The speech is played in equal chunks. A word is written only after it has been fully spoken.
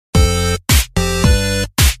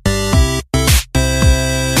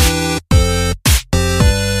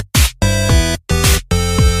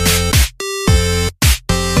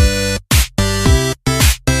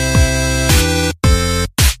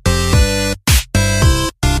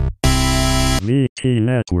ET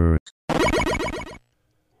Network.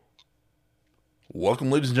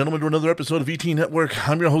 Welcome, ladies and gentlemen, to another episode of ET Network.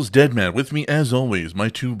 I'm your host, Deadman. With me, as always, my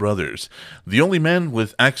two brothers. The only man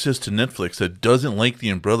with access to Netflix that doesn't like the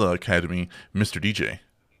Umbrella Academy, Mr. DJ.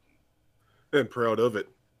 I'm proud of it.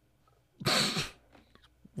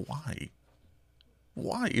 Why?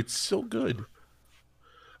 Why? It's so good.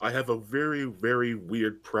 I have a very, very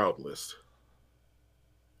weird proud list.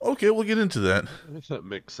 Okay, we'll get into that. If that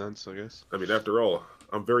makes sense, I guess. I mean, after all,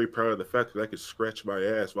 I'm very proud of the fact that I could scratch my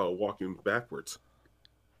ass while walking backwards.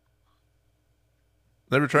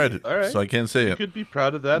 Never tried it, All right. so I can't say You it. could be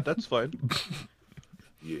proud of that. That's fine.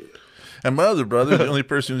 Yeah. And my other brother, the only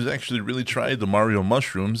person who's actually really tried the Mario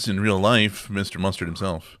mushrooms in real life, Mr. Mustard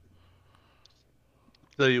himself.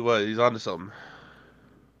 Tell you what, he's onto something.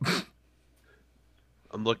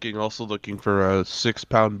 I'm also looking for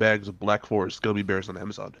 6-pound bags of Black Forest gummy bears on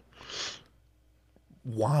Amazon.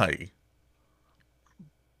 Why?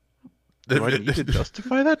 Do I need to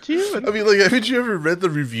justify that to you? I mean, like, haven't you ever read the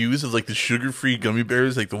reviews of, like, the sugar-free gummy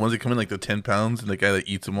bears? Like, the ones that come in, like, the 10 pounds, and the guy that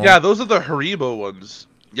eats them all? Yeah, those are the Haribo ones.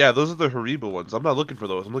 I'm not looking for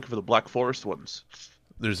those. I'm looking for the Black Forest ones.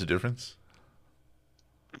 There's a difference?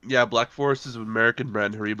 Yeah, Black Forest is an American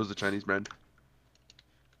brand. Haribo's a Chinese brand.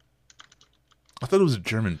 I thought it was a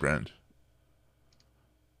German brand.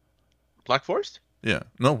 Black Forest? Yeah.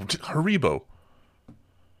 No, Haribo.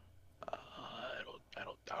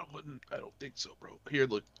 I don't think so, bro. Here,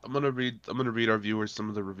 look. I'm gonna read our viewers some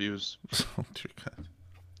of the reviews. Oh, dear God.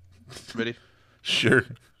 Ready? Sure.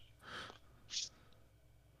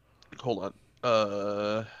 Hold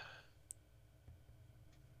on.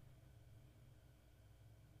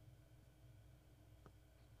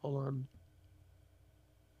 Hold on.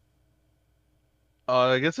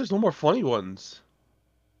 I guess there's no more funny ones.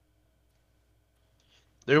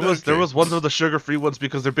 There was ones with the sugar-free ones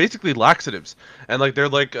because they're basically laxatives, and like they're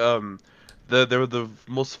like the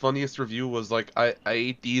most funniest review was like I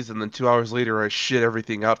ate these and then 2 hours later I shit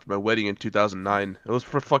everything out for my wedding in 2009. It was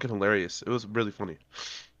fucking hilarious. It was really funny.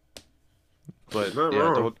 But Not yeah,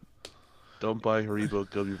 wrong. don't buy Haribo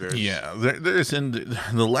gummy bears. Yeah, there's in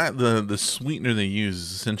the sweetener they use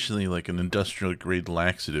is essentially like an industrial grade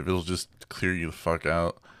laxative. It'll just clear you the fuck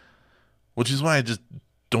out, which is why I just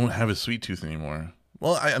don't have a sweet tooth anymore.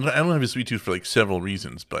 Well, I don't have a sweet tooth for like several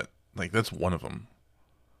reasons, but like that's one of them.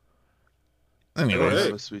 I don't Anyways,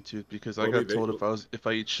 have a sweet tooth because I Well, got told if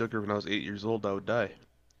I eat sugar when I was 8 years old I would die.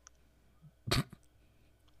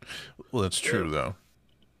 well, that's true Yeah. though.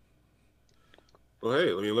 Well,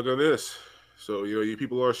 hey, let me look at this. So, you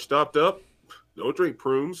people are stopped up. Don't drink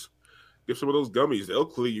prunes. Get some of those gummies. They'll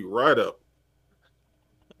clear you right up.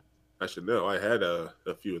 I should know. I had a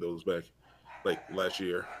few of those back, like, last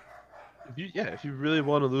year. If you really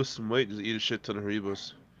want to lose some weight, just eat a shit ton of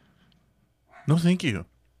Haribos. No, thank you.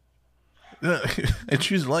 I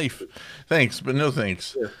choose life. Thanks, but no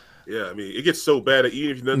thanks. Yeah, I mean, it gets so bad that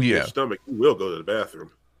even if you nothing in Yeah. your stomach, you will go to the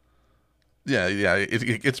bathroom. Yeah,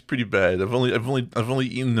 it gets pretty bad. I've only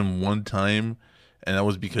eaten them one time, and that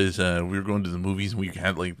was because we were going to the movies and we had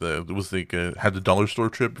had the dollar store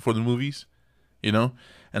trip before the movies, you know,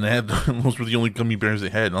 and I had those were the only gummy bears they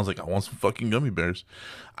had, and I was like, I want some fucking gummy bears.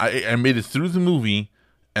 I made it through the movie.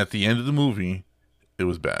 At the end of the movie, it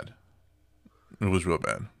was bad. It was real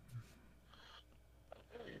bad.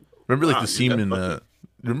 Remember like Wow, the scene in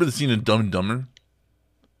remember the scene in Dumb and Dumber?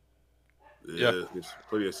 Yeah. There's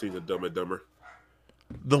plenty of scenes of Dumb and Dumber.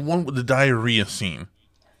 The one with the diarrhea scene.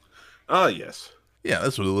 Ah, yes. Yeah,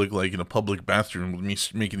 that's what it looked like in a public bathroom with me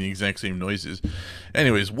making the exact same noises.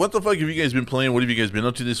 Anyways, what the fuck have you guys been playing? What have you guys been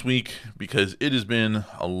up to this week? Because it has been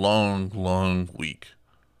a long, long week.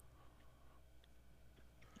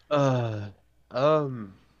 Playing?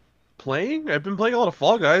 I've been playing a lot of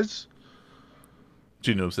Fall Guys. It's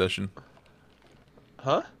your new obsession.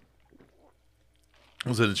 Huh?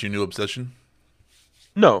 Was that it's your new obsession?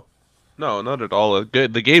 No, not at all.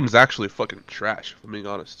 The game's actually fucking trash, if I'm being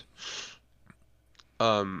honest.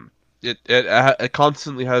 It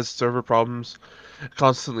constantly has server problems. It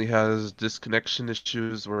constantly has disconnection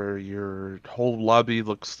issues where your whole lobby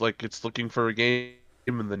looks like it's looking for a game,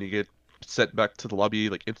 and then you get sent back to the lobby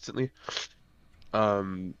like instantly.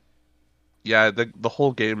 Yeah, the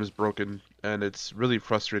whole game is broken, and it's really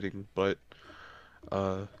frustrating. But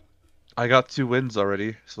I got 2 wins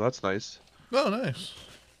already, so that's nice. Oh, nice.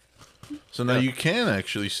 So now Yeah. you can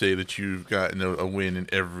actually say that you've gotten a win in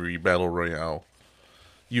every battle royale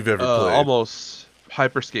you've ever played. Almost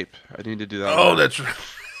Hyperscape. I need to do that. Oh, one. that's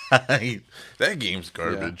right. That game's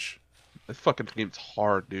garbage. That fucking game's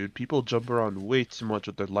hard, dude. People jump around way too much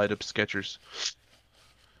with their light up sketchers.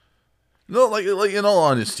 No, like in all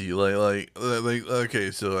honesty, like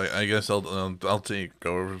okay, so I guess I'll take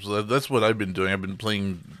over. So that's what I've been doing. I've been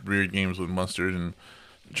playing weird games with Mustard and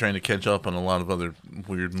trying to catch up on a lot of other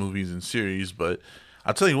weird movies and series. But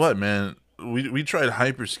I'll tell you what, man, we tried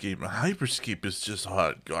Hyperscape. Hyperscape is just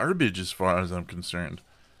hot garbage as far as I'm concerned.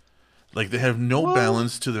 Like they have no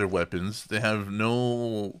balance to their weapons. They have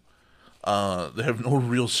no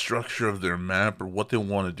real structure of their map or what they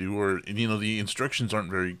want to do, or the instructions aren't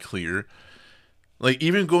very clear. Like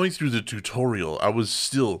even going through the tutorial, I was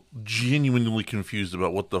still genuinely confused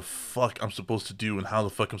about what the fuck I'm supposed to do and how the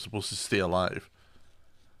fuck I'm supposed to stay alive.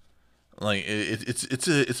 Like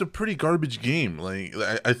it's a pretty garbage game. Like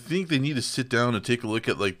I think they need to sit down and take a look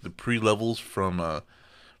at like the pre-levels from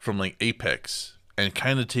like Apex and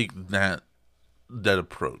kind of take that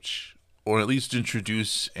approach, or at least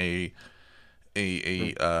introduce a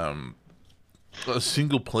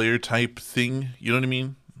single player type thing, you know what I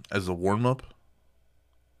mean, as a warm up.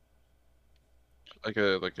 Like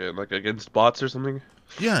against bots or something.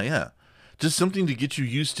 Yeah. Just something to get you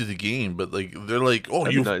used to the game, but like they're like, oh,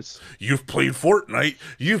 Nice. You've played Fortnite,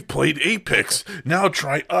 you've played Apex, now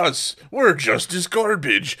try us. We're just as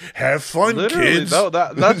garbage. Have fun, Literally, kids. no,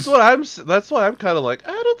 that's what I'm. That's why I'm kind of like,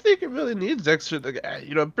 I don't think it really needs extra. Like,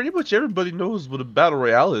 pretty much everybody knows what a battle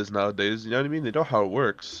royale is nowadays. You know what I mean? They know how it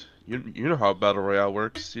works. You know how a battle royale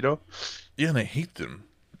works. You know? Yeah, and I hate them.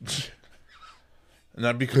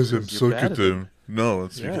 Not because I'm You're suck bad at at them. No,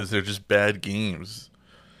 it's Yeah. because they're just bad games.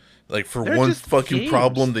 Like, for They're one just fucking games.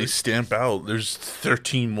 problem they stamp out, there's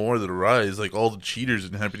 13 more that arise. Like, all the cheaters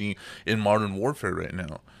that happening in Modern Warfare right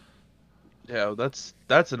now. Yeah, that's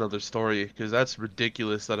another story because that's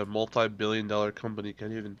ridiculous that a multi-billion-dollar company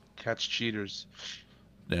can't even catch cheaters.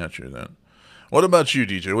 Yeah, true that. What about you,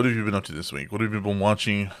 DJ? What have you been up to this week? What have you been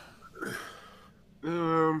watching?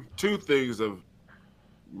 Two things of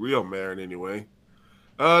real merit anyway.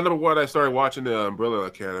 Number one, I started watching the Umbrella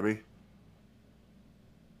Academy.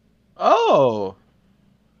 Oh,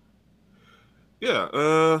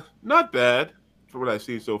 Yeah, not bad for what I've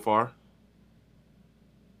seen so far.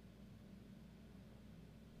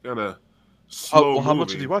 Kind of slow how much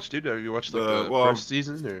moving, have you watched, dude? Have you watched like the well, first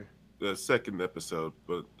season or? the second episode,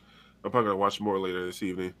 but I'm probably gonna watch more later this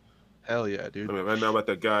evening. Hell yeah, dude. I mean, right now I'm at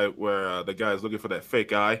that guy where the guy is looking for that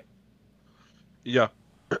fake eye. Yeah.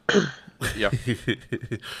 Yeah.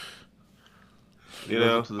 You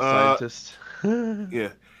know, to the scientist. Yeah,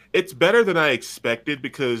 it's better than I expected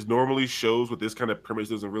because normally shows with this kind of premise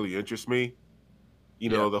doesn't really interest me. You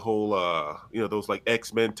know, Yeah. the whole those like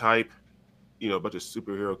X-Men type, a bunch of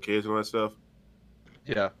superhero kids and all that stuff.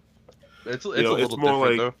 Yeah. It's a know, little it's more different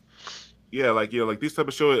like- though. Yeah, like these type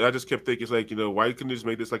of shows, I just kept thinking, it's like, why couldn't you just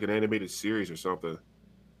make this like an animated series or something?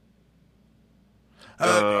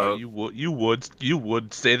 You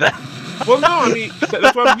would say that. Well, no, I mean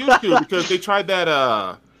that's what I'm used to because they tried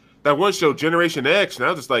that one show, Generation X, and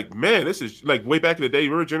I was just like, man, this is like way back in the day. You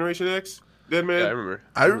remember Generation X? Then, man, Yeah, I remember.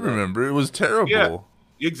 I remember. It was terrible. Yeah.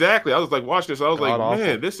 Exactly. I was like watching this. I was like, God-awful.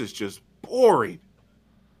 man, this is just boring.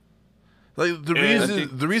 Like the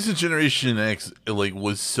And reason Generation X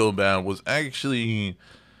was so bad was actually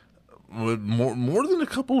more than a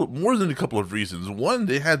couple of reasons. One,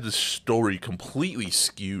 they had the story completely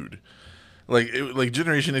skewed. Like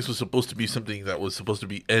Generation X was supposed to be something that was supposed to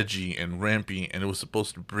be edgy and rampy, and it was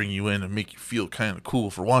supposed to bring you in and make you feel kind of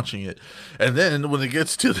cool for watching it. And then when it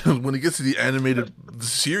gets to the animated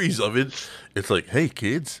series of it, it's like, hey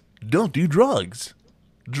kids, don't do drugs.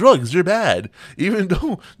 Drugs are bad. Even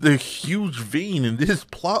though the huge vein in this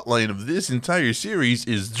plot line of this entire series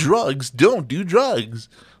is drugs, don't do drugs.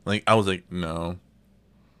 Like, I was like, no,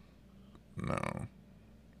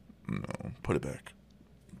 put it back.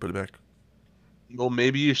 Well,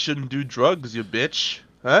 maybe you shouldn't do drugs, you bitch.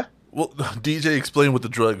 Huh? Well, DJ, explain what the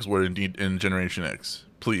drugs were in Generation X,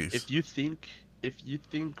 please. If you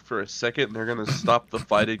think for a second they're gonna stop the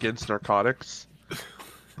fight against narcotics,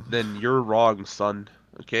 then you're wrong, son.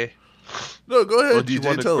 Okay? No, go ahead, Don't you DJ,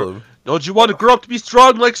 wanna tell grow- him. Don't you want to grow up to be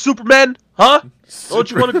strong like Superman? Huh? Don't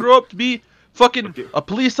you want to grow up to be fucking Okay. a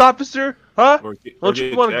police officer? Huh? Or Don't you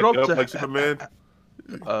get wanna jacked grow up up to- like Superman?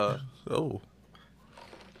 Oh.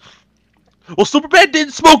 Well, Superman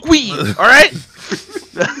didn't smoke weed. All right.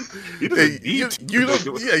 He Hey, doesn't you eat.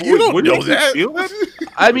 don't- yeah, you don't Wouldn't know you that. feel that?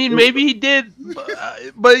 I mean, maybe he did,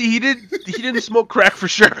 but he didn't smoke crack for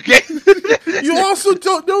sure. Okay. You also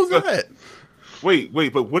don't know that. Wait,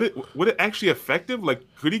 but would it actually affect him? Like,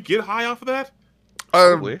 could he get high off of that?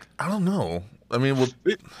 Probably. I don't know. I mean, well,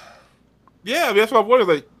 Yeah, I mean, that's what I'm wondering.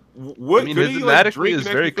 Like, what? I mean, could his he, anatomy drink is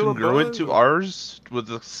and very actually feel a congruent buzz? to ours, with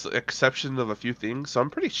the exception of a few things. So I'm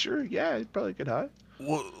pretty sure, yeah, he'd probably get high.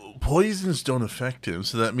 Well, poisons don't affect him,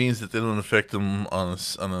 so that means that they don't affect him on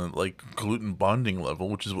a like gluten bonding level,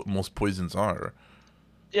 which is what most poisons are.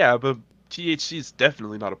 Yeah, but THC is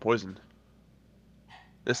definitely not a poison.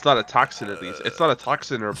 It's not a toxin, at least. It's not a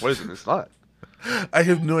toxin or a poison. It's not. I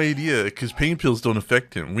have no idea because pain pills don't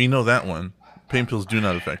affect him. We know that one. Pain pills do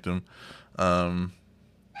not affect him,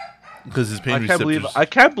 because his pain receptors. I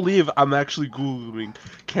can't believe I'm actually googling.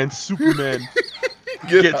 Can Superman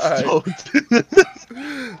get stoned?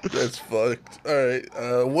 That's fucked. All right.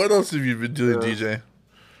 What else have you been doing, DJ?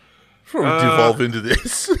 Before we devolve into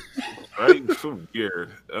this. Right? So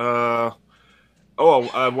weird. I'm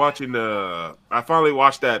watching. I finally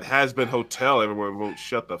watched that Has Been Hotel. Everyone won't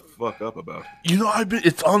shut the fuck up about. You know,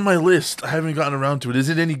 it's on my list. I haven't gotten around to it. Is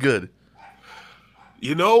it any good?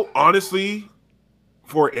 You know, honestly,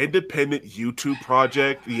 for an independent YouTube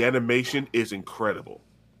project, the animation is incredible.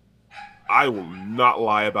 I will not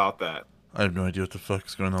lie about that. I have no idea what the fuck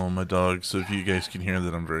is going on with my dog. So if you guys can hear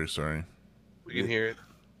that, I'm very sorry. We can hear it.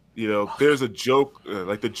 You know, there's a joke,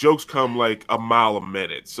 like the jokes come like a mile a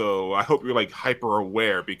minute. So I hope you're like hyper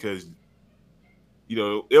aware because, you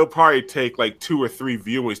know, it'll probably take like 2 or 3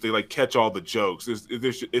 viewings to like catch all the jokes.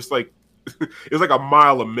 It's like it's like a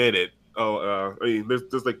mile a minute. I mean,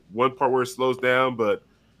 there's like one part where it slows down, but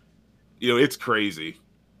you know, it's crazy.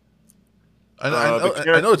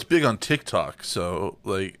 I know it's big on TikTok, so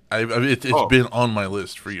like it's been on my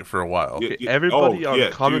list for a while. Everybody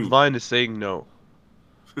on Common Line is saying no.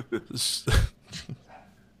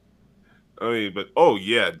 I mean, but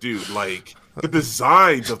dude, like the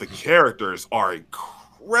designs of the characters are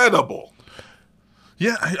incredible.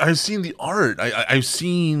 Yeah, I've seen the art. I've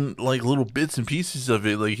seen like little bits and pieces of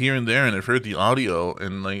it, like here and there, and I've heard the audio,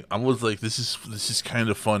 and like I was like, this is kind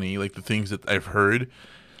of funny. Like the things that I've heard,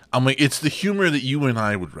 I'm like, it's the humor that you and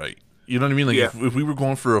I would write. You know what I mean? Like if we were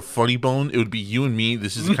going for a funny bone, it would be you and me.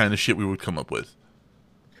 This is the kind of shit we would come up with.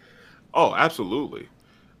 Oh, absolutely.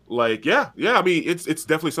 Like, yeah. I mean, it's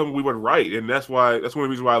definitely something we would write, and that's one of the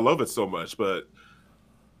reasons why I love it so much. But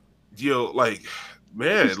you know, like,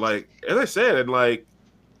 man, like as I said, and like,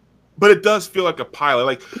 but it does feel like a pilot.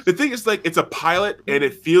 Like the thing is, like, it's a pilot, and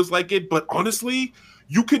it feels like it. But honestly,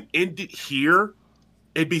 you can end it here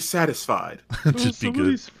and be satisfied. Just be good.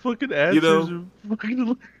 These fucking answers are fucking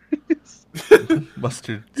hilarious.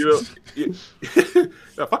 Mustard. You know,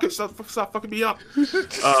 stop fucking me up.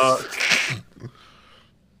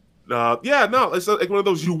 It's like one of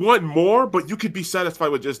those you want more, but you could be satisfied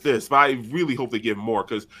with just this. But I really hope they give more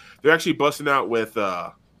because they're actually busting out with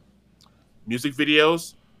music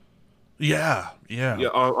videos. Yeah.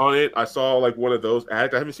 On it, I saw like one of those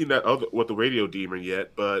ads. I haven't seen that other with the Radio Demon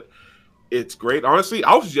yet, but it's great. Honestly,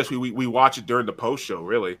 I would suggest we watch it during the post show,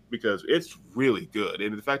 really, because it's really good.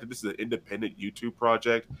 And the fact that this is an independent YouTube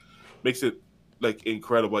project makes it like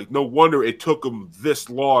incredible. Like no wonder it took them this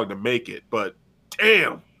long to make it. But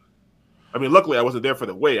damn. I mean, luckily I wasn't there for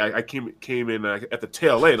the wait. I came in at the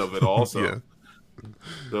tail end of it all. So, yeah.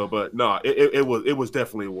 So, but no, it was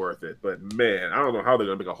definitely worth it. But man, I don't know how they're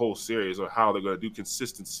gonna make a whole series or how they're gonna do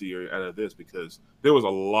consistency out of this because there was a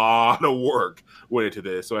lot of work went into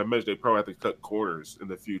this. So I imagine they probably have to cut corners in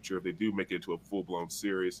the future if they do make it into a full blown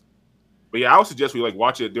series. But yeah, I would suggest we like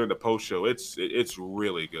watch it during the post show. It's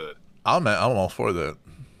really good. I'm all for that.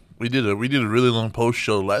 We did a really long post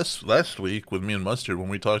show last week with me and Mustard when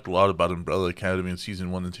we talked a lot about Umbrella Academy in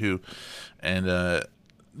season 1 and 2, and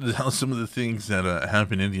how some of the things that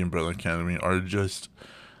happen in the Umbrella Academy are just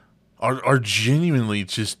are genuinely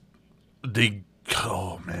just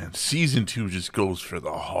season 2 just goes for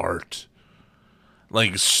the heart.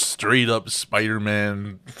 Like straight up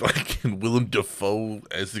Spider-Man, fucking Willem Dafoe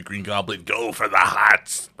as the Green Goblin, go for the heart,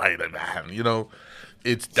 Spider-Man. You know,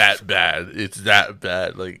 it's that bad.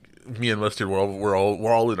 Like me and Lester, we're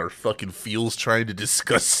all in our fucking feels trying to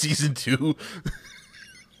discuss season 2.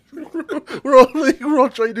 we're all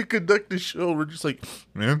trying to conduct the show. We're just like,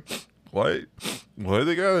 man, why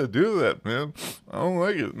they gotta do that, man? I don't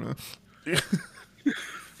like it, man.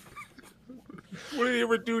 What did he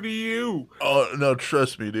ever do to you? Oh no,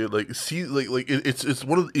 trust me, dude. Like, see, it's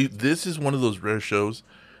one of this is one of those rare shows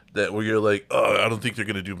that where you're like, oh, I don't think they're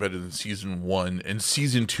gonna do better than season 1, and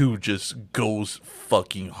season 2 just goes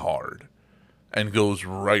fucking hard, and goes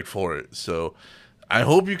right for it. So, I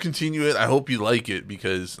hope you continue it. I hope you like it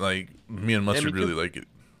because like me and Mustard really like it.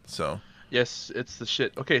 So yes, it's the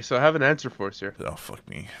shit. Okay, so I have an answer for us here. Oh fuck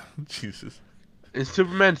me, Jesus. In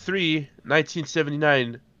Superman 3,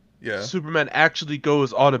 1979. Yeah. Superman actually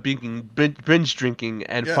goes on a binge drinking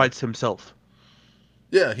and fights himself.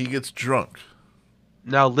 Yeah, he gets drunk.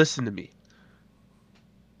 Now listen to me.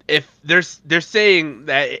 if they're saying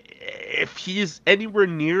that if he's anywhere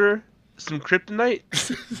near some kryptonite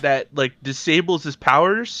that like disables his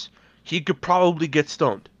powers, he could probably get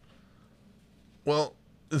stoned. Well,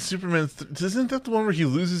 Superman isn't that the one where he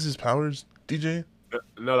loses his powers, DJ?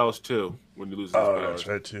 No, that was 2 when he loses his Oh, powers. that's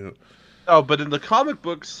right too. Oh, but in the comic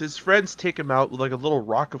books, his friends take him out with like a little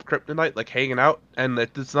rock of kryptonite, like hanging out, and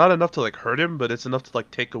it's not enough to like hurt him, but it's enough to like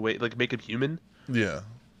take away, like make him human. Yeah.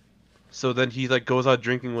 So then he like goes out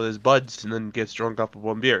drinking with his buds, and then gets drunk off of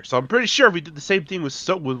one beer. So I'm pretty sure if we did the same thing with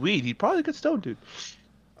weed, he'd probably get stoned, dude.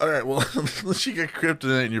 All right. Well, unless you get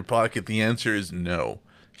kryptonite in your pocket, the answer is no.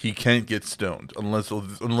 He can't get stoned unless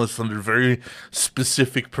under very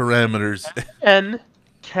specific parameters. And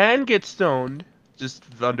can get stoned, just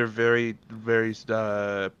under very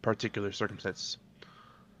particular circumstances.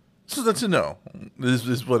 So that's a no. This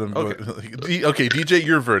is what I'm Okay. going. Okay, DJ,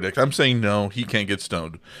 your verdict. I'm saying no. He can't get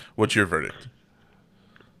stoned. What's your verdict?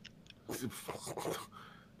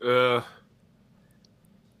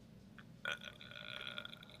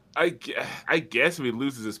 I guess if he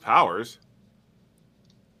loses his powers.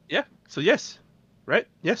 Yeah. So yes, right?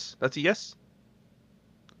 Yes, that's a yes.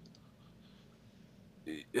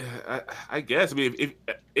 I guess. I mean,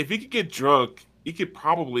 if he could get drunk, he could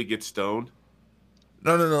probably get stoned.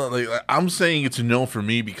 No. Like I'm saying it's a no for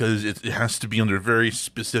me because it has to be under very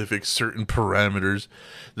specific, certain parameters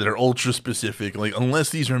that are ultra specific. Like unless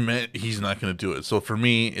these are met, he's not going to do it. So for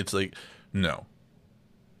me, it's like no.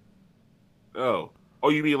 Oh,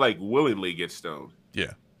 you mean like willingly get stoned?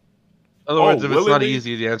 Yeah. In other words, if it's not willingly?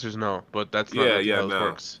 easy, the answer is no. But that's not how it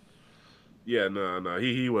works. Yeah, no.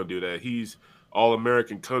 He wouldn't do that. He's all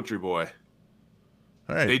American country boy.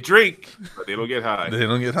 All right. They drink, but they don't get high. They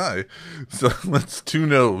don't get high. So that's 2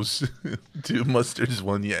 no's, 2 mustards,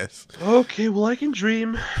 1 yes. Okay, well I can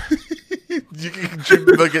dream. You can dream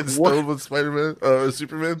about getting stoned with Spider-Man,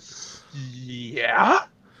 Superman. Yeah.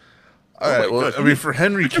 All right. my Well, gosh, I mean, for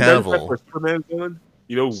Henry Cavill, Superman villain,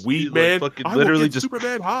 Weed like, Man. fucking I literally will get just-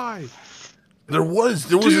 Superman high. there was a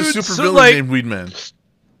Dude, super so, villain like- named Weedman.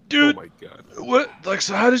 Dude, Oh my god. what? Like,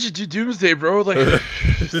 so how did you do Doomsday, bro? Like,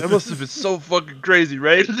 that must have been so fucking crazy,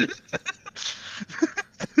 right?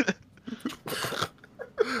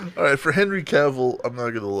 All right, for Henry Cavill, I'm not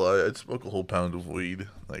gonna lie, I'd smoke a whole pound of weed,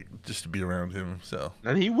 like just to be around him. So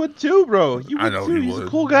And he would too, bro. He would I know too. he He's a would.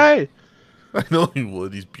 cool guy. I know he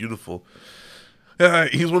would. He's beautiful. Yeah,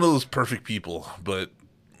 he's one of those perfect people. But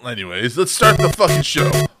anyways, let's start the fucking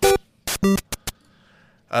show.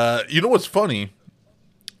 You know what's funny?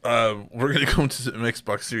 We're gonna go into some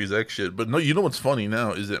Xbox Series X shit, but no, you know what's funny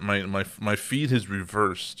now is that my feed has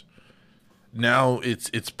reversed. Now it's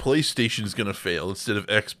PlayStation's gonna fail instead of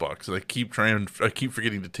Xbox, and I keep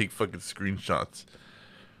forgetting to take fucking screenshots.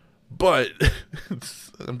 But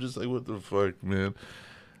I'm just like, what the fuck, man?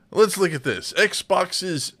 Let's look at this.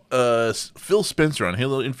 Xbox's Phil Spencer on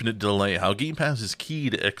Halo Infinite delay. How Game Pass is key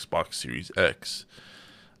to Xbox Series X.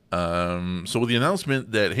 So with the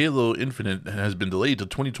announcement that Halo Infinite has been delayed to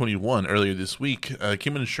 2021 earlier this week,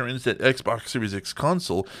 came an assurance that Xbox Series X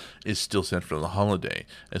console is still set for the holiday,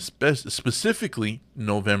 specifically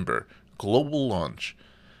November, global launch.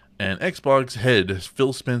 And Xbox head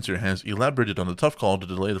Phil Spencer has elaborated on the tough call to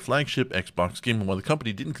delay the flagship Xbox game and why the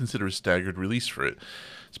company didn't consider a staggered release for it.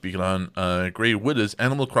 Speaking on Gray Witta's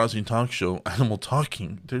Animal Crossing talk show, Animal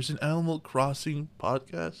Talking. There's an Animal Crossing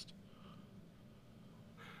podcast?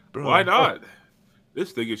 Bro, Why not?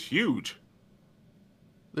 This thing is huge.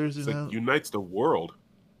 There's It's an like unites the world.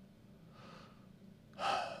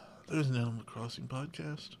 there's an Animal Crossing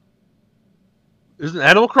podcast. There's an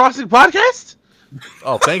Animal Crossing podcast?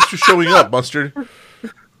 Oh, thanks for showing up, Mustard.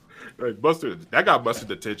 Like that got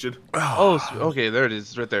Mustard's attention. Oh, okay, there it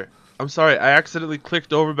is, right there. I'm sorry, I accidentally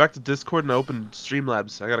clicked over back to Discord and I opened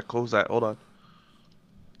Streamlabs. I gotta close that. Hold on.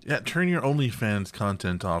 Yeah, turn your OnlyFans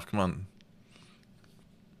content off. Come on.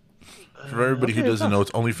 For everybody who okay, doesn't it's know,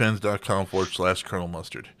 it's onlyfans.com/Colonel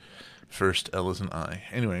Mustard. First L is an I.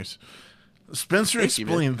 Anyways, Spencer Thank you,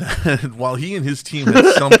 explained that while he and his team had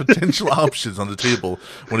some potential options on the table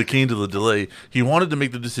when it came to the delay, he wanted to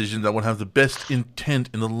make the decision that would have the best intent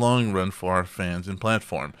in the long run for our fans and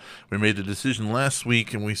platform. We made the decision last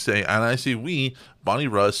week, and I say we, Bonnie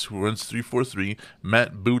Russ, who runs 343,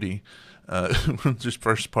 Matt Booty, who runs his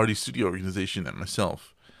first-party studio organization, and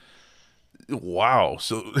myself. Wow.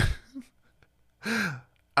 So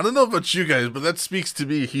I don't know about you guys, but that speaks to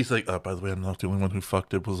me. He's like, by the way, I'm not the only one who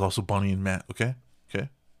fucked it. It was also Bonnie and Matt. Okay.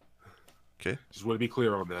 Just want to be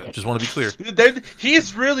clear on that. Just want to be clear.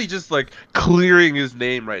 He's really just like clearing his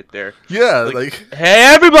name right there. Yeah, Like, like hey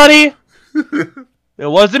everybody, it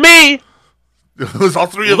wasn't me. It was all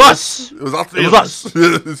three It of was us. us. It was all three It of was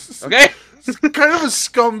us. Okay. It's kind of a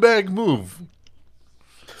scumbag move.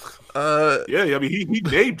 Yeah, I mean, he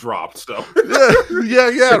name dropped stuff.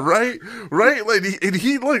 Yeah, right. Like,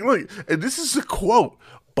 he like, and this is a quote.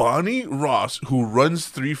 Bonnie Ross, who runs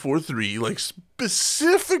 343, like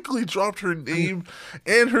specifically dropped her name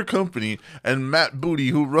and her company, and Matt Booty,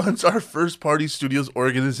 who runs our first party studios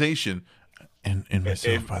organization, and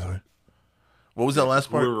myself, by the way. What was that last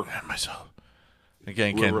part? And myself.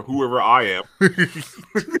 Again, whoever I am.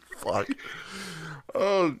 Fuck.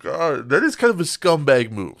 Oh god, that is kind of a scumbag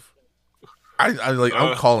move.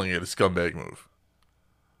 I'm calling it a scumbag move.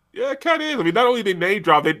 Yeah, it kind of is. I mean, not only they name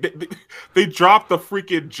drop, they drop the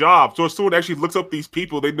freaking job. So if someone actually looks up these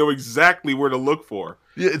people, they know exactly where to look for.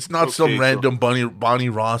 Yeah, it's not some random Bonnie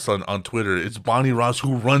Ross on Twitter. It's Bonnie Ross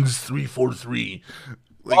who runs 343.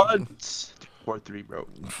 Runs 343, bro.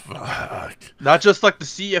 Fuck. Not just like the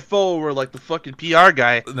CFO or like the fucking PR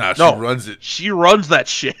guy. Nah, she runs it. She runs that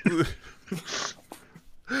shit. Want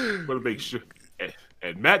to make sure.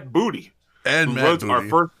 And Matt Booty, who runs our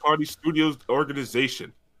first party studios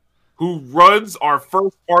organization. Just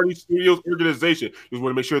want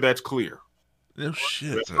to make sure that's clear. No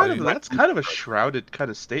shit. That's kind of a shrouded kind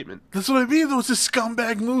of statement. That's what I mean. That was a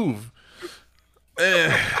scumbag move.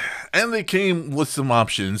 And they came with some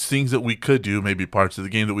options, things that we could do, maybe parts of the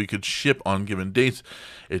game that we could ship on given dates.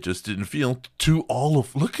 It just didn't feel to all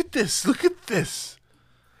of. Look at this.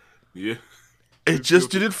 Yeah. It just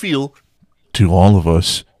didn't feel to all of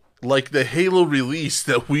us like the Halo release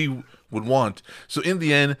that we would want. So in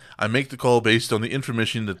the end, I make the call based on the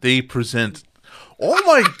information that they present. Oh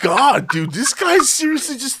my god, dude, this guy's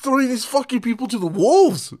seriously just throwing these fucking people to the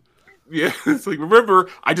wolves. Yeah, it's like, remember,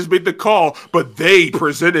 I just made the call, but they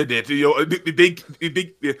presented it. You know,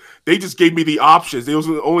 they just gave me the options. Those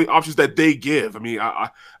were the only options that they give. I mean, I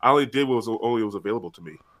only did what was available to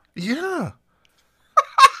me. Yeah.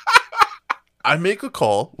 I make a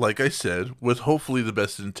call, like I said, with hopefully the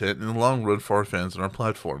best intent in the long run for our fans on our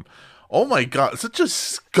platform. Oh my god, such a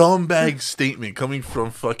scumbag statement coming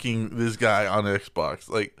from fucking this guy on Xbox.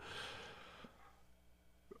 Like,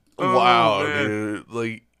 wow, man. dude.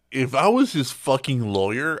 Like, if I was his fucking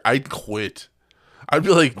lawyer, I'd quit. I'd be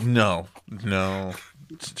like, no.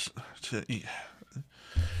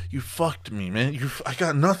 You fucked me, man. I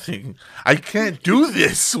got nothing. I can't do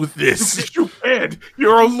this with this. You can.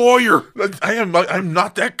 You're a lawyer. I'm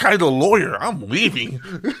not that kind of lawyer. I'm leaving.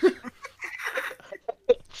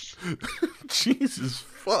 Jesus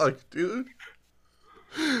fuck, dude.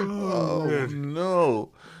 Oh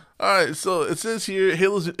no. Alright, so it says here,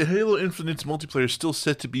 Halo Infinite's multiplayer is still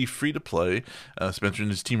set to be free to play. Spencer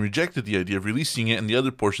and his team rejected the idea of releasing it and the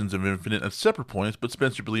other portions of Infinite at separate points, but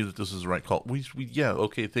Spencer believes that this is the right call. Yeah,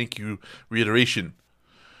 okay, thank you. Reiteration.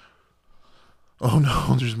 Oh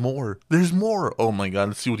no, there's more. There's more. Oh my god,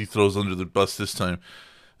 let's see what he throws under the bus this time.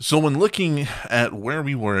 So when looking at where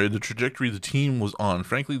we were, the trajectory the team was on,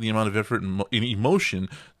 frankly, the amount of effort and emotion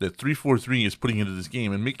that 343 is putting into this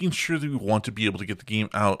game and making sure that we want to be able to get the game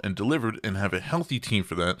out and delivered and have a healthy team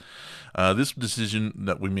for that, this decision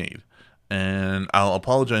that we made. And I'll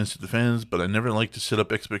apologize to the fans, but I never like to set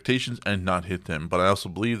up expectations and not hit them. But I also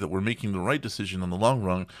believe that we're making the right decision on the long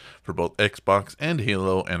run for both Xbox and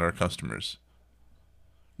Halo and our customers.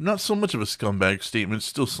 Not so much of a scumbag statement,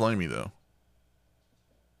 still slimy though.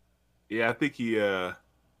 Yeah, I think he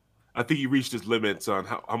reached his limits on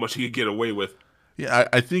how much he could get away with. Yeah,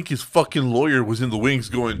 I think his fucking lawyer was in the wings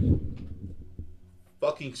going,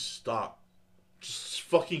 fucking stop. Just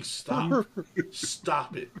fucking stop.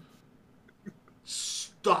 Stop it.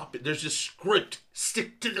 Stop it. There's a script.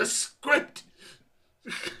 Stick to the script.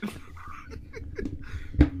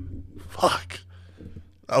 Fuck.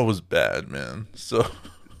 That was bad, man. So.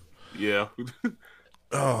 Yeah.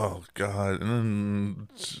 Oh, God. And then,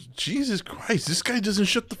 Jesus Christ, this guy doesn't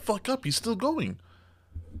shut the fuck up. He's still going.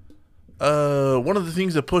 One of the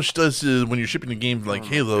things that pushed us is when you're shipping a game like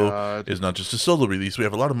Halo is not just a solo release. We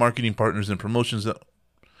have a lot of marketing partners and promotions that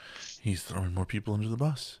he's throwing more people under the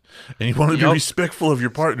bus. And you want to be respectful of your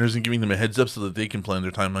partners and giving them a heads up so that they can plan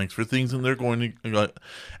their timelines for things and they're going to,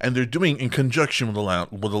 and they're doing in conjunction with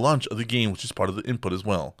the launch of the game, which is part of the input as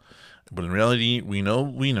well. But in reality, we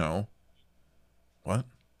know. What?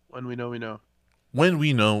 When we know, we know. When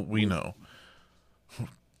we know, we know.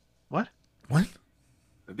 What? What?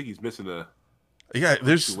 I think he's missing a. Yeah,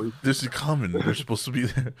 there's a comment. They're supposed to be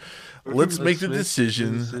there. Let's make the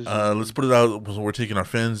decision. Let's put it out. So we're taking our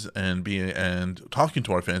fans and talking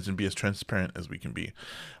to our fans and be as transparent as we can be.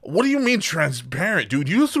 What do you mean transparent, dude?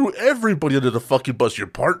 You threw everybody under the fucking bus. Your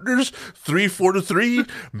partners, 343,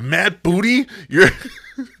 Matt Booty, your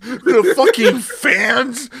the fucking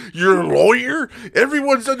fans, your lawyer.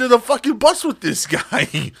 Everyone's under the fucking bus with this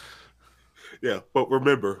guy. Yeah, but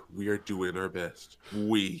remember, we are doing our best.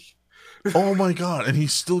 We. Oh my god, and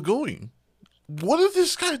he's still going. What did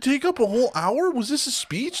this guy take up a whole hour? Was this a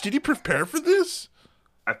speech? Did he prepare for this?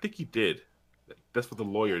 I think he did. That's what the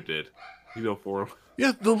lawyer did. For him.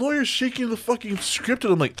 Yeah, the lawyer's shaking the fucking script,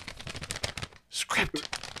 and I'm like, script,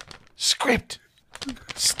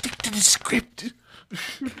 stick to the script.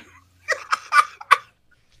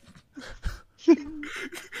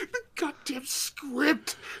 Goddamn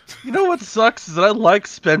script. You know what sucks is that I like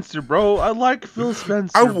Spencer, bro. I like Phil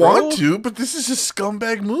Spencer. I want to, but this is a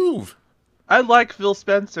scumbag move. I like Phil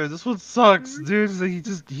Spencer. This one sucks, dude.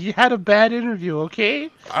 He had a bad interview. Okay.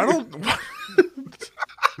 I don't.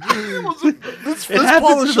 let's happens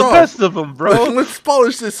polish to the off. best of them, bro. Let's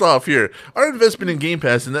polish this off here. Our investment in Game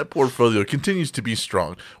Pass and that portfolio continues to be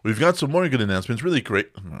strong. We've got some more good announcements. Really great.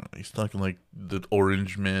 He's talking like the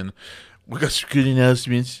orange man. We got some good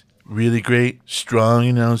announcements. Really great, strong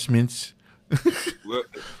announcements. Well,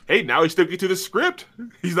 hey, now he's sticking to the script.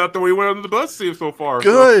 He's not the one who went under the bus so far.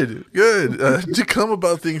 Good. To come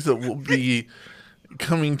about things that will be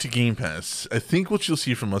coming to Game Pass. I think what you'll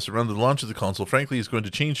see from us around the launch of the console, frankly, isn't going to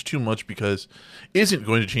change too much because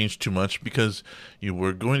you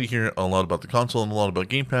were going to hear a lot about the console and a lot about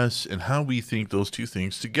Game Pass and how we think those two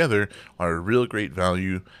things together are a real great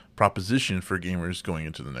value proposition for gamers going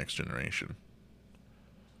into the next generation.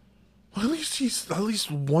 Well, at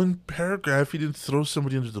least one paragraph. He didn't throw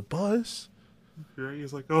somebody under the bus. Yeah,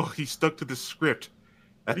 he's like, he stuck to the script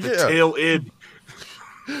at the tail end.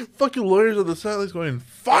 Fucking lawyers on the sidelines going,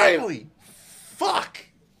 finally, fuck,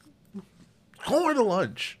 going to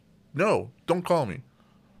lunch. No, don't call me.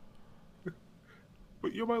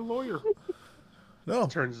 But you're my lawyer. No,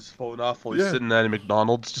 turns his phone off while he's sitting at a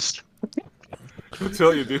McDonald's. Just I'll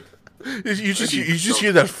tell you, dude. You just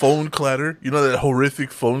hear that phone clatter. You know that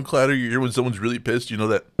horrific phone clatter you hear when someone's really pissed. You know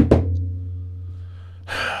that.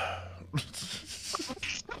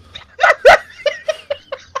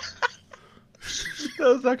 That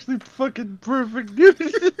was actually fucking perfect.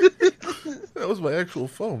 That was my actual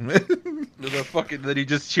phone, man. Then you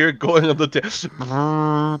just hear it going on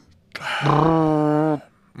the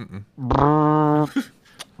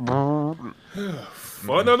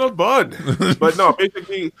Fun on a bun. But no,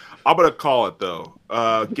 basically, I'm going to call it, though.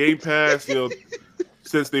 Game Pass,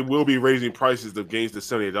 since they will be raising prices of games to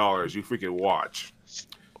 $70, you freaking watch.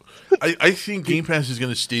 I think Game Pass is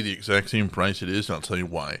going to stay the exact same price it is, and I'll tell you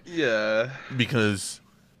why. Yeah. Because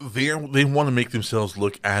they want to make themselves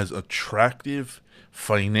look as attractive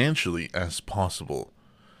financially as possible.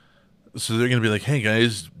 So they're going to be like, hey,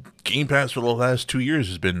 guys, Game Pass for the last 2 years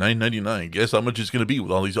has been $9.99. Guess how much it's going to be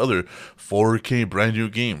with all these other 4K brand new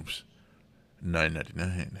games?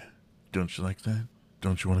 $9.99. Don't you like that?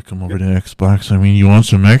 Don't you want to come over to Xbox? I mean, you want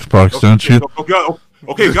some Xbox, don't you?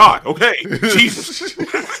 Okay, God. Okay. Jesus.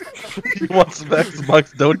 You want some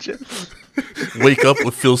Xbox, don't you? Wake up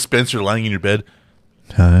with Phil Spencer lying in your bed.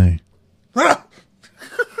 Hi. You know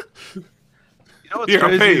what's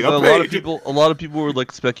crazy? A lot of people were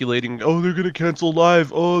like speculating. Oh, they're gonna cancel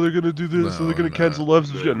live. Oh, they're gonna do this. They're gonna cancel live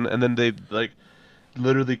subscription. And then they like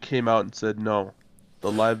literally came out and said, no,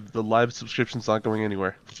 the live subscription's not going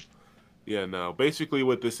anywhere. Yeah, no. Basically,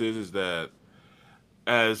 what this is that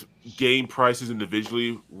as game prices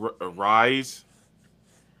individually rise,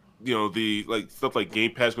 the stuff like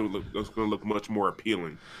Game Pass is going to look much more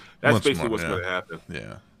appealing. That's basically what's going to happen.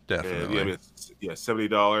 Yeah, definitely.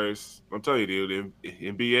 $70. I'm telling you, dude.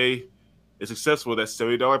 NBA is successful. That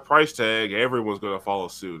 $70 price tag, everyone's going to follow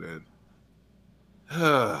suit. And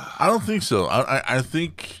I don't think so. I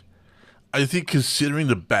think considering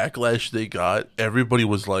the backlash they got, everybody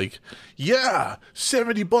was like, "Yeah,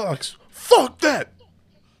 $70. Fuck that."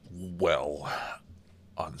 Well,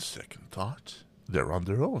 on second thought, they're on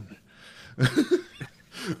their own.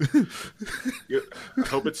 Yeah, I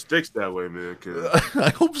hope it sticks that way, man.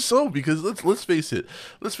 I hope so, because let's face it.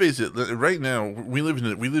 Right now, we live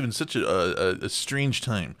in such a strange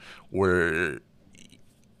time where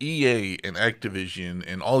EA and Activision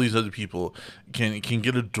and all these other people can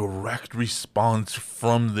get a direct response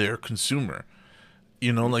from their consumer.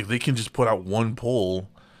 Like they can just put out one poll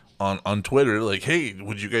on Twitter, like, hey,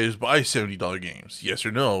 would you guys buy $70 games? Yes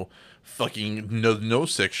or no? Fucking no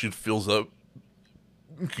section fills up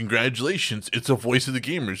congratulations, it's a voice of the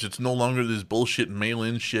gamers. It's no longer this bullshit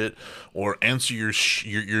mail-in shit or answer your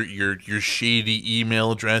shady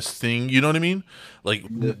email address thing. You know what I mean? Like,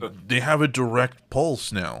 they have a direct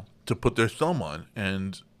pulse now to put their thumb on,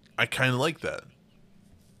 and I kind of like that.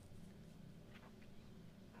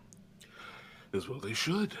 As well, they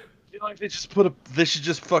should. I feel like they should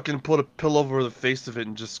just fucking put a pillow over the face of it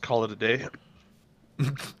and just call it a day.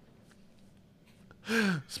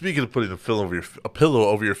 Speaking of putting a pillow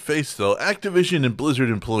over your face, though, Activision and Blizzard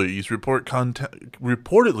employees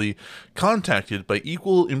reportedly contacted by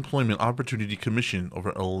Equal Employment Opportunity Commission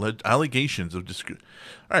over allegations of discrimination.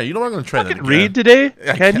 All right, you know what? I'm going to try that again. Read today?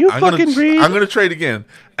 Can you fucking read? I'm going to try it again.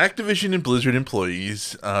 Activision and Blizzard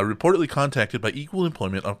employees reportedly contacted by Equal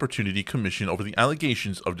Employment Opportunity Commission over the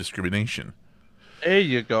allegations of discrimination. There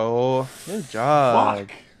you go. Good job.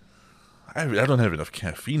 Fuck. I don't have enough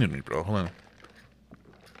caffeine in me, bro. Hold on.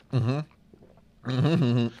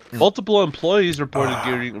 Multiple employees reported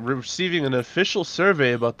receiving an official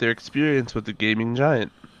survey about their experience with the gaming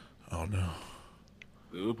giant. Oh no.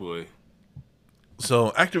 Oh boy.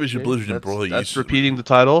 So Activision Blizzard employees. That's repeating the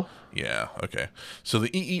title. Yeah. Okay. So the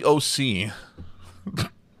EEOC.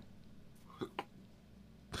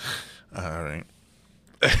 All right.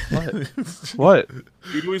 What?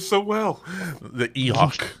 You're doing so well. The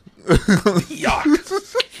EOC. EOC.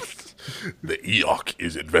 The EOC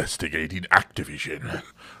is investigating Activision.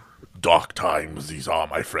 Dark times these are,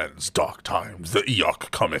 my friends. Dark times. The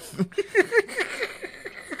EOC cometh.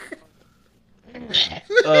 And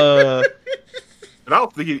I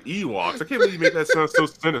was thinking Ewoks. I can't believe you made that sound so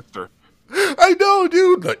sinister. I know,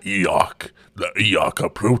 dude. The EOC. The EOC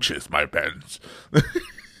approaches, my friends.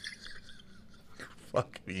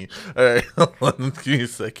 Fuck me. Alright, hold on. Give me a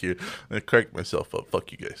sec here. I cracked myself up.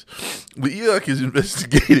 Fuck you guys. The EOC is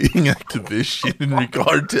investigating Activision in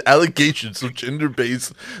regard to allegations of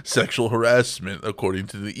gender-based sexual harassment, according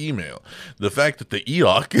to the email. The fact that the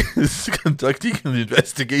EOC is conducting an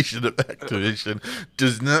investigation of Activision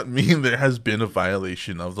does not mean there has been a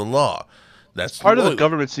violation of the law. That's part of the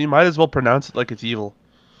government, so you might as well pronounce it like it's evil.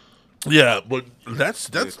 Yeah, but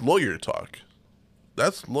that's lawyer talk.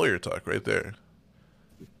 That's lawyer talk right there.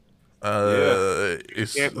 You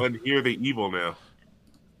can't unhear the evil now.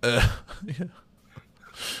 Yeah.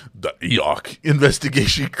 The EOC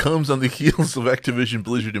investigation comes on the heels of Activision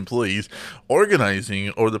Blizzard employees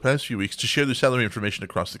organizing over the past few weeks to share their salary information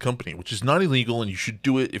across the company, which is not illegal, and you should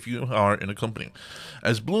do it if you are in a company.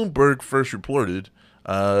 As Bloomberg first reported,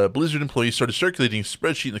 Blizzard employees started circulating a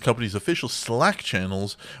spreadsheet in the company's official Slack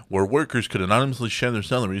channels where workers could anonymously share their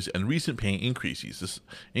salaries and recent pay increases.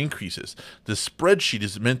 The spreadsheet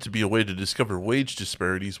is meant to be a way to discover wage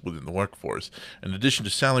disparities within the workforce. In addition to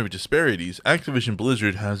salary disparities, Activision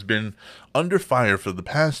Blizzard has been under fire for the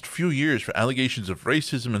past few years for allegations of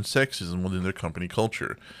racism and sexism within their company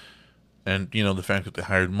culture. And, you know, the fact that they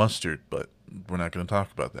hired Mustard, but we're not going to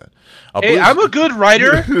talk about that. Hey, I'm a good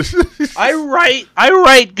writer. I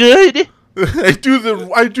write good. I do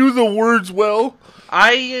the words well.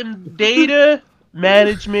 I am data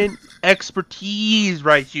management expertise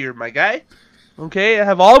right here, my guy. Okay, I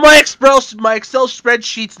have all my Excel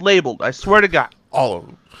spreadsheets labeled. I swear to God. All of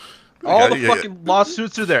them. All the fucking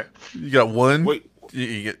lawsuits are there. You got one. Wait.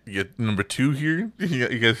 You get number 2 here.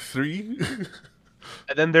 You got 3.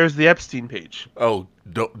 And then there's the Epstein page. Oh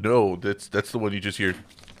no, that's the one you just hear.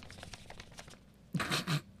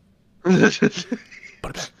 Put it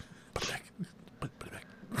back.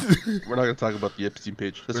 We're not going to talk about the Epstein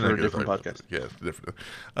page. That's for a different podcast. Yeah,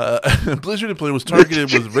 different. Blizzard employee was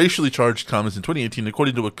targeted with racially charged comments in 2018,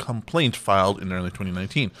 according to a complaint filed in early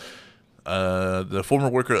 2019. The former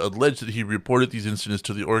worker alleged that he reported these incidents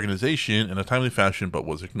to the organization in a timely fashion, but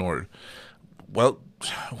was ignored. Well,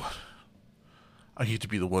 I hate to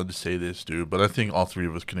be the one to say this, dude, but I think all three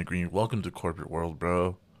of us can agree. Welcome to corporate world,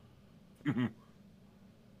 bro.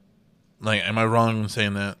 Like, am I wrong in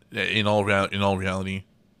saying that? In all reality,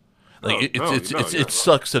 like it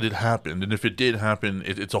sucks that it happened, and if it did happen,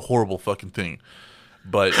 it's a horrible fucking thing.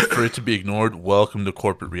 But for it to be ignored, welcome to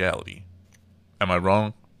corporate reality. Am I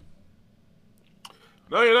wrong?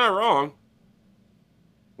 No, you're not wrong.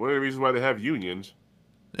 One of the reasons why they have unions.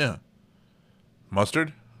 Yeah.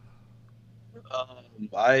 Mustard?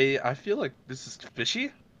 I feel like this is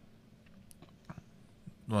fishy.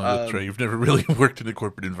 Well, that's right. You've never really worked in a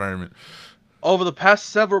corporate environment. Over the past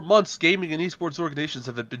several months, gaming and esports organizations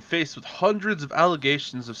have been faced with hundreds of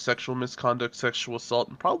allegations of sexual misconduct, sexual assault,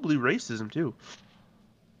 and probably racism too.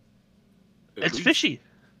 It's fishy.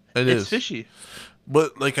 It's fishy.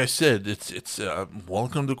 But like I said, it's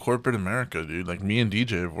welcome to corporate America, dude. Like me and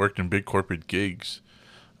DJ have worked in big corporate gigs.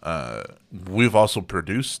 We've also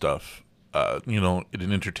produced stuff, at an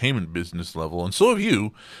entertainment business level, and so have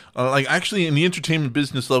you. Like, actually, in the entertainment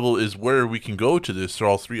business level is where we can go to this. So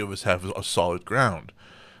all three of us have a solid ground.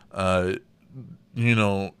 Uh,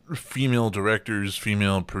 Female directors,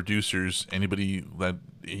 female producers, anybody that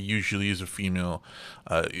usually is a female,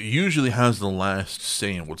 usually has the last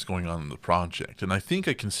say in what's going on in the project. And I think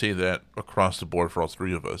I can say that across the board for all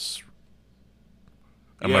three of us.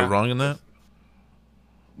 Am I Yeah, wrong in that?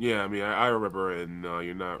 yeah. I mean, I remember, and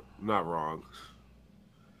you're not wrong.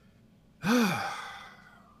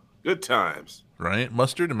 Good times. Right?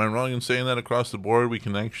 Mustard, am I wrong in saying that across the board we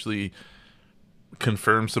can actually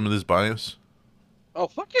confirm some of this bias? Oh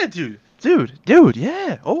fuck yeah, dude,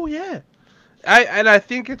 yeah, oh yeah. I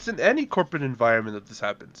think it's in any corporate environment that this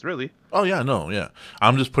happens, really. Oh, yeah, no, yeah.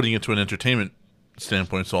 I'm just putting it to an entertainment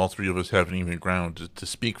standpoint, so all three of us have an even ground to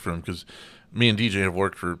speak from, because me and DJ have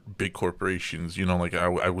worked for big corporations. Like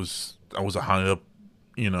I was a high up,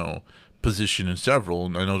 position in several,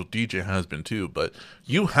 and I know DJ has been too, but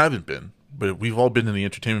you haven't been. But we've all been in the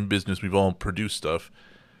entertainment business. We've all produced stuff,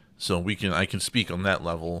 so I can speak on that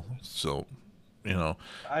level. So, you know,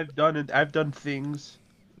 I've done it. I've done things.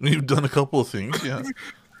 you've done a couple of things, yeah.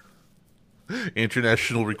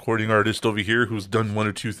 International recording artist over here who's done one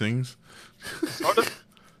or two things. Sort of.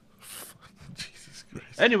 Jesus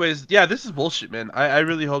Christ. Anyways, yeah, this is bullshit, man. I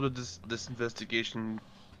really hope that this investigation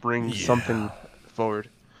brings Yeah. something forward.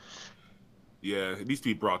 Yeah, it needs to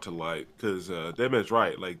be brought to light because that man's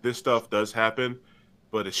right. Like this stuff does happen,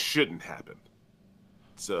 but it shouldn't happen.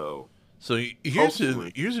 So So here's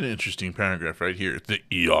hopefully. here's an interesting paragraph right here. The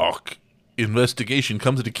EOC investigation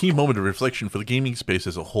comes at a key moment of reflection for the gaming space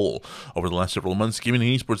as a whole. Over the last several months, gaming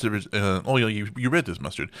and esports. You read this,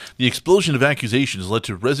 Mustard. The explosion of accusations led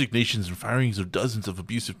to resignations and firings of dozens of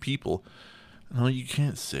abusive people. No, you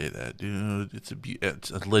can't say that, dude.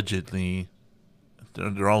 It's allegedly.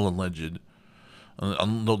 They're all alleged.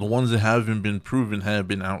 The ones that haven't been proven have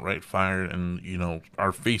been outright fired and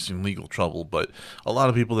are facing legal trouble. But a lot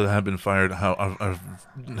of people that have been fired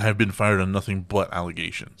have been fired on nothing but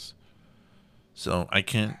allegations. So I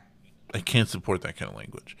can't support that kind of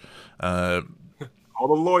language. Call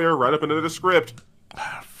the lawyer right up into the script.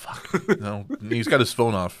 Fuck. No, he's got his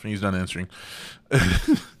phone off. He's not answering.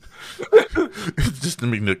 It's just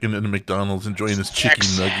in the McDonald's enjoying his chicken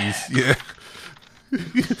nuggies. Yeah.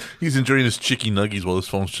 He's enjoying his chicken nuggies while his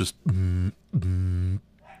phone's just. Right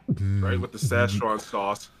with the Szechuan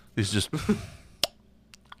sauce. It's just.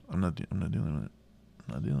 I'm not dealing with it. I'm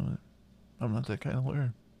not dealing with it. I'm not that kind of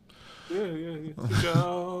lawyer. Yeah. Good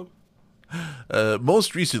job.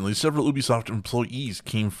 Most recently, several Ubisoft employees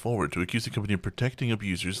came forward to accuse the company of protecting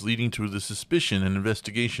abusers, leading to the suspicion and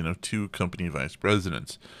investigation of two company vice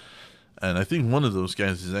presidents. And I think one of those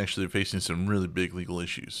guys is actually facing some really big legal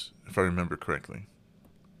issues, if I remember correctly.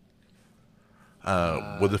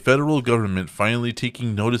 With the federal government finally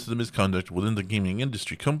taking notice of the misconduct within the gaming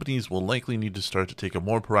industry, companies will likely need to start to take a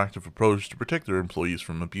more proactive approach to protect their employees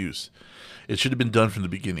from abuse. It should have been done from the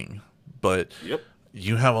beginning, but Yep.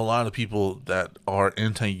 you have a lot of people that are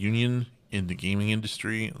anti-union in the gaming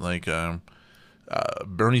industry, like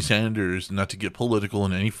Bernie Sanders. Not to get political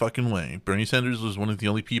in any fucking way, Bernie Sanders was one of the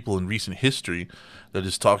only people in recent history that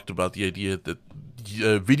has talked about the idea that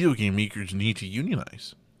video game makers need to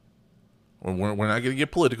unionize. We're not going to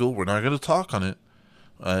get political. We're not going to talk on it.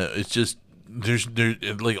 It's just there's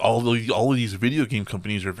like all of these video game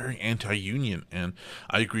companies are very anti-union, and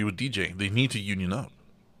I agree with DJ. They need to union up.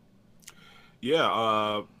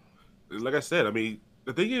 Yeah. Like I said, I mean,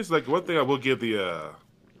 the thing is, like, one thing I will give the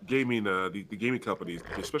gaming, the gaming companies,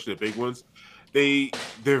 especially the big ones, they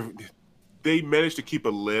manage to keep a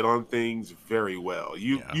lid on things very well.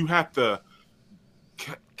 You have to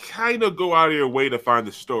kind of go out of your way to find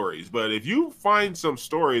the stories, but if you find some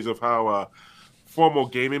stories of how formal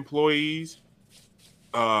game employees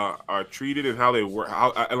are treated and how they work,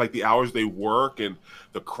 how like the hours they work and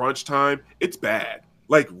the crunch time, it's bad,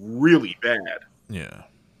 like really bad. Yeah.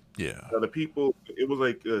 The people, it was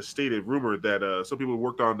like stated, rumored that some people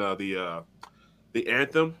worked on the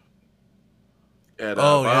Anthem at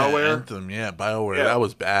BioWare. Anthem, BioWare. Yeah. That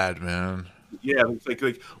was bad, man. Yeah, it's like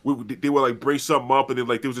they would like bring something up and then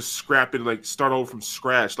like they would just scrap it and like start over from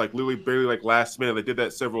scratch, like literally barely like last minute. They did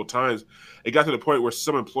that several times. It got to the point where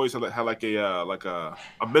some employees had like a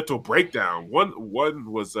mental breakdown. One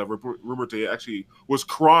was rumored to actually was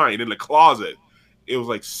crying in the closet. It was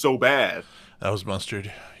like so bad. That was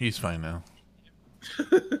Mustard. He's fine now.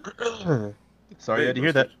 Sorry, I had to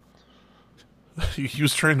hear that. He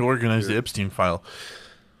was trying to organize the Epstein file.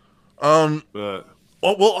 But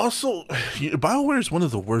Oh, well, also, BioWare is one of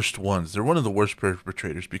the worst ones. They're one of the worst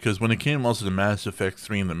perpetrators because when it came also to Mass Effect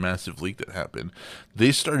 3 and the massive leak that happened,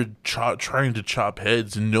 they started trying to chop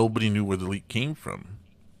heads and nobody knew where the leak came from.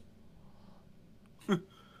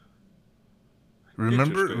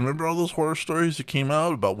 Remember all those horror stories that came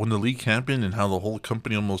out about when the leak happened and how the whole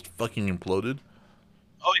company almost fucking imploded?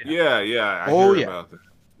 Oh yeah. Yeah. I hear about that.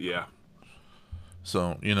 Yeah.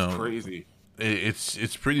 So, It's crazy.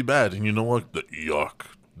 It's pretty bad. And you know what? The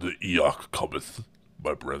Eoc cometh,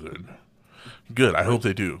 my brethren. Good. I hope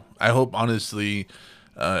they do. I hope, honestly,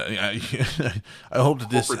 I hope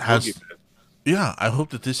that this has... Yeah, I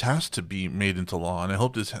hope that this has to be made into law, and I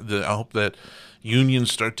hope that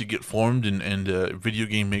unions start to get formed and video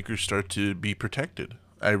game makers start to be protected.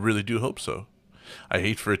 I really do hope so. I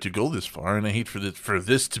hate for it to go this far, and I hate for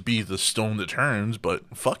this to be the stone that turns. But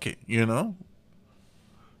fuck it, you know.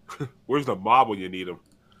 Where's the mob when you need them?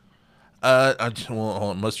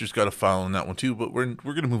 Well, Mustard's got a file on that one too, but we're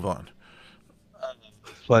gonna move on.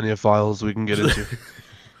 Plenty of files we can get into.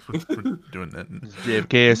 We're doing that.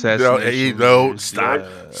 JFK assassination. No, stop.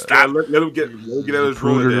 Let him get out of his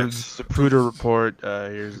Rolodex. The Pruder report.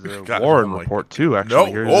 Here's the God, Warren report too.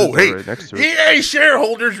 Actually, hey, next to it. EA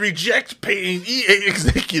shareholders reject paying EA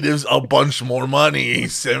executives a bunch more money.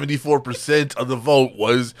 74% of the vote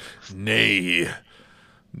was nay.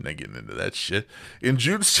 I'm not getting into that shit. In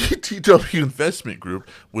June, CTW Investment Group,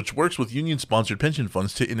 which works with union-sponsored pension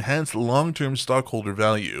funds to enhance long-term stockholder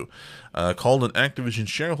value, called on Activision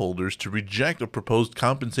shareholders to reject a proposed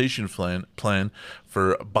compensation plan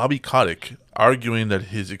for Bobby Kotick, arguing that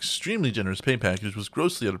his extremely generous pay package was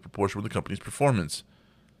grossly out of proportion with the company's performance.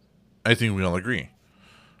 I think we all agree.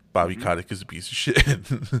 Bobby Kotick is a piece of shit.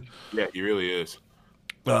 Yeah, he really is.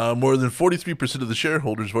 More than 43% of the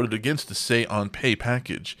shareholders voted against the say-on-pay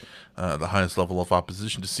package, the highest level of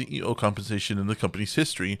opposition to CEO compensation in the company's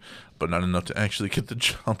history, but not enough to actually get the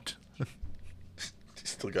job done. He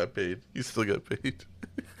still got paid.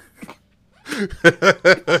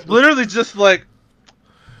 Literally just like,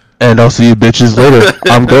 and I'll see you bitches later.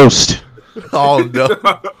 I'm Ghost. Oh, no.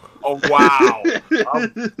 Oh, wow.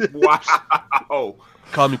 Wow.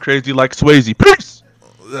 Call me crazy like Swayze. Peace!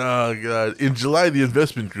 Oh, God. In July, the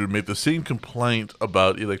investment group made the same complaint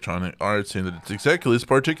about Electronic Arts, saying that its executives,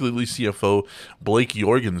 particularly CFO Blake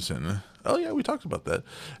Jorgensen, oh, yeah, we talked about that,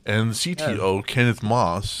 and CTO Kenneth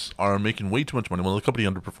Moss are making way too much money while the company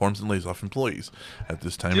underperforms and lays off employees. At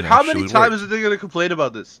this time, dude, how many times are they going to complain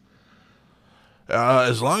about this?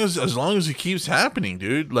 As long as it keeps happening,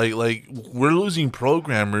 dude. Like we're losing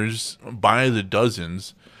programmers by the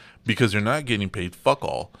dozens because they're not getting paid fuck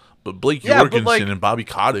all. But Blake Jorgensen and Bobby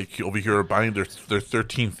Kotick over here are buying their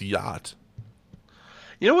 13th yacht.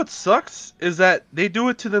 You know what sucks is that they do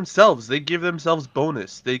it to themselves. They give themselves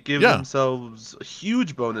bonus. They give themselves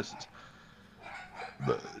huge bonuses.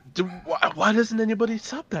 Why doesn't anybody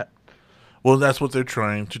stop that? Well, that's what they're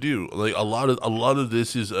trying to do. Like a lot of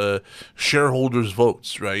this is shareholders'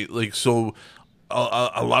 votes, right? Like so.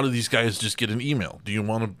 A lot of these guys just get an email. Do you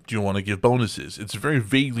want to give bonuses? It's a very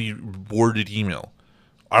vaguely worded email.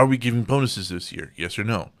 Are we giving bonuses this year? Yes or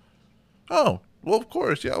no? Oh, well, of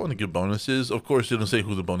course. Yeah, I want to give bonuses. Of course, they don't say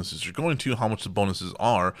who the bonuses are going to, how much the bonuses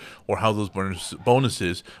are, or how those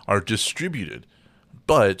bonuses are distributed.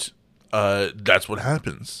 But that's what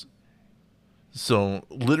happens. So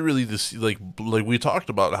literally, this like we talked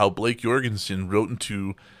about how Blake Jorgensen wrote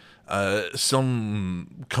into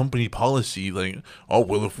some company policy like, oh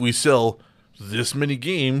well, if we sell this many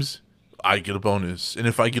games, I get a bonus. And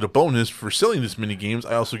if I get a bonus for selling this many games,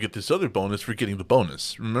 I also get this other bonus for getting the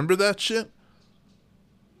bonus. Remember that shit?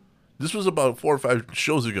 This was about 4 or 5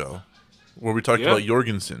 shows ago where we talked about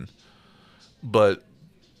Jorgensen. But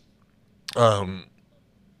the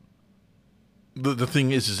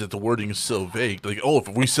thing is that the wording is so vague. Like, oh, if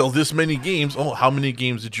we sell this many games, oh, how many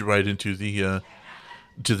games did you write into the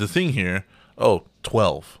to the thing here? Oh,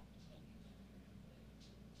 12.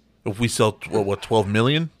 If we sell 12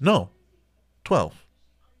 million? No. 12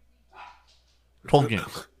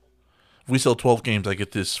 games. If we sell 12 games, I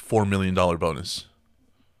get this $4 million bonus.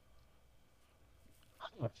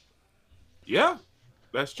 Yeah,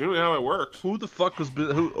 that's generally how it works. Who the fuck was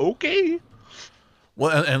who? Okay.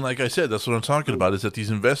 Well, and like I said, that's what I'm talking about. Is that these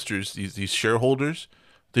investors, these shareholders,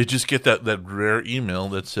 they just get that rare email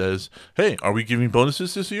that says, "Hey, are we giving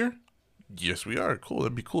bonuses this year?" Yes, we are. Cool.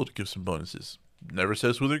 That'd be cool to give some bonuses. Never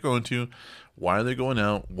says who they're going to, why they're going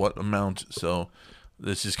out, what amount. So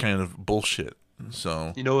this is kind of bullshit.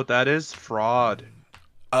 So you know what that is? Fraud.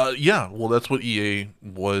 Yeah. Well, that's what EA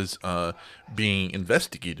was being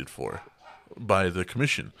investigated for by the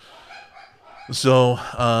commission. So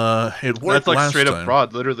it worked That's like last straight up time.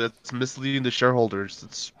 fraud. Literally, that's misleading the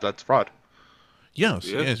shareholders. That's fraud. Yes,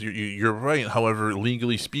 Yeah. yes, you're right. However,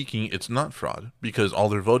 legally speaking, it's not fraud because all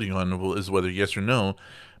they're voting on is whether yes or no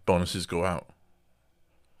bonuses go out.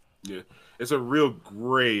 Yeah, it's a real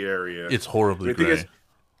gray area. It's horribly The thing is,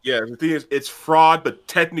 gray. the thing is, it's fraud, but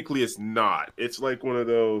technically, it's not. It's like one of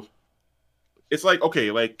those. It's like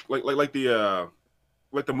okay, like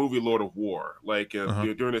the movie Lord of War, like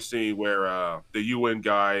Uh-huh. during the scene where the UN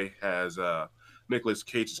guy has Nicolas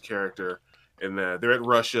Cage's character, and they're at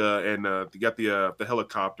Russia, and they got the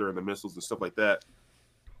helicopter and the missiles and stuff like that,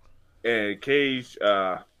 and Cage,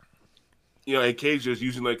 and Cage just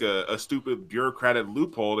using like a stupid bureaucratic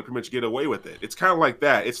loophole to pretty much get away with it. It's kind of like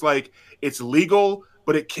that. It's like it's legal,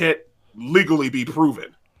 but it can't legally be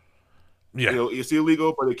proven. Yeah, It's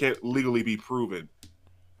illegal, but it can't legally be proven.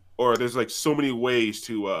 Or there's like so many ways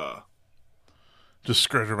to just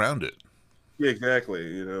skirt around it. yeah, exactly.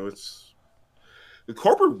 It's the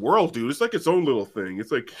corporate world, dude. It's like its own little thing.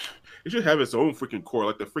 It's like it should have its own freaking core,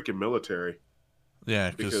 like the freaking military,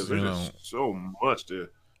 Yeah, because because there's just so much to.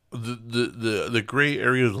 the gray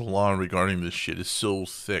area of the law regarding this shit is so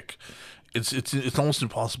thick. It's almost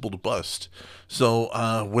impossible to bust. So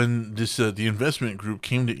when this the investment group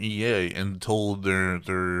came to EA and told their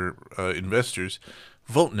investors,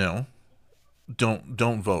 vote no,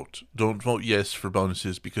 don't vote, don't vote yes for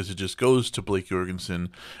bonuses because it just goes to Blake Jorgensen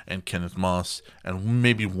and Kenneth Moss and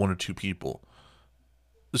maybe one or two people.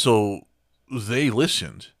 So they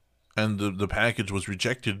listened, and the package was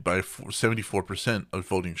rejected by 74% of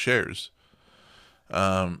voting shares.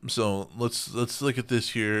 So let's look at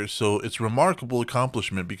this here. So it's a remarkable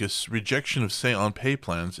accomplishment because rejection of say on pay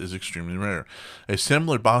plans is extremely rare. A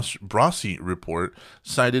similar Brossi report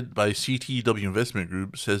cited by CTW Investment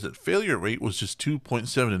Group says that failure rate was just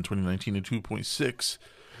 2.7 in 2019 and 2.6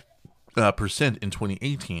 percent in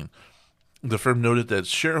 2018. The firm noted that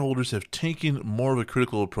shareholders have taken more of a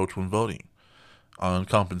critical approach when voting on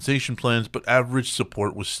compensation plans, but average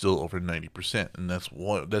support was still over 90%, and that's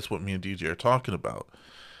what me and DJ are talking about.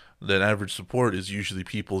 That average support is usually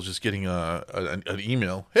people just getting an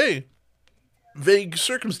email. Hey, vague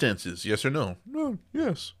circumstances, yes or no? No,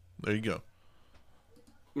 yes. There you go.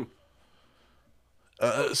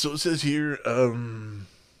 So it says here,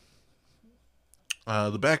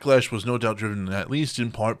 the backlash was no doubt driven, at least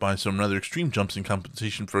in part, by some rather extreme jumps in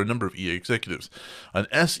compensation for a number of EA executives. An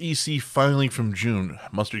SEC filing from June,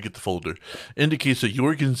 Mustard get the folder, indicates that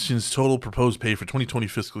Jorgensen's total proposed pay for 2020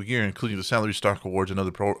 fiscal year, including the salary, stock awards, and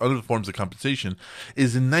other forms of compensation,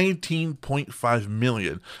 is $19.5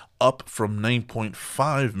 million, up from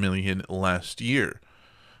 $9.5 million last year.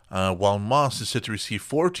 While Moss is set to receive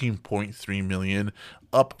 $14.3 million,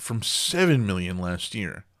 up from $7 million last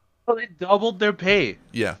year. Oh, they doubled their pay.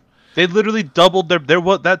 Yeah. They literally doubled their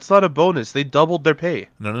what? That's not a bonus. They doubled their pay.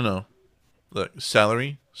 No. Look,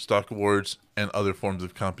 salary, stock awards, and other forms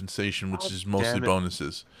of compensation, which is mostly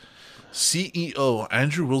bonuses. CEO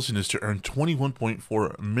Andrew Wilson is to earn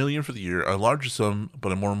 $21.4 million for the year, a larger sum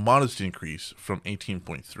but a more modest increase from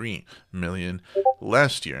 $18.3 million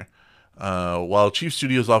last year. While Chief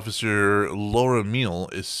Studios Officer Laura Meal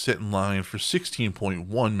is set in line for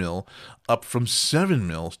 $16.1 mil, up from $7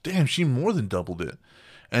 mil. Damn, she more than doubled it.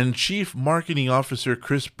 And Chief Marketing Officer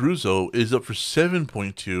Chris Bruzzo is up for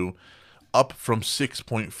 $7.2, up from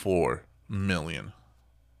 $6.4 million.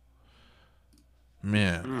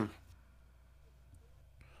 Man.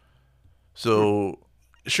 So,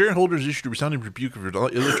 shareholders issued a resounding rebuke of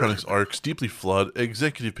Electronics Arc's deeply flawed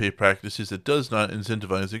executive pay practices that does not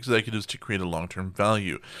incentivize executives to create a long-term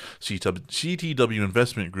value. CTW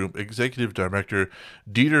Investment Group Executive Director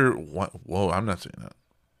Dieter... Whoa, I'm not saying that.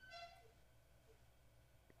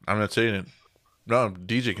 I'm not saying it. No,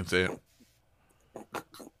 DJ can say it.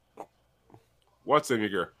 What's in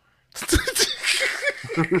your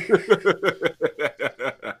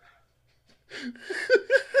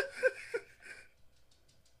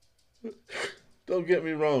Don't get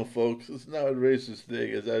me wrong, folks. It's not a racist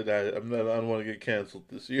thing. I don't want to get canceled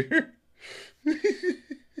this year.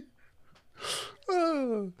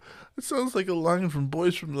 It sounds like a line from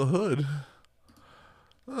Boys from the Hood.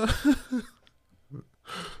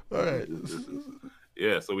 All right.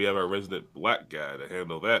 Yeah, so we have our resident black guy to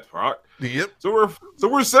handle that part. Yep. So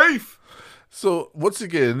we're safe. So once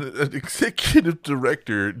again, an executive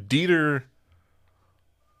director, Dieter.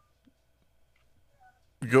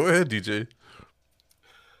 Go ahead, DJ.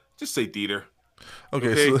 Just say Dieter.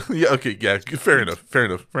 Okay, so yeah, fair enough.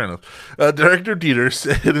 Director Dieter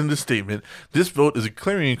said in the statement, "This vote is a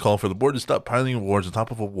clarion call for the board to stop piling awards on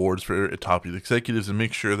top of awards for top executives and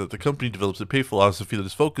make sure that the company develops a pay philosophy that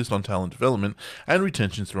is focused on talent development and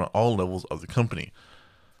retention throughout all levels of the company."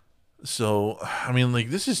 So, I mean, like,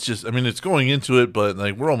 this is just, I mean, it's going into it, but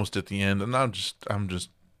like, we're almost at the end, and I'm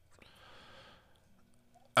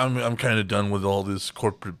kind of done with all this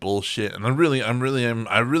corporate bullshit, and I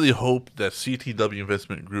really hope that CTW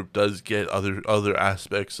Investment Group does get other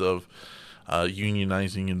aspects of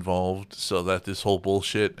unionizing involved, so that this whole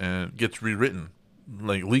bullshit gets rewritten,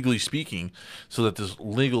 like legally speaking, so that this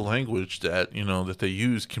legal language that that they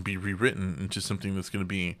use can be rewritten into something that's going to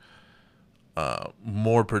be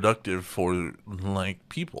more productive for like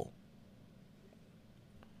people.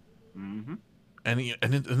 Mm-hmm. And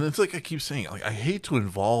it's like I keep saying, like, I hate to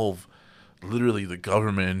involve literally the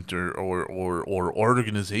government or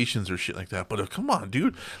organizations or shit like that, but come on,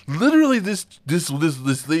 dude. Literally, this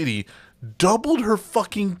lady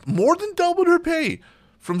more than doubled her pay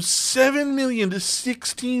from $7 million to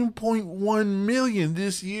 $16.1 million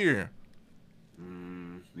this year.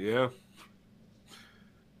 Yeah.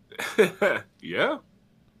 Yeah.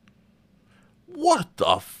 What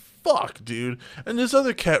the fuck, dude? And this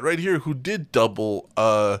other cat right here who did double,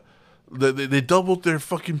 they doubled their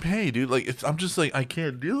fucking pay, dude. Like, I'm just like, I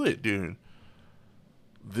can't do it, dude.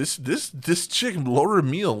 This chick, Laura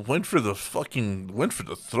Meal, went for the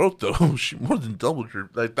throat though. She more than doubled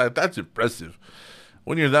her. Like that's impressive.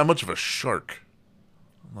 When you're that much of a shark,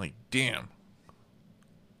 I'm like, damn.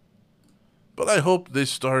 But I hope they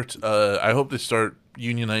start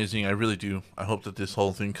unionizing. I really do. I hope that this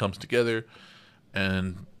whole thing comes together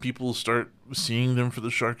and people start seeing them for the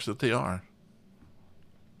sharks that they are.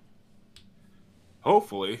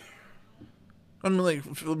 Hopefully. I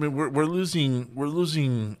mean, we're losing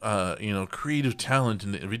creative talent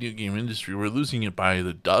in the video game industry. We're losing it by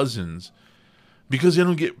the dozens because they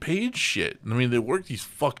don't get paid shit. I mean, they work these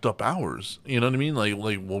fucked up hours. You know what I mean? Like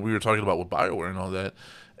what we were talking about with BioWare and all that.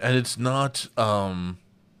 And it's not an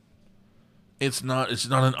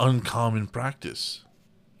uncommon practice.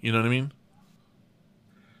 You know what I mean?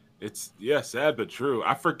 It's sad but true.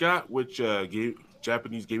 I forgot which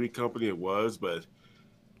Japanese gaming company it was, but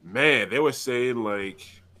man, they were saying like,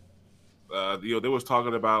 they was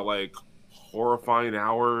talking about like horrifying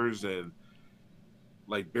hours and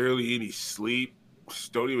like barely any sleep.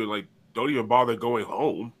 Don't even bother going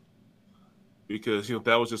home because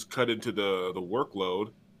that was just cut into the workload.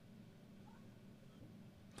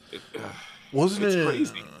 Wasn't it's it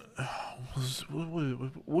crazy?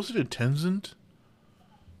 Was it a Tencent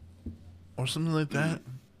or something like that?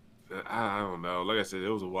 I don't know. Like I said, it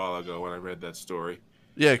was a while ago when I read that story.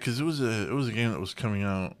 Yeah, because it was a game that was coming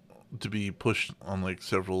out to be pushed on like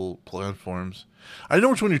several platforms. I know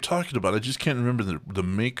which one you're talking about. I just can't remember the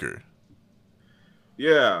maker.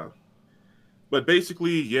 Yeah, but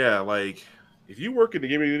basically, yeah, like if you work in the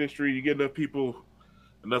gaming industry, you get enough people.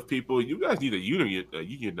 You guys need to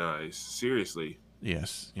unionize. Seriously.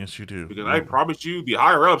 Yes, you do. Because I promise you, the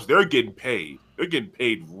higher ups, they're getting paid. They're getting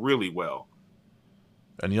paid really well.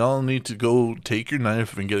 And y'all need to go take your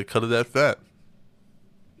knife and get a cut of that fat.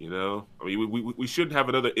 I mean, we shouldn't have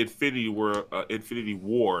another Infinity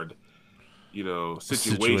Ward,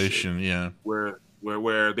 situation. Yeah. Where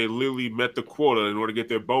they literally met the quota in order to get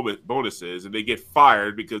their bonuses, and they get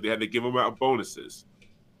fired because they had to give them out bonuses.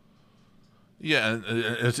 Yeah, and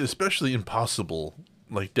it's especially impossible,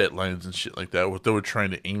 like deadlines and shit like that, what they were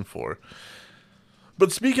trying to aim for.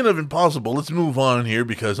 But speaking of impossible, let's move on here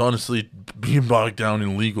because honestly, being bogged down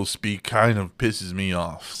in legal speak kind of pisses me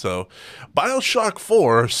off. So, BioShock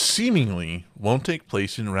 4 seemingly won't take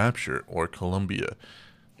place in Rapture or Columbia.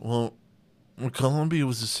 Well, Columbia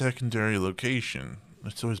was a secondary location.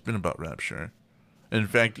 It's always been about Rapture. In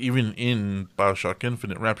fact, even in BioShock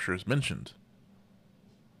Infinite, Rapture is mentioned.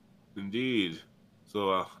 Indeed.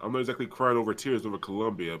 So I'm not exactly crying over tears over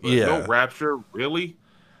Columbia, but yeah. No Rapture, really?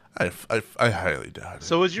 I highly doubt it.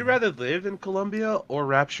 So would you rather live in Columbia or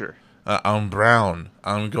Rapture? I'm brown.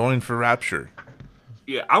 I'm going for Rapture.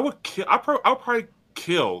 Yeah, I would kill. I'll probably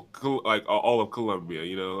kill like all of Columbia.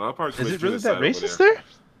 I'll probably. Is it really that racist there?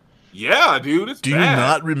 Yeah, dude. It's Do bad. you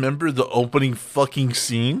not remember the opening fucking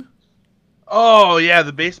scene? Oh yeah,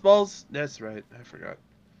 the baseballs. That's right. I forgot.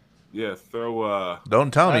 Yeah, throw.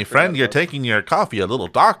 Don't tell me, friend, you're taking your coffee a little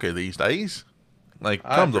darker these days. Like,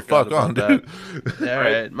 come the fuck on, dude. All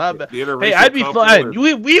right, my bad. Hey, I'd be fine.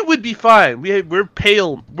 We would be fine. We're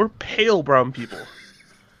pale. We're pale brown people.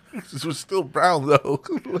 This was still brown though.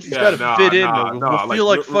 You gotta fit in. We'll feel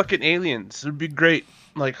like fucking aliens. It'd be great.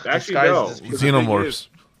 Like actually, no. Xenomorphs.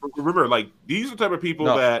 remember, like these are the type of people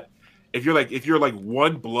No. that if you're like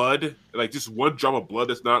one blood, like just one drop of blood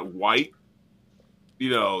that's not white,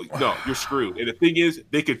 no, you're screwed. And the thing is,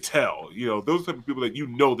 they could tell. Those type of people that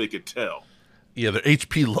they could tell. Yeah, they're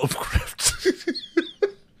HP Lovecraft.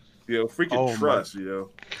 Freaking trust.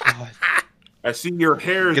 God. I see your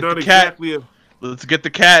hair is Get not the cat. exactly. Let's get the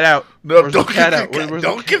cat out. No, Where's don't the cat get out? the cat. Where's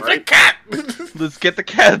Don't the get the cat. Let's get the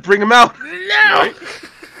cat. Bring him out. No. Right?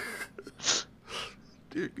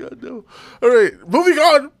 Dear God, no. All right, moving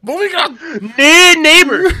on.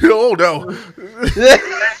 Neighbor. Oh no.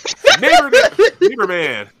 Neighbor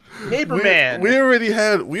man. Neighbor man. We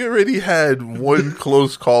already had one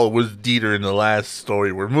close call with Dieter in the last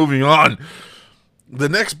story. We're moving on. The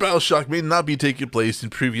next BioShock may not be taking place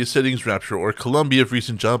in previous settings, Rapture, or Columbia if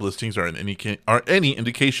recent job listings are any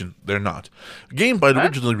indication. They're not. GameByte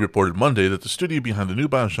originally reported Monday that the studio behind the new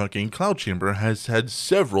BioShock game, Cloud Chamber, has had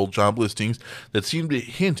several job listings that seem to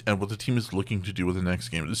hint at what the team is looking to do with the next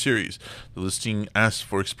game of the series. The listing asks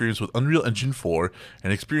for experience with Unreal Engine 4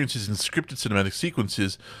 and experiences in scripted cinematic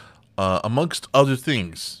sequences, amongst other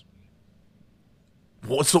things.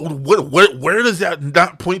 So where does that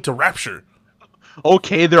not point to Rapture?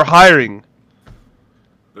 Okay, they're hiring.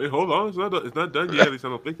 Hey, hold on. It's not done yet. At least I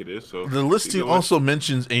don't think it is. So the listing also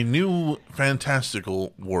mentions a new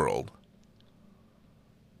fantastical world.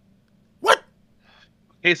 What?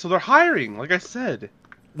 Okay, so they're hiring, like I said.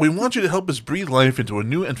 We want you to help us breathe life into a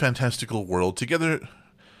new and fantastical world. Together,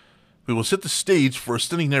 we will set the stage for a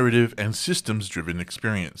stunning narrative and systems-driven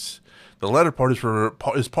experience. The latter part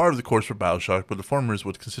is part of the course for BioShock, but the formers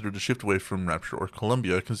would consider to shift away from Rapture or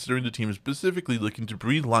Columbia, considering the team is specifically looking to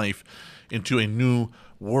breathe life into a new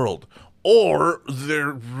world. Or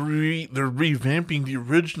they're revamping the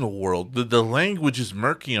original world. The language is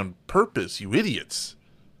murky on purpose, you idiots.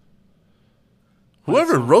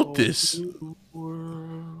 Whoever wrote this...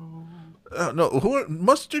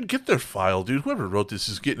 Mustard, get their file, dude. Whoever wrote this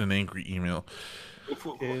is getting an angry email.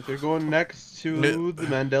 Okay, they're going next to the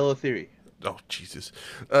Mandela Theory. Oh, Jesus.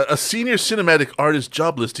 A senior cinematic artist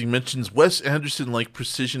job listing mentions Wes Anderson-like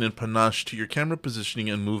precision and panache to your camera positioning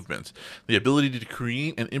and movements, the ability to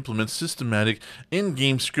create and implement systematic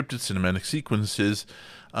in-game scripted cinematic sequences.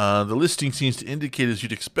 The listing seems to indicate, as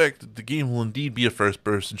you'd expect, that the game will indeed be a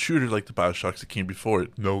first-person shooter like the BioShocks that came before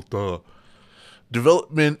it. No, duh.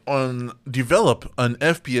 Develop an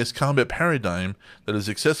FPS combat paradigm that is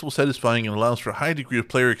accessible, satisfying, and allows for a high degree of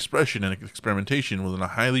player expression and experimentation within a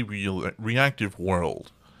highly reactive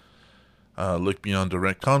world. Look beyond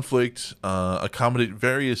direct conflict, accommodate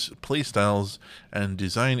various playstyles, and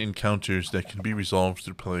design encounters that can be resolved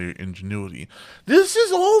through player ingenuity. This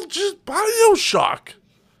is all just BioShock!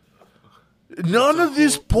 None of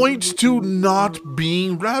this points to not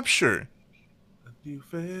being Rapture. A new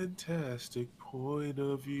fantastic point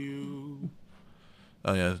of view.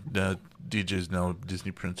 Oh yeah, DJ's now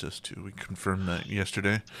Disney Princess too. We confirmed that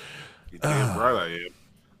yesterday. You're damn right I am.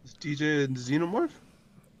 Is DJ and Xenomorph?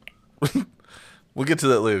 We'll get to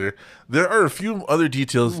that later. There are a few other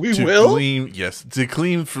details to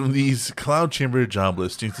glean from these Cloud Chamber job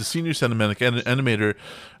listings. The senior cinematic animator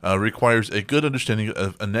requires a good understanding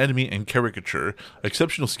of anatomy and caricature,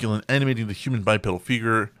 exceptional skill in animating the human bipedal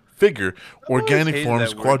figure, organic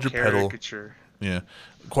forms, quadrupedal,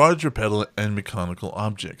 quadrupedal and mechanical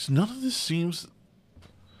objects. None of this seems...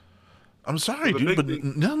 I'm sorry, dude, but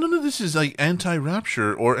none of this is like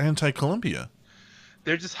anti-Rapture or anti-Columbia.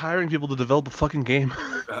 They're just hiring people to develop a fucking game.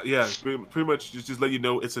 Yeah, pretty much just let you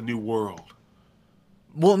know it's a new world.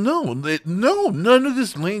 Well, no, none of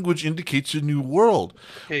this language indicates a new world.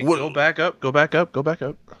 Okay, go back up.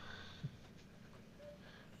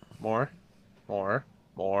 More.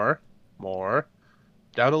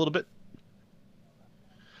 Down a little bit.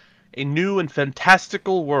 A new and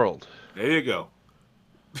fantastical world. There you go.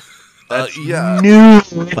 New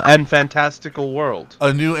and fantastical world.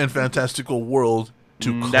 A new and fantastical world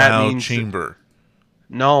to Cloud Chamber.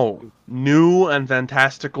 No. New and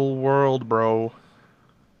fantastical world, bro.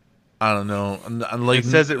 I don't know. It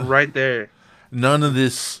says it right there. All of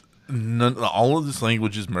this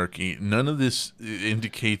language is murky. None of this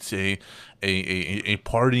indicates a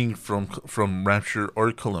parting from Rapture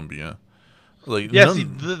or Columbia. See,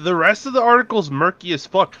 the rest of the article's murky as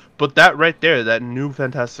fuck. But that right there, that new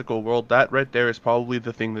fantastical world, that right there is probably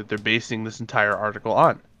the thing that they're basing this entire article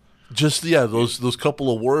on. Just those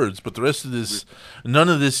couple of words, but the rest of this, none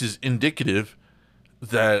of this is indicative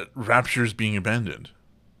that Rapture is being abandoned.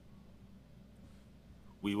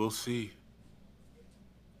 We will see.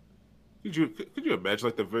 Could you imagine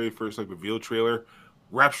like the very first reveal trailer?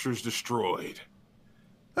 Rapture's destroyed.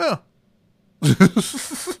 Oh.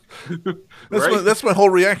 that's Right? that's my whole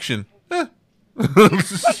reaction. Eh.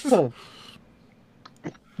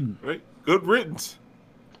 Right? Good riddance.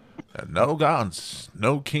 No gods,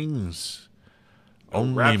 no kings, No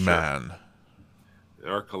only rapture. man.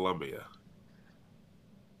 Or Columbia.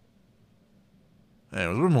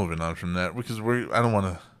 Anyways, we're moving on from that because I don't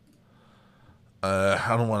want to.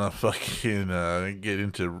 I don't want to fucking get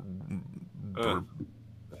into. Well,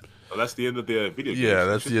 that's the end of the video game Yeah,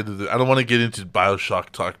 that's section. the end of the. I don't want to get into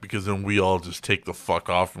Bioshock talk because then we all just take the fuck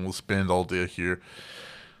off and we'll spend all day here.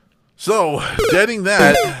 So, getting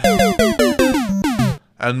that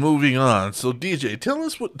and moving on. So, DJ, tell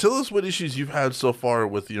us what issues you've had so far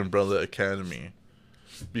with the Umbrella Academy,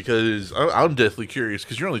 because I'm deathly curious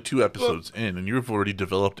because you're only 2 episodes in and you've already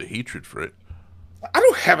developed a hatred for it. I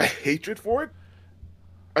don't have a hatred for it.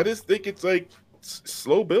 I just think it's like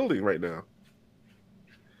slow building right now.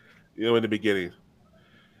 You know, in the beginning.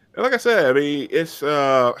 And like I said, I mean, it's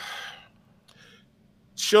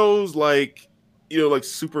shows like, like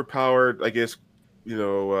super powered, I guess,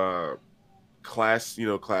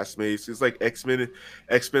 classmates. It's like X-Men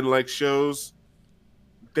like shows.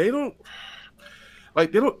 They don't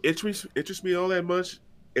interest me all that much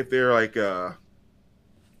if they're like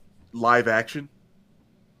live action.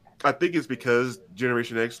 I think it's because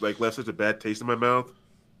Generation X like left such a bad taste in my mouth.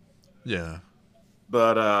 Yeah.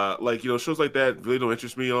 But shows like that really don't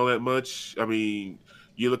interest me all that much. I mean,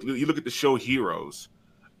 you look at the show Heroes.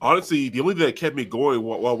 Honestly, the only thing that kept me going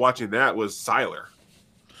while watching that was Sylar.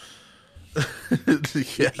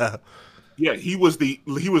 Yeah. Yeah, he was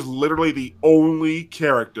literally the only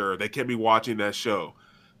character that kept me watching that show.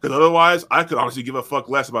 Because otherwise, I could honestly give a fuck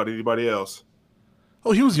less about anybody else.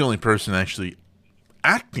 Oh, he was the only person actually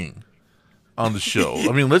acting on the show.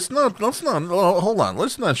 I mean, let's not hold on.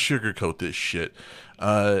 Let's not sugarcoat this shit.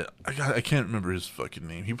 I can't remember his fucking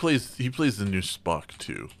name. He plays the new Spock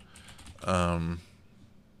too.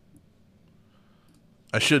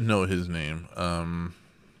 I should know his name.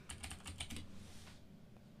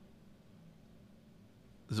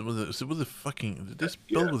 Was it fucking, did they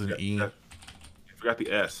spell it with an E? I forgot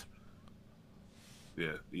the S.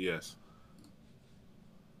 Yeah, the S.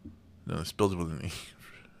 No, they spelled it with an E.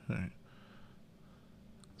 Alright.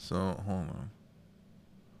 So, hold on.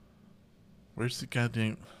 Where's the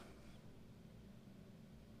goddamn...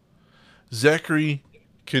 Zachary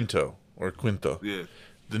Quinto, or Quinto. Yeah.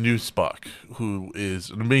 The new Spock, who is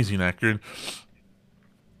an amazing actor. And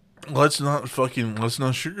let's not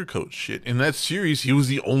sugarcoat shit. In that series, he was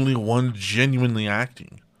the only one genuinely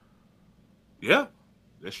acting. Yeah,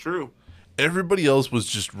 that's true. Everybody else was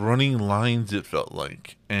just running lines, it felt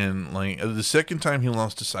like. And like the second time he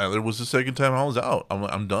lost to Sylar was the second time I was out.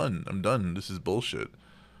 I'm done. I'm done. This is bullshit.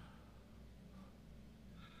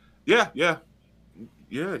 Yeah,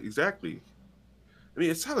 exactly. I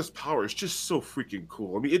mean, Sylar's power is just so freaking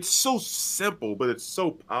cool. I mean, it's so simple, but it's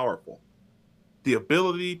so powerful. The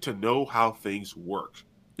ability to know how things work.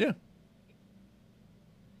 Yeah.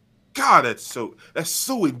 God, that's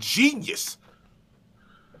so ingenious.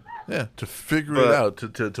 Yeah, to figure it out,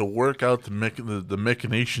 to work out the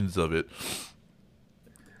machinations of it.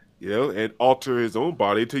 And alter his own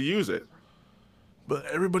body to use it. But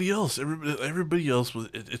everybody else was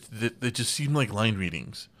it just seemed like line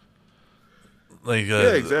readings. Like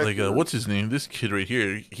exactly. Like what's his name? This kid right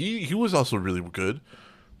here. He was also really good.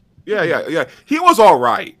 Yeah. He was all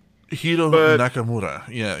right. Hiro Nakamura.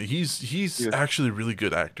 Yeah, he's actually a really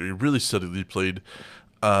good actor. He really subtly played.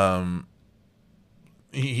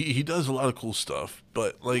 He does a lot of cool stuff,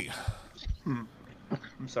 but like, I'm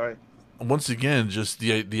sorry. Once again, just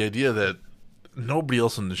the idea that nobody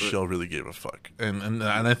else on the show really gave a fuck, and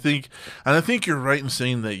I think you're right in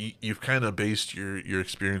saying that you've kind of based your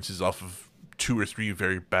experiences off of 2 or 3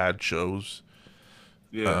 very bad shows.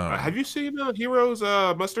 Yeah. Have you seen Heroes,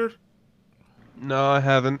 Mustard? No, I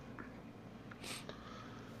haven't.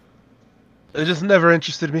 It just never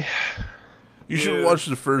interested me. You should watch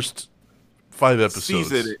the first 5 episodes.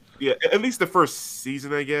 Season, yeah, at least the first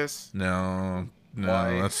season, I guess. No,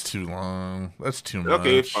 Why? That's too long. That's too much.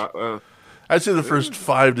 Okay, I'd say the first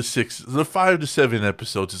 5 to 7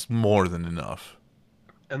 episodes is more than enough.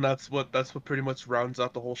 And that's what pretty much rounds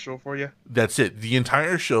out the whole show for you? That's it. The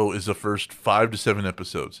entire show is the first 5 to 7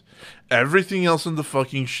 episodes. Everything else in the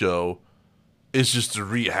fucking show is just a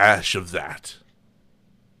rehash of that.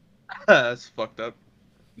 That's fucked up.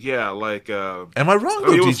 Yeah, like am I wrong,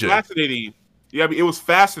 it DJ? was fascinating. Yeah, I mean, it was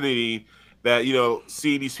fascinating that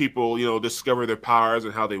seeing these people discover their powers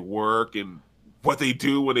and how they work and what they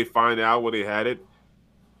do when they find out when they had it.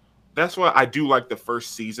 That's why I do like the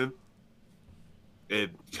first season. And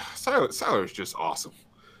Sylar is just awesome.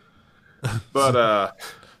 But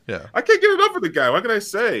Yeah. I can't get enough of the guy. What can I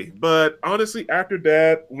say? But honestly, after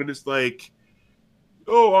that, when it's like,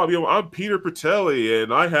 oh, I'm Peter Patelli,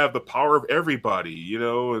 and I have the power of everybody,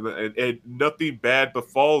 and nothing bad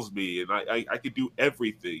befalls me, and I can do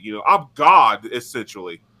everything. I'm God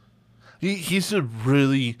essentially. He's a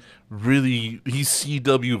he's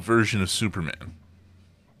CW version of Superman.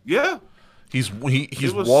 Yeah, He's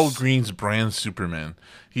it was Walgreens brand Superman.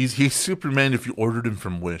 He's Superman if you ordered him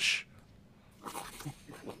from Wish.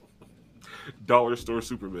 dollar store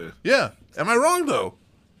Superman. Yeah. Am I wrong though?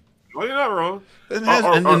 Well, you're not wrong. It has,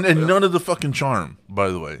 and none of the fucking charm, by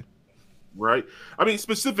the way. Right? I mean,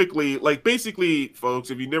 specifically, like, basically, folks,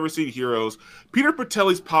 if you've never seen Heroes, Peter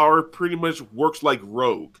Patelli's power pretty much works like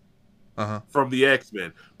Rogue from the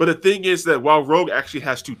X-Men. But the thing is that while Rogue actually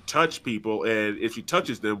has to touch people, and if she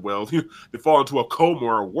touches them, well, they fall into a coma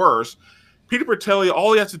or worse, Peter Patelli,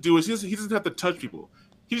 all he has to do is he doesn't have to touch people.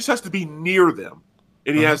 He just has to be near them,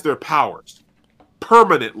 and he has their powers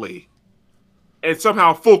permanently, and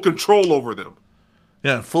somehow full control over them.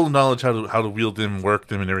 Yeah, full knowledge how to wield them, work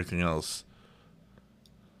them, and everything else.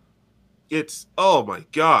 It's, oh my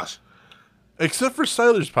gosh. Except for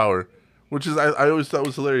Sylar's power, which is I always thought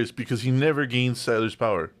was hilarious because he never gains Sylar's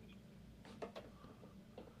power.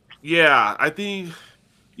 Yeah, I think.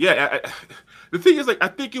 Yeah, the thing is, like, I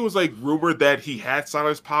think it was like rumored that he had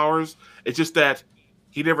Sylar's powers. It's just that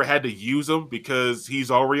he never had to use them because he's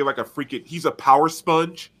already like he's a power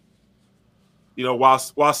sponge. While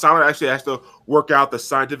Sylar actually has to work out the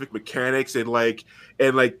scientific mechanics and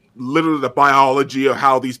literally the biology of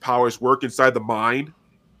how these powers work inside the mind.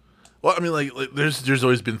 Well, I mean, like there's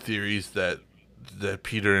always been theories that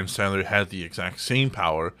Peter and Sylar had the exact same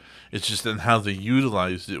power. It's just then how they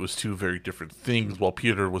utilized it was two very different things. While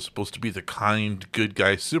Peter was supposed to be the kind, good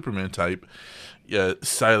guy Superman type,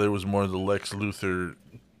 Sylar was more the Lex Luthor,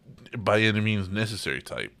 by any means necessary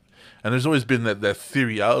type. And there's always been that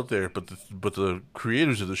theory out there, but the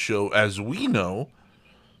creators of the show, as we know,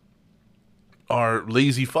 are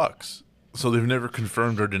lazy fucks. So they've never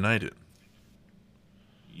confirmed or denied it.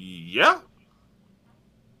 Yeah.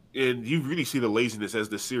 And you really see the laziness as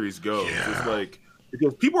the series goes. Yeah. It's like,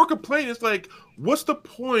 because people are complaining, it's like, what's the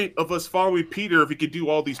point of us following Peter if he can do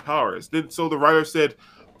all these powers? Then so the writer said,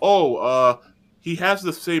 he has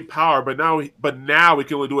the same power, but now he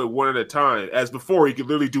can only do it one at a time. As before, he could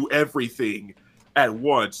literally do everything at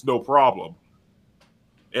once, no problem.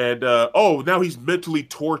 And now he's mentally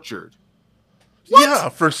tortured. What? Yeah,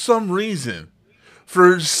 for some reason.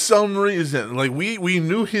 Like we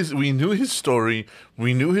knew his story,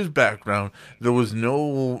 we knew his background. There was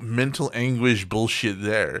no mental anguish bullshit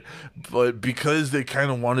there, but because they kind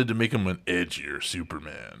of wanted to make him an edgier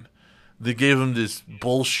Superman, they gave him this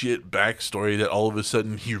bullshit backstory that all of a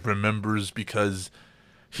sudden he remembers because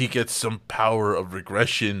he gets some power of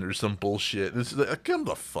regression or some bullshit. It's like, come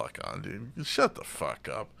the fuck on, dude. Shut the fuck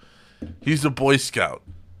up. He's a Boy Scout.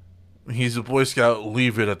 He's a Boy Scout.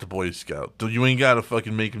 Leave it at the Boy Scout. You ain't gotta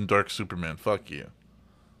fucking make him Dark Superman. Fuck you.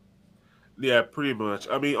 Yeah, pretty much.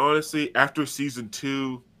 I mean, honestly, after season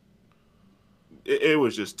 2, it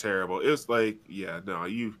was just terrible. It was like, yeah, no,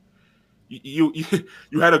 you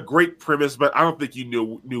had a great premise, but I don't think you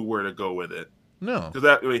knew where to go with it. No,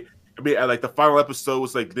 because I mean, like the final episode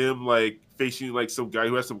was like them like facing like some guy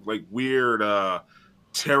who has some like weird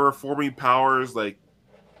terraforming powers,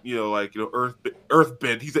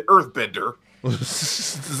 earthbend. He's an earthbender.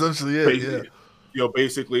 Essentially, it. Yeah.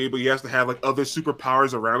 Basically, but he has to have like other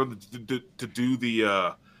superpowers around him to do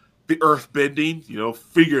the earthbending.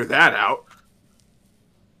 Figure that out.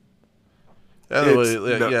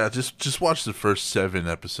 Anyway, just watch the first 7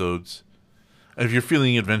 episodes. And if you're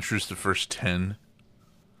feeling adventurous, the first 10.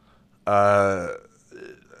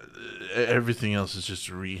 Everything else is just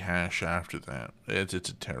a rehash after that. It's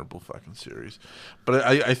a terrible fucking series. But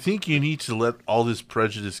I think you need to let all this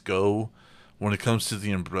prejudice go when it comes to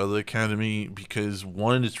the Umbrella Academy, because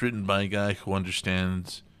one, it's written by a guy who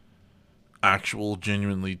understands actual,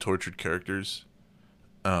 genuinely tortured characters.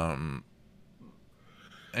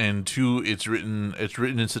 And 2, it's written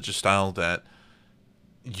in such a style that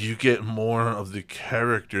you get more of the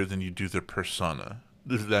character than you do their persona.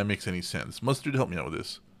 If that makes any sense. Mustard, help me out with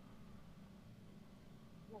this.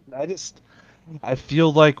 I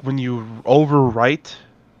feel like when you overwrite,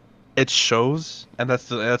 it shows, and that's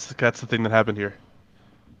the thing that happened here.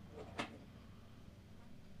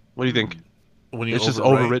 What do you think? When you it's just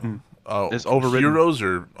overwritten. Oh, it's overwritten. Heroes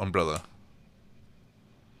or Umbrella?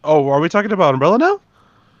 Oh, are we talking about Umbrella now?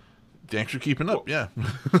 Thanks for keeping up. Yeah.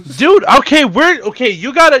 Dude, okay,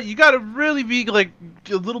 you gotta really be like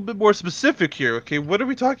a little bit more specific here. Okay, what are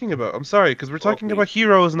we talking about? I'm sorry, because we're talking about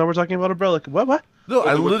Heroes and now we're talking about Umbrella. What? No,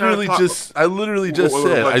 I literally just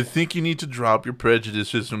said like, I think you need to drop your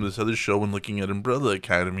prejudices from this other show when looking at Umbrella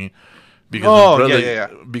Academy, because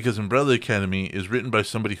because Umbrella Academy is written by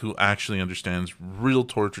somebody who actually understands real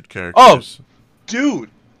tortured characters. Oh,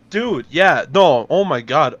 dude, yeah, no, oh my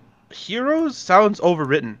God, Heroes sounds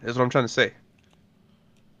overwritten, is what I'm trying to say.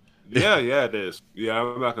 Yeah, it is. Yeah,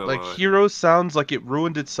 I'm not gonna lie. Heroes sounds like it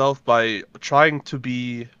ruined itself by trying to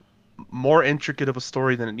be more intricate of a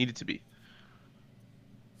story than it needed to be.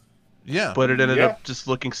 Yeah, but it ended up just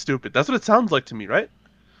looking stupid. That's what it sounds like to me, right?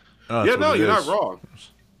 Yeah, no, you're not wrong.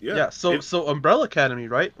 Yeah. So Umbrella Academy,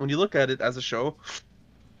 right? When you look at it as a show,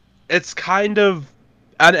 it's kind of,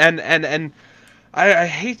 and I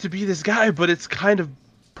hate to be this guy, but it's kind of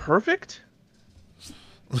perfect.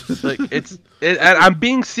 Like and I'm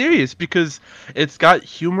being serious because it's got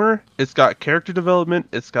humor, it's got character development,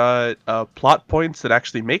 it's got plot points that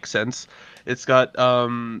actually make sense. It's got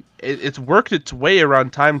it's worked its way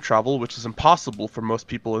around time travel, which is impossible for most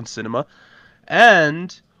people in cinema,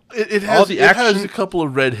 and it has a couple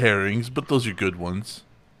of red herrings, but those are good ones.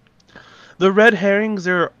 The red herrings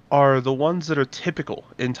are the ones that are typical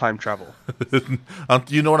in time travel.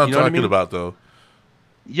 You know what I'm talking about, though.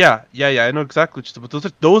 Yeah, I know exactly. But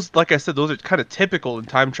those, like I said, those are kind of typical in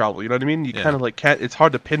time travel. You know what I mean? You kind of like can't. It's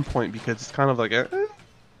hard to pinpoint because it's kind of like.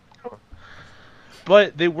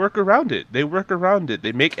 But they work around it.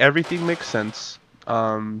 They make everything make sense.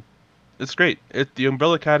 It's great. The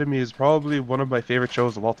Umbrella Academy is probably one of my favorite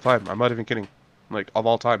shows of all time. I'm not even kidding. Like, of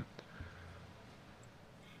all time.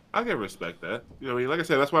 I can respect that. You know, I mean, like I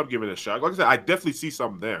said, that's why I'm giving it a shot. Like I said, I definitely see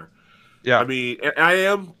something there. Yeah. I mean, and I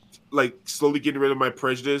am like slowly getting rid of my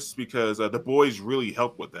prejudice because The Boys really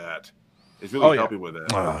helped with that. It's really helping with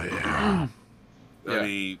that. Oh yeah. I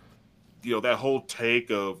mean, you know, that whole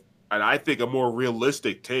take of, and I think a more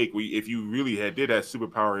realistic take, if you really did have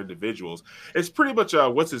superpower individuals, it's pretty much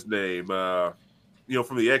what's his name, you know,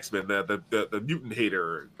 from the X-Men, the mutant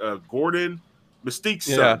hater, Gordon,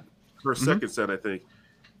 Mystique's son, her second son, I think.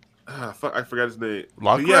 Fuck, I forgot his name.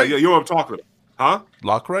 Lockwright? Yeah, you know what I'm talking about, huh?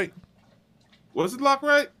 Lockwright? Was it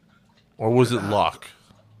Lockwright? Or was it Locke?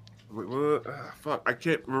 What? Fuck, I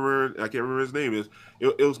can't remember his name.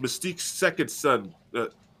 It was Mystique's second son.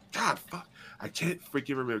 God, fuck. I can't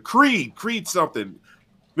freaking remember. Creed something.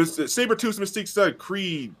 Sabretooth's Mystique's son,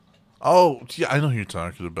 Creed. Oh, yeah, I know who you're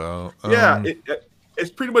talking about. Yeah,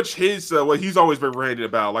 it's pretty much his, what he's always been ranting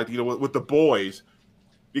about, like, you know, with the boys.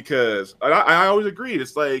 Because I always agreed.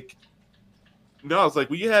 It's like, no, it's like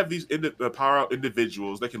when you have these power out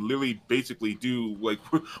individuals that can literally basically do, like,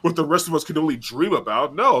 what the rest of us can only dream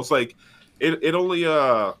about. No, it's like, it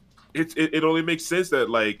only makes sense that,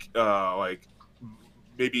 like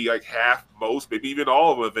maybe like half, most, maybe even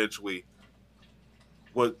all of them eventually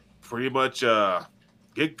would pretty much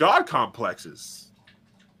get god complexes.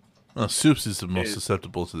 Soups is the most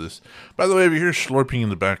susceptible to this. By the way, if you hear slurping in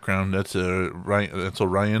the background, that's Ryan. That's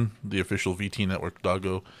Orion, the official VT Network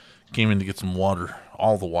doggo, came in to get some water.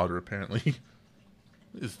 All the water, apparently.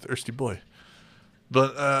 He's a thirsty boy.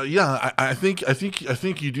 But yeah, I think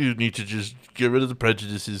you do need to just get rid of the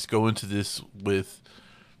prejudices. Go into this with,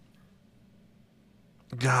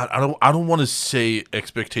 God, I don't want to say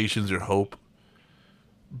expectations or hope,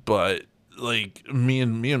 but like me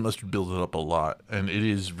and Mustard build it up a lot, and it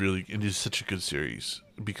is such a good series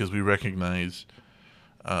because we recognize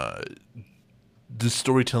the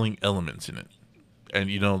storytelling elements in it, and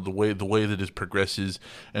you know the way that it progresses.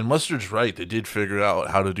 And Mustard's right; they did figure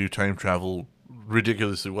out how to do time travel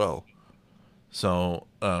ridiculously well. So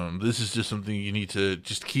this is just something you need to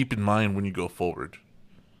just keep in mind when you go forward.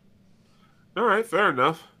 All right, fair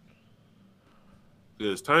enough.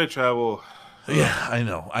 Because time travel. Yeah, I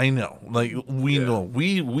know. Like we know,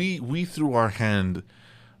 we threw our hand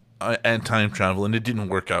at time travel, and it didn't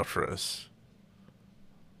work out for us.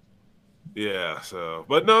 Yeah. So,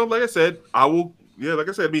 but no, like I said, I will. Yeah, like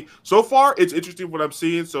I said, I mean, so far it's interesting what I'm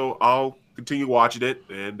seeing, so I'll continue watching it.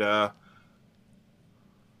 And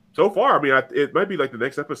so far, I mean, it might be like the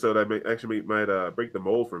next episode. I might break the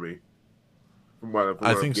mold for me.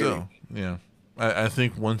 I think so. Yeah. I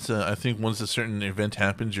think once a certain event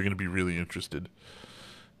happens, you're going to be really interested.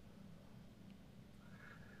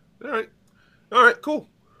 All right, cool.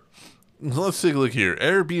 Let's take a look here.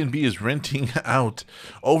 Airbnb is renting out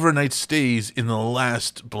overnight stays in the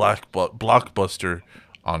last blockbuster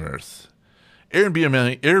on Earth.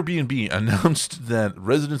 Airbnb announced that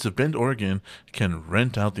residents of Bend, Oregon can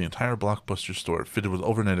rent out the entire Blockbuster store, fitted with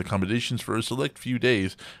overnight accommodations for a select few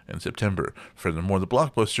days in September. Furthermore, the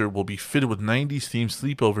Blockbuster will be fitted with 90s themed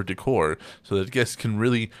sleepover decor so that guests can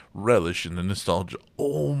really relish in the nostalgia.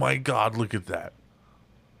 Oh my god, look at that.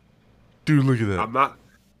 Dude, look at that.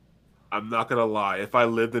 I'm not gonna lie. If I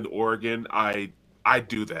lived in Oregon, I'd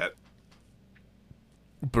do that.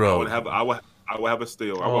 Bro. I would have a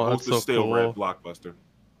stale. I would host a so stale cool. at Blockbuster.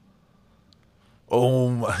 Oh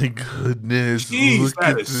my goodness. Jeez, look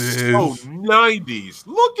that at is this. so 90s.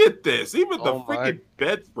 Look at this. Even the Oh my- freaking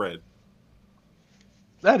bedspread.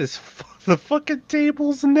 That is the fucking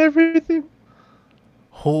tables and everything.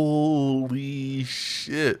 Holy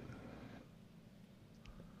shit.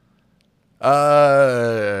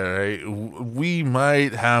 Alright, we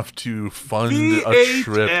might have to fund a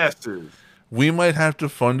trip. VHSs. We might have to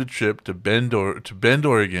fund a trip to Bend,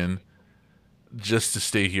 Oregon, just to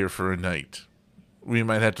stay here for a night. We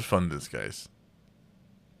might have to fund this, guys.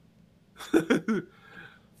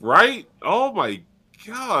 Right? Oh my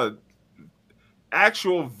god.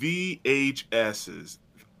 Actual VHSs.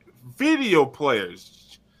 Video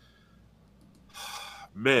players.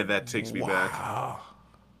 Man, that takes me back. Wow.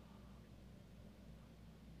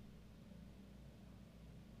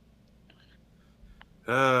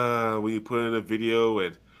 When you put in a video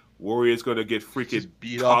and Warrior's gonna get freaking Just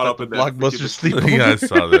beat caught off up at in the that Blockbuster freaking sleepover. Yeah, I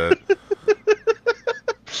saw that.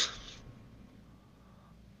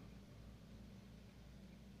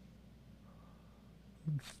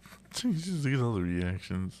 Jesus, look at all the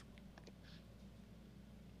reactions.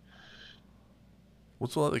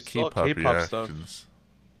 What's all the It's all K-pop K-pop stuff. reactions?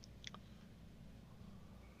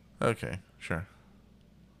 Okay, sure.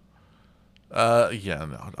 Yeah,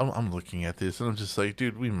 no, I'm looking at this and I'm just like,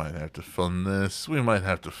 dude, we might have to fund this. We might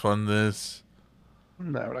have to fund this.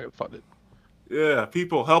 No, we're not gonna fund it. Yeah,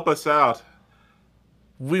 people help us out.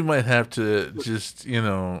 We might have to just,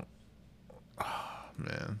 oh,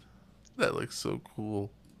 man, that looks so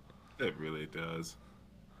cool. It really does.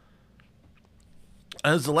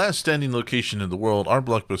 As the last standing location in the world, our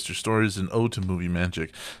Blockbuster store is an ode to movie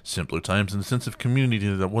magic, simpler times, and a sense of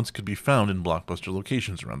community that once could be found in Blockbuster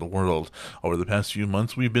locations around the world. Over the past few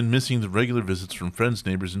months, we've been missing the regular visits from friends,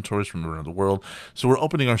 neighbors, and tourists from around the world, so we're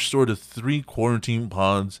opening our store to 3 quarantine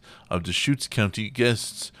pods of Deschutes County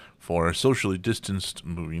guests for a socially distanced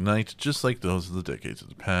movie night, just like those of the decades of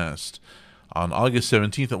the past. On August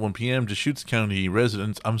 17th at 1 p.m., Deschutes County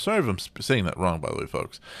residents, I'm sorry if I'm saying that wrong, by the way,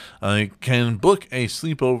 folks, can book a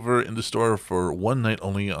sleepover in the store for one night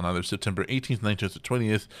only on either September 18th, 19th, or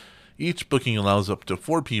 20th. Each booking allows up to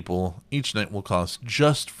 4 people. Each night will cost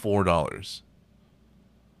just $4.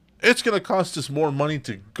 It's going to cost us more money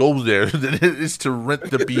to go there than it is to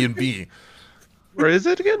rent the B&B. Where is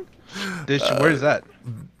it again? Where is that?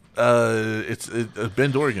 It's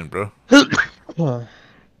Bend, Oregon, bro.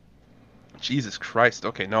 Jesus Christ.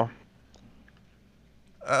 Okay, no.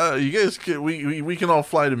 You guys can, we can all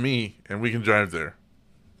fly to me and we can drive there.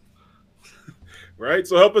 Right?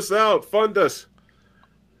 So help us out. Fund us.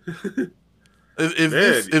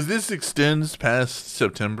 If this extends past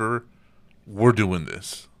September, we're doing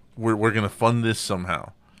this. We're gonna fund this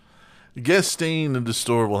somehow. Guests staying in the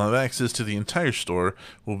store will have access to the entire store,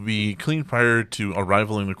 will be cleaned prior to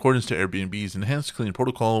arrival in accordance to Airbnb's enhanced cleaning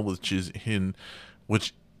protocol, which is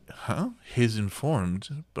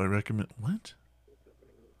informed by recommend what?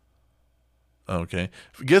 Okay.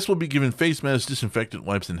 Guests will be given face masks, disinfectant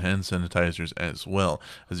wipes, and hand sanitizers as well.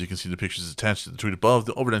 As you can see, the pictures attached to the tweet above.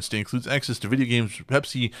 The overnight stay includes access to video games,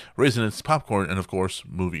 Pepsi, Raisinets, popcorn, and of course,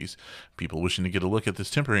 movies. People wishing to get a look at this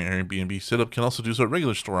temporary Airbnb setup can also do so at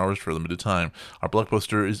regular store hours for a limited time. Our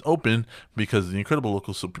Blockbuster is open because of the incredible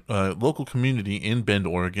local community in Bend,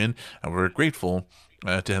 Oregon, and we're grateful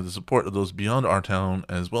to have the support of those beyond our town,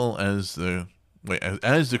 as well as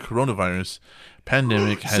as the coronavirus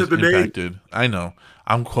pandemic has impacted. I know,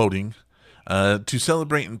 I'm quoting. To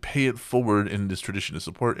celebrate and pay it forward in this tradition to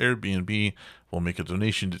support Airbnb, we'll make a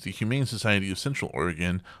donation to the Humane Society of Central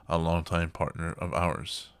Oregon, a longtime partner of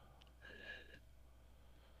ours.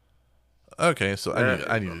 Okay, so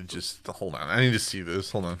I need to just hold on. I need to see this.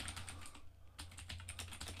 Hold on.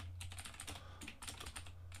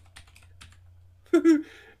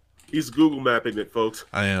 He's Google mapping it, folks.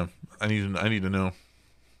 I am. I need to know.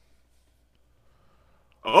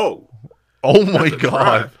 Oh my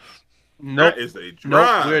god. Nope. That is a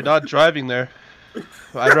drive. Nope, we're not driving there.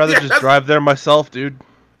 I'd rather just drive there myself, dude.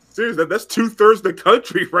 Seriously, that's 2/3 of the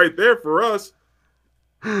country right there for us.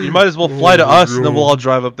 You might as well fly to us, and then we'll all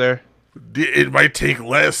drive up there. It might take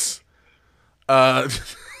less.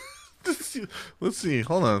 Let's see.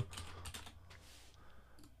 Hold on.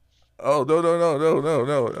 Oh no.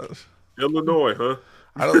 Illinois, huh?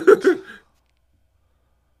 I don't.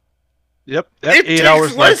 Yep. It 8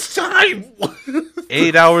 hours less. time.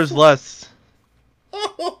 8 hours less.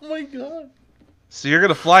 Oh my god. So you're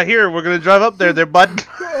gonna fly here. We're gonna drive up there, bud.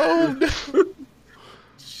 Oh no.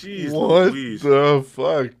 Jeez, What Louise. the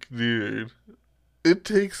fuck, dude? It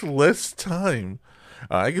takes less time.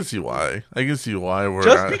 I can see why. We're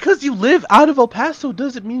Just because you live out of El Paso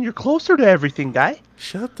doesn't mean you're closer to everything, guy.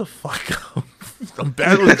 Shut the fuck up. I'm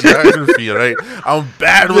bad with geography, alright? I'm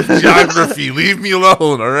bad with geography. Leave me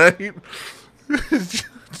alone, alright?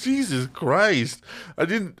 Jesus Christ.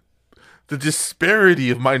 The disparity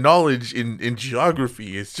of my knowledge in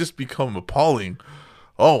geography has just become appalling.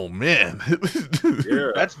 Oh man.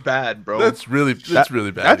 Yeah. That's bad, bro. That's really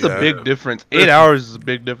bad. That's yeah. a big difference. 8 hours is a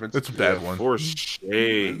big difference. That's a bad one. For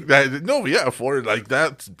shame. No, yeah, for like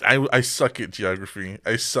that. I suck at geography.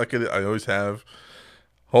 I suck at it. I always have.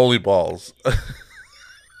 Holy balls.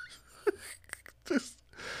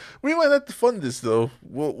 We might have to fund this though.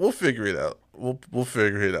 We'll figure it out. We'll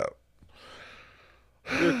figure it out.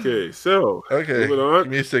 Okay, so Okay, moving on.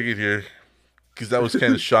 give me a second here, because that was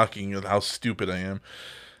kind of shocking of how stupid I am.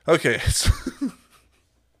 Okay.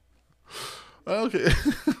 Okay.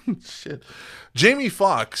 Shit. Jamie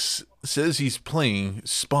Foxx says he's playing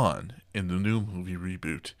Spawn in the new movie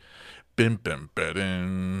reboot. Bim bim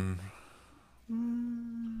bim.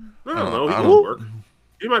 I don't know. He I might don't- work.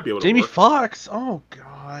 He might be able to Jamie work. Foxx. Oh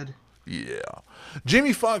God. Yeah.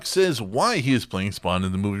 Jamie Foxx says why he is playing Spawn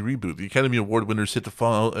in the movie reboot. The Academy Award winner set to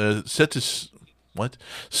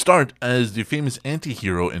start as the famous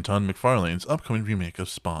anti-hero in Todd McFarlane's upcoming remake of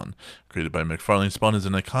Spawn. Created by McFarlane, Spawn is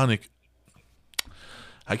an iconic...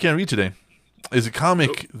 I can't read today. Is a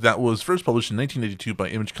comic that was first published in 1982 by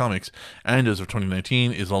Image Comics, and as of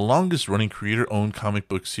 2019 is the longest-running creator-owned comic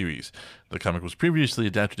book series. The comic was previously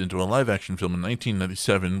adapted into a live-action film in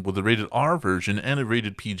 1997 with a rated R version and a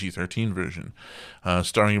rated PG-13 version,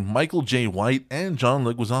 starring Michael J. White and John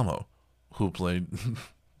Leguizamo, who played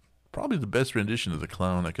probably the best rendition of the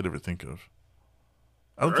clown I could ever think of.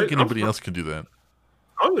 I don't think anybody else could do that.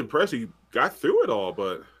 I was impressed he got through it all,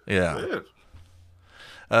 but Yeah. man.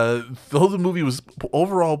 Though the movie was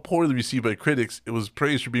overall poorly received by critics, it was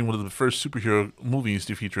praised for being one of the first superhero movies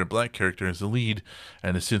to feature a black character as the lead,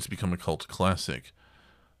 and has since become a cult classic.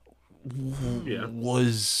 Yeah.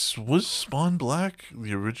 Was Spawn black,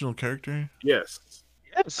 the original character? Yes.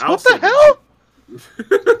 Yes. I'll What the say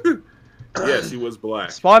hell? Yes, he was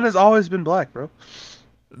black. Spawn has always been black, bro.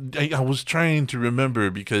 I was trying to remember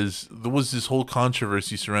because there was this whole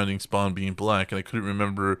controversy surrounding Spawn being black, and I couldn't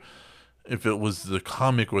remember if it was the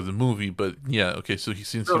comic or the movie. But yeah, okay. So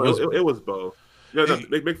It was both. Yeah, no,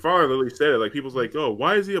 McFarlane literally said it. Like people's like, "Oh,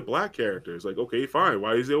 why is he a black character?" It's like, okay, fine.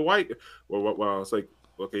 Why is he a white? Well, it's like,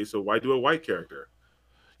 okay, so why do a white character?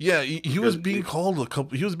 Yeah, he was being called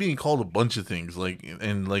He was being called a bunch of things,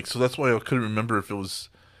 so that's why I couldn't remember if it was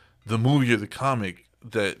the movie or the comic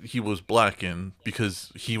that he was black in,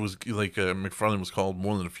 because he was McFarlane was called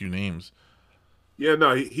more than a few names. Yeah,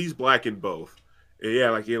 no, he's black in both. And yeah,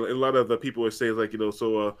 like a lot of the people would say, like,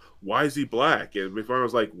 so why is he black? And McFarlane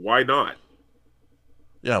was like, why not?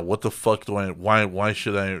 Yeah, what the fuck do I? Why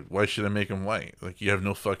should I make him white? Like, you have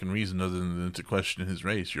no fucking reason other than to question his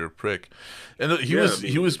race. You're a prick. And he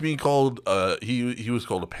was being called he was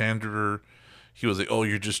called a panderer. He was like, oh,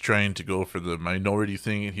 you're just trying to go for the minority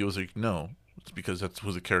thing, and he was like, no, it's because that's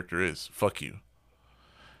who the character is. Fuck you.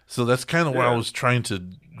 So that's kind of what I was trying to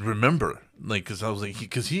remember, like, because I was like,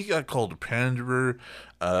 because he got called a panderer,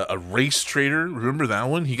 a race traitor. Remember that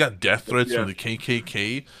one? He got death threats from the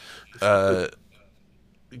KKK.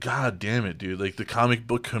 God damn it, dude! Like, the comic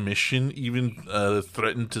book commission even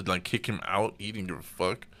threatened to like kick him out. He didn't give a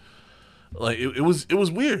fuck. Like, it was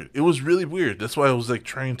weird. It was really weird. That's why I was like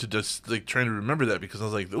trying to remember that, because I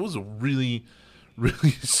was like, that was a really,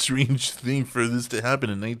 really strange thing for this to happen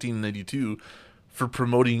in 1992 for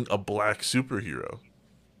promoting a black superhero.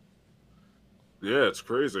 Yeah, it's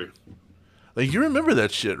crazy. Like, you remember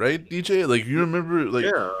that shit, right, DJ? Like, you remember, like,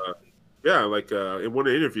 yeah. Like in one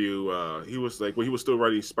interview, he was like, when he was still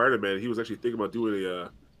writing Spider-Man, he was actually thinking about doing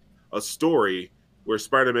a story where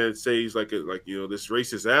Spider-Man says like this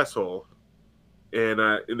racist asshole, and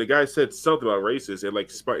the guy said something about racist, and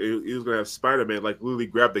like he was gonna have Spider-Man like literally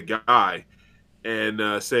grab the guy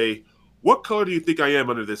and say, "What color do you think I am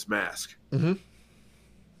under this mask?" Mm-hmm.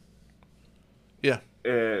 Yeah.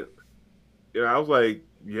 And I was like,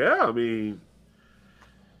 yeah, I mean,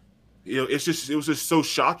 it was just so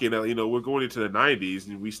shocking that we're going into the 90s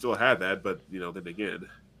and we still had that, but then again,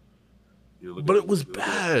 But it was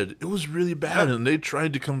bad. It was really bad, and they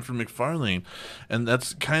tried to come for McFarlane, and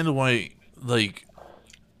that's kind of why, like,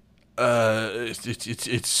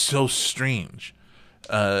 it's so strange.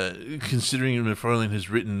 Considering McFarlane has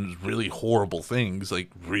written really horrible things, like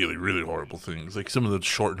really, really horrible things. Like some of the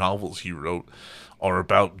short novels he wrote are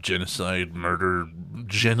about genocide, murder,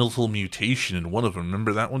 genital mutation in one of them.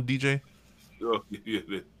 Remember that one, DJ? Oh,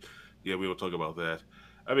 yeah, we will talk about that.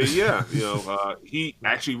 I mean, yeah, he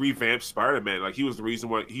actually revamped Spider-Man. Like he was the reason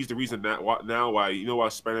why he's the reason that now why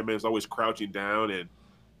Spider-Man is always crouching down and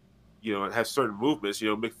it has certain movements.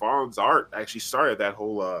 McFarlane's art actually started that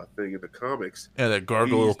whole thing in the comics. Yeah, that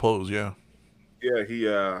gargoyle pose. Yeah,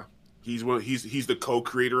 yeah. He's the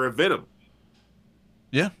co-creator of Venom.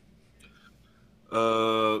 Yeah.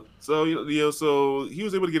 So so he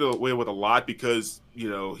was able to get away with a lot because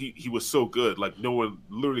he was so good. Like no one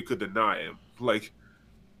literally could deny him. Like.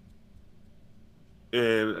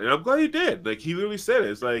 And I'm glad he did. Like he literally said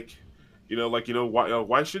it. It's like,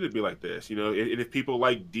 why should it be like this? And if people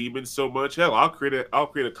like demons so much, hell, I'll create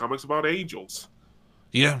a comics about angels.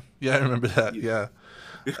 Yeah, I remember that. Yeah,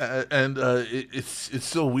 and it's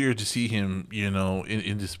so weird to see him,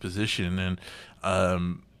 in this position, and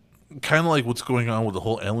kind of like what's going on with the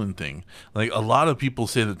whole Ellen thing. Like a lot of people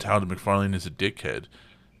say that Todd McFarlane is a dickhead,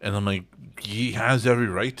 and I'm like, he has every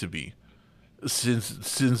right to be. Since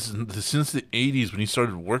the 80s when he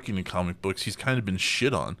started working in comic books, he's kind of been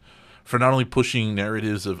shit on for not only pushing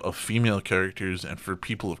narratives of female characters and for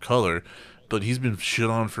people of color, but he's been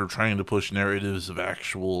shit on for trying to push narratives of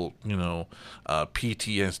actual,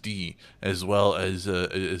 PTSD as well as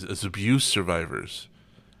abuse survivors.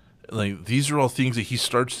 Like these are all things that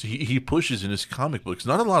he pushes in his comic books.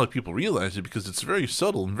 Not a lot of people realize it because it's very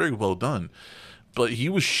subtle and very well done. But he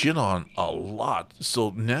was shit on a lot. So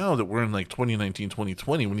now that we're in like 2019,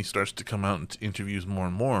 2020, when he starts to come out into interviews more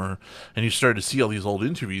and more, and you start to see all these old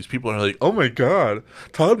interviews, people are like, oh my God,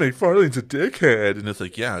 Todd McFarlane's a dickhead. And it's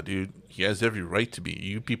like, yeah, dude, he has every right to be.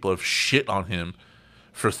 You people have shit on him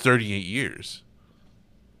for 38 years.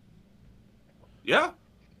 Yeah.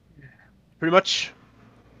 Pretty much.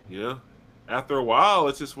 Yeah. After a while,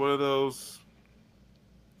 it's just one of those,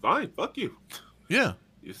 fine, fuck you. Yeah.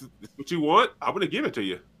 This is what you want. I'm gonna give it to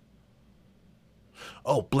you.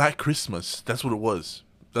 Oh, Black Christmas. That's what it was.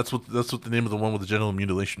 That's what the name of the one with the genital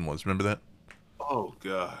mutilation was. Remember that? Oh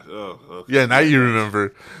God. Oh. Okay. Yeah. Now you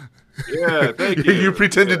remember. Yeah. Thank you. You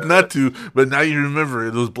pretended not to, but now you remember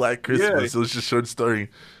it was Black Christmas. Yeah. It was just a short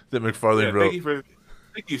story that McFarlane wrote.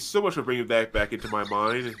 Thank you so much for bringing that back into my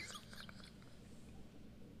mind.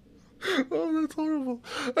 Oh, that's horrible.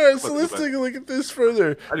 All right, so let's take a look at this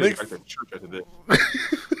further. I didn't expect that church after this.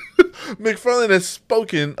 McFarlane has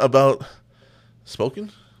spoken about...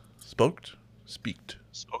 Spoken? Spoked? Speaked.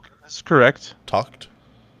 Spoken is correct. Talked?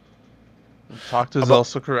 Talked is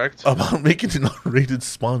also correct. About making an R-rated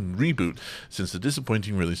Spawn reboot since the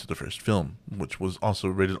disappointing release of the first film, which was also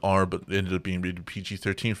rated R but ended up being rated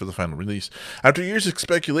PG-13 for the final release. After years of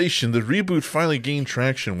speculation, the reboot finally gained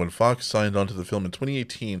traction when Fox signed on to the film in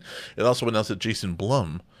 2018. It also announced that Jason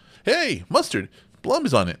Blum, hey, Mustard, Blum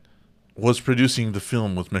is on it, was producing the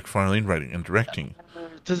film with McFarlane writing and directing.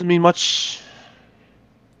 Doesn't mean much.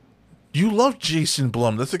 You love Jason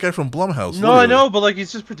Blum. That's the guy from Blumhouse. No, literally. I know, but like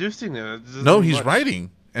he's just producing it. No, he's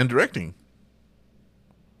writing and directing.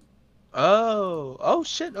 Oh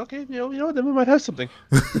shit. Okay, you know, then we might have something.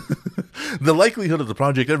 The likelihood of the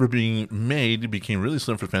project ever being made became really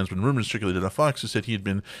slim for fans when rumors circulated that Fox, who said he had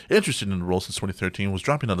been interested in the role since 2013, was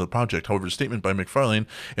dropping out of the project. However, a statement by McFarlane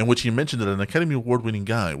in which he mentioned that an Academy Award-winning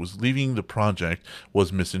guy was leaving the project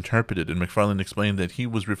was misinterpreted, and McFarlane explained that he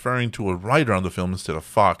was referring to a writer on the film instead of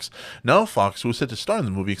Fox. Now Fox, who was set to star in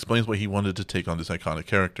the movie, explains why he wanted to take on this iconic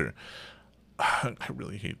character. I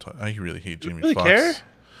really hate Jamie Foxx. Care?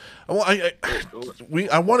 Well,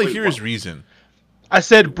 I want to hear his reason. I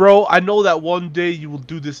said, bro, I know that one day you will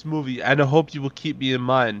do this movie, and I hope you will keep me in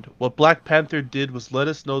mind. What Black Panther did was let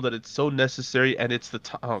us know that it's so necessary, and it's the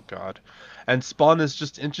time. Oh, God. And Spawn is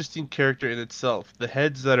just interesting character in itself. The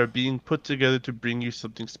heads that are being put together to bring you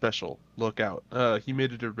something special. Look out. He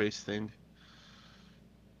made it a race thing.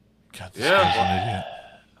 God, this guy's an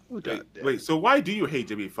idiot. Wait, so why do you hate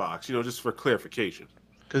Jamie Foxx? Just for clarification.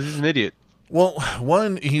 Because he's an idiot. Well,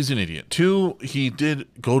 one, he's an idiot. Two, he did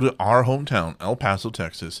go to our hometown, El Paso,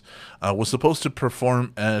 Texas, was supposed to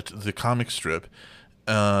perform at the comic strip,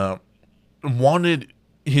 wanted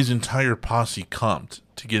his entire posse comped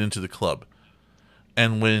to get into the club.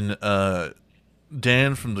 And when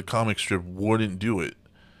Dan from the comic strip wouldn't do it,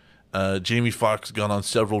 Jamie Foxx got on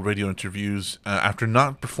several radio interviews after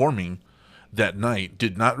not performing that night,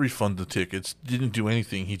 did not refund the tickets, didn't do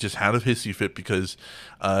anything. He just had a hissy fit because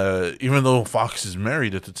even though Fox is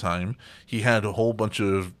married at the time, he had a whole bunch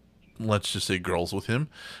of, let's just say, girls with him.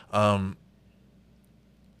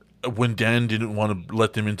 When Dan didn't want to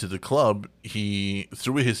let them into the club, he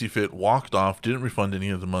threw a hissy fit, walked off, didn't refund any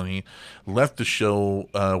of the money, left the show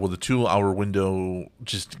with a 2-hour window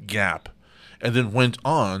just gap, and then went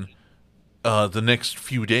on the next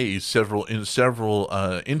few days, several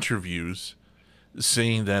interviews,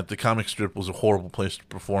 saying that the comic strip was a horrible place to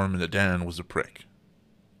perform and that Dan was a prick.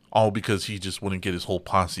 All because he just wouldn't get his whole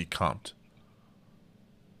posse comped.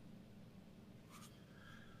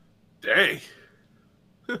 Dang.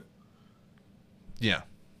 Yeah.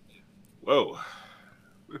 Whoa.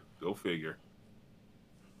 Go figure.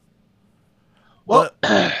 Well,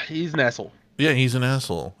 he's an asshole. Yeah, he's an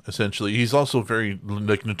asshole, essentially. He's also very,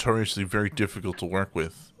 notoriously very difficult to work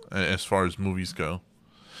with as far as movies go.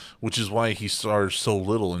 Which is why he stars so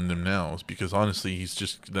little in them now. Is because, honestly, he's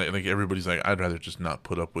just, like, everybody's like, I'd rather just not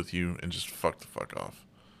put up with you and just fuck the fuck off.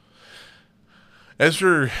 As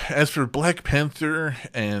for Black Panther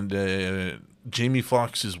and Jamie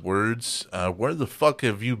Foxx's words, where the fuck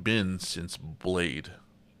have you been since Blade?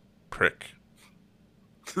 Prick.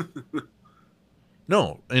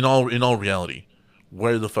 No, in all reality,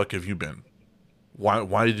 where the fuck have you been?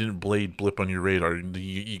 Why didn't Blade blip on your radar?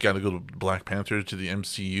 You got to go to Black Panther, to the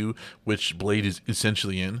MCU, which Blade is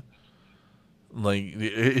essentially in. Like,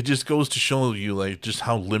 it just goes to show you, like, just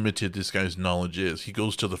how limited this guy's knowledge is. He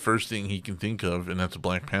goes to the first thing he can think of, and that's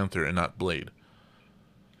Black Panther and not Blade.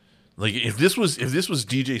 Like, if this was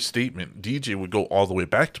DJ's statement, DJ would go all the way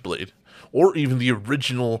back to Blade, or even the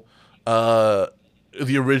original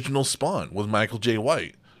Spawn with Michael J.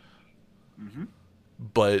 White. Mm-hmm.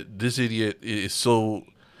 But this idiot is so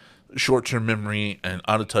short-term memory and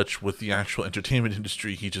out of touch with the actual entertainment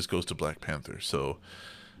industry. He just goes to Black Panther. So,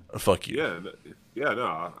 fuck you. Yeah.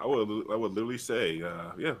 No, I would literally say,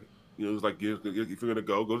 yeah. You know, it's like if you're gonna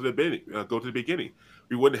go to the beginning. Go to the beginning.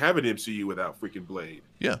 We wouldn't have an MCU without freaking Blade.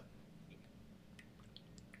 Yeah.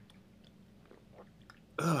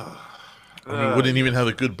 We wouldn't even have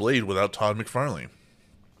a good Blade without Todd McFarlane.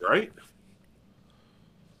 Right?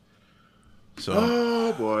 So,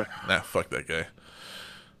 oh boy. Nah, fuck that guy.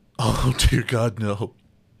 Oh dear God, no.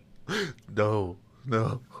 No.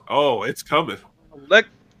 Oh, it's coming.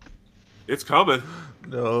 It's coming.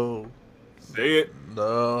 No. Say it.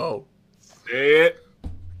 No. Say it.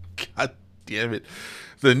 God damn it.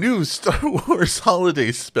 The new Star Wars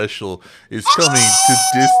Holiday Special is coming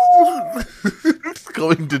to it's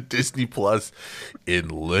going to Disney Plus in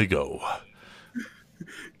Lego.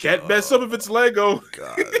 Can't mess up if it's Lego.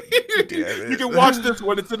 God damn it. You can watch this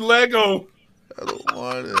one. It's in Lego. I don't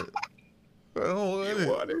want it.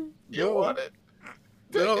 You want it.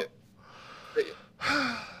 No. Take it.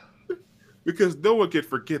 Because no one can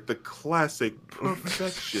forget the classic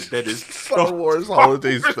perfection that is Star Wars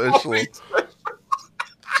Holiday Special.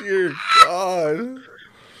 Dear God.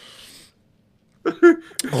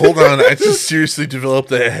 Hold on, I just seriously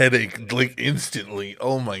developed a headache, like, instantly.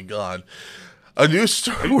 Oh my God. A new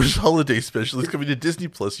Star Wars Holiday Special is coming to Disney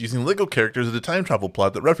Plus using LEGO characters and a time travel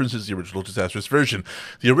plot that references the original disastrous version.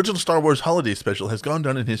 The original Star Wars Holiday Special has gone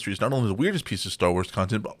down in history as not only the weirdest piece of Star Wars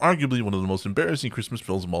content, but arguably one of the most embarrassing Christmas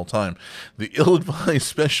films of all time. The ill-advised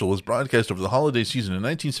special was broadcast over the holiday season in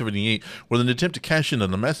 1978 with an attempt to cash in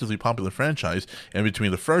on the massively popular franchise and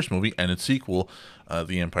between the first movie and its sequel,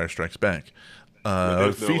 The Empire Strikes Back.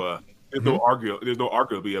 There's no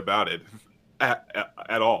arguably about it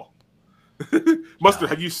at all. Mustard,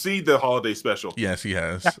 have you seen the holiday special? Yes, he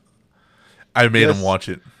has. I made him watch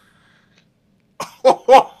it.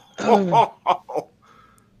 I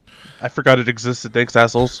forgot it existed. Thanks,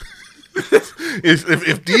 assholes.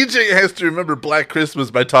 If DJ has to remember Black Christmas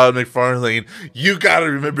by Todd McFarlane, you gotta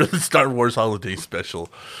remember the Star Wars Holiday Special.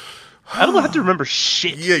 I don't have to remember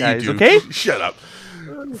shit, yeah, guys, you do. Okay? Shut up.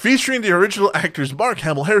 Featuring the original actors Mark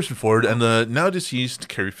Hamill, Harrison Ford, and the now deceased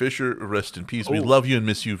Carrie Fisher. Rest in peace. We love you and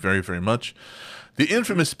miss you very, very much. The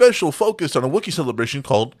infamous special focused on a Wookiee celebration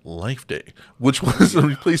called Life Day, which was a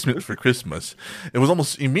replacement for Christmas. It was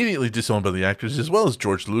almost immediately disowned by the actors as well as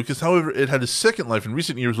George Lucas. However, it had a second life in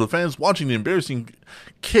recent years with fans watching the embarrassing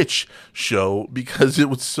kitsch show because it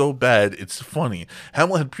was so bad it's funny.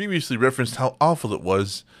 Hamill had previously referenced how awful it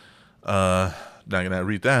was. Not gonna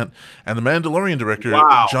read that. And the Mandalorian director,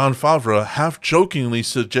 Jon Favreau, half-jokingly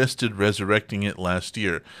suggested resurrecting it last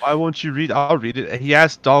year. Why won't you read? I'll read it. He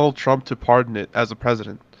asked Donald Trump to pardon it as a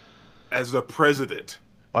president. As a president.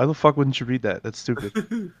 Why the fuck wouldn't you read that? That's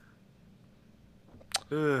stupid.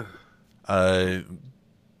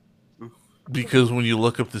 Because when you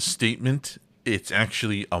look up the statement it's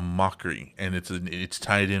actually a mockery, and it's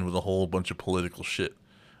tied in with a whole bunch of political shit.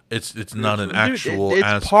 It's not an actual. Dude,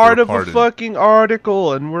 it's part of a fucking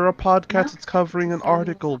article, and we're a podcast that's covering an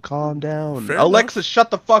article. Calm down, Fair Alexa. enough.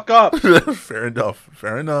 Shut the fuck up. Fair enough.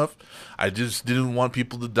 Fair enough. I just didn't want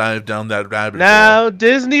people to dive down that rabbit hole. Now,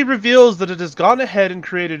 Disney reveals that it has gone ahead and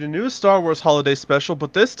created a new Star Wars holiday special,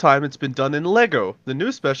 but this time it's been done in Lego. The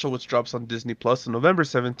new special, which drops on Disney Plus on November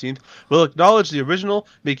 17th, will acknowledge the original,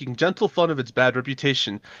 making gentle fun of its bad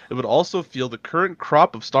reputation. It would also feel the current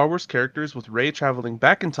crop of Star Wars characters, with Rey traveling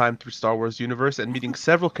back in time through Star Wars universe and meeting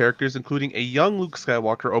several characters, including a young Luke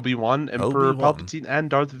Skywalker, Obi-Wan, Emperor Palpatine,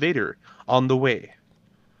 and Darth Vader on the way.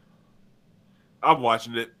 I'm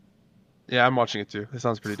watching it. Yeah, I'm watching it too. It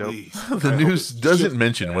sounds pretty dope. The news doesn't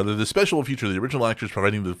mention whether the special will feature the original actors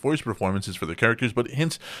providing the voice performances for the characters, but it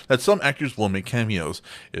hints that some actors will make cameos.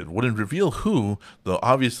 It wouldn't reveal who, though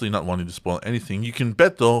obviously not wanting to spoil anything. You can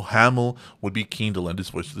bet, though, Hamill would be keen to lend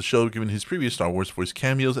his voice to the show, given his previous Star Wars voice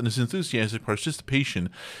cameos and his enthusiastic participation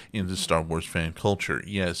in the Star Wars fan culture.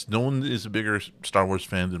 Yes, no one is a bigger Star Wars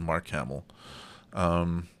fan than Mark Hamill.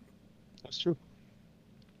 That's true.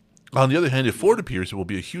 On the other hand, if Ford appears, it will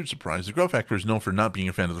be a huge surprise. The Gruff actor is known for not being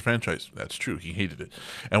a fan of the franchise. That's true, he hated it.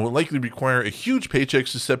 And will likely require a huge paycheck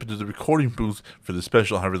to step into the recording booth for the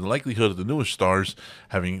special. However, the likelihood of the newest stars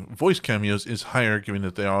having voice cameos is higher, given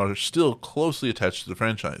that they are still closely attached to the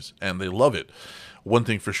franchise. And they love it. One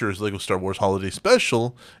thing for sure is LEGO Star Wars Holiday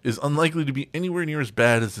Special is unlikely to be anywhere near as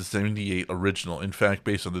bad as the 78 original. In fact,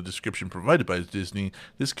 based on the description provided by Disney,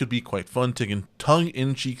 this could be quite fun, taking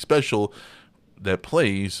tongue-in-cheek special that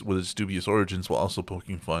plays with its dubious origins while also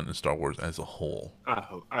poking fun in Star Wars as a whole. I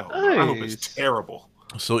hope it's terrible.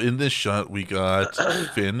 So in this shot, we got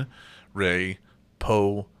Finn, Rey,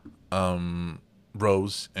 Poe,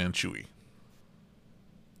 Rose, and Chewie.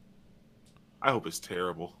 I hope it's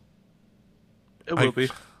terrible. It will be.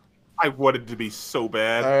 I want it to be so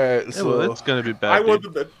bad. All right, so it's gonna be bad. I want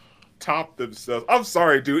them to top themselves. I'm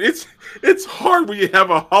sorry, dude. It's hard when you have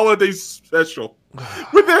a holiday special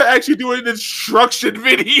when they're actually doing an instruction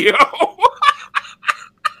video.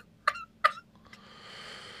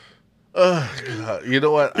 God. You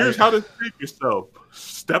know what? Here's how to save yourself.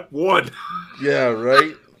 Step 1. Yeah,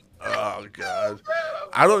 right? Oh, God.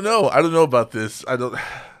 I don't know. I don't know about this. I don't...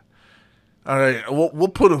 All right, we'll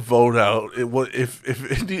put a vote out.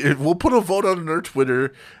 If we'll put a vote out on our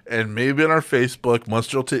Twitter and maybe on our Facebook,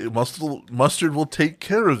 Mustard will take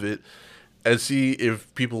care of it and see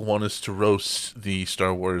if people want us to roast the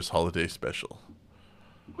Star Wars Holiday Special.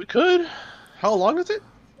 We could. How long is it?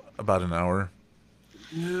 About an hour.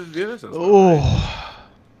 Yeah, that sounds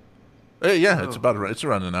Yeah, it's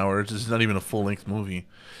around an hour. It's not even a full length movie.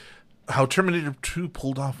 How Terminator 2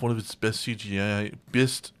 pulled off one of its best CGI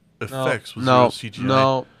effects was real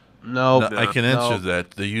CGI. No, I can answer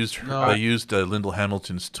that. They used Lyndall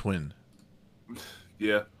Hamilton's twin.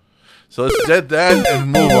 Yeah. So let's dead that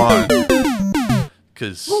and move on.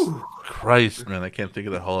 Because Christ, man, I can't think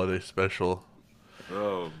of the holiday special.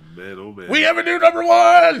 Oh man. We have a new number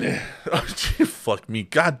 1. Oh, gee, fuck me,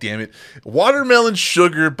 god damn it! Watermelon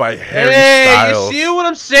Sugar by Harry Styles. You see what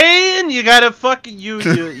I'm saying? You gotta fucking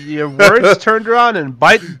your words turned around and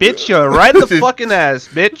bit you right in the fucking ass,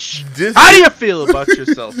 bitch. How do you feel about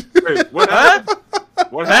yourself? Wait, what happened?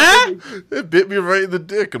 What happened? It bit me right in the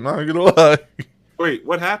dick. I'm not gonna lie. Wait,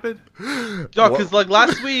 what happened? No, because like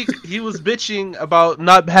last week he was bitching about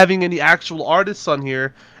not having any actual artists on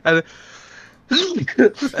here, and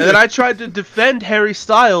then I tried to defend Harry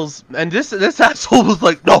Styles, and this asshole was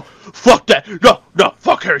like, "No, fuck that, no,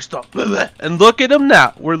 fuck Harry Styles." And look at him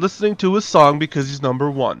now. We're listening to his song because he's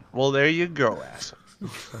number 1. Well, there you go, asshole.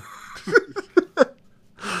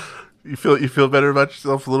 You feel better about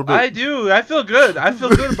yourself a little bit? I do. I feel good. I feel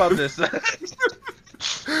good about this.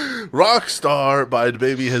 Rockstar by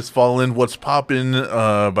DaBaby Has Fallen. What's Poppin'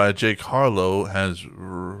 by Jake Harlow has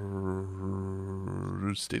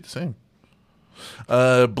stayed the same.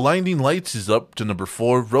 Blinding Lights is up to number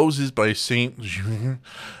 4. Roses by Saint.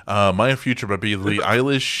 My Future by Billie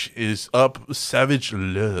Eilish is up. Savage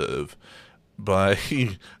Love by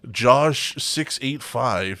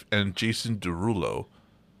Josh685 and Jason Derulo.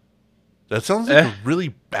 That sounds like a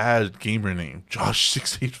really bad gamer name.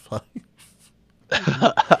 Josh685.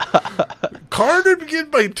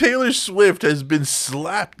 Cardigan by Taylor Swift has been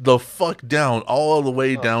slapped the fuck down all the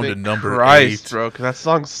way down to number 8. Bro, because that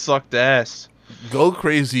song sucked ass. Go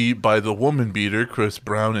Crazy by The Woman Beater, Chris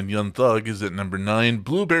Brown and Young Thug is at number 9.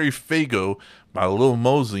 Blueberry Faygo by Lil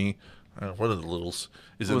Mosey. What are the littles?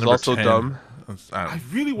 Is it number also 10? Dumb. I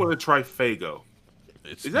really want to try Faygo.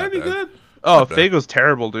 Is that any good? Oh, Faygo's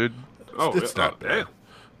terrible, dude. It's not bad. Damn.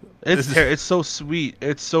 It's so sweet.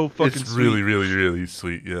 It's so fucking It's sweet. really, really, really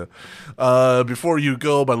sweet. Yeah. Before You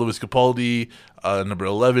Go by Louis Capaldi. Number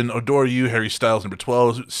 11, Adore You, Harry Styles. Number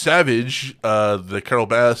 12, Savage, the Carol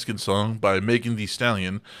Baskin song by Megan Thee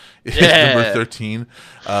Stallion. Is number 13.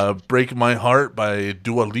 Break My Heart by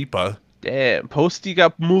Dua Lipa. Damn, Posty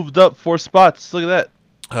got moved up 4 spots. Look at that.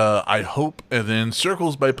 I Hope, and then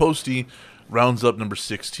Circles by Posty rounds up number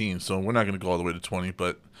 16. So we're not going to go all the way to 20,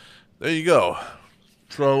 but there you go.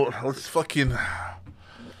 So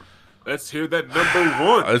let's hear that number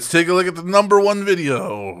 1. Let's take a look at the number 1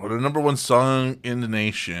 video, or the number 1 song in the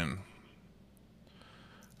nation.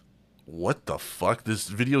 What the fuck? This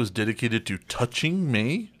video is dedicated to Touching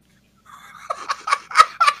May?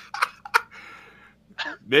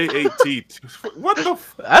 May 18th. What the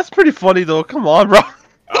That's pretty funny, though. Come on, bro.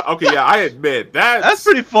 Okay, yeah, I admit. That's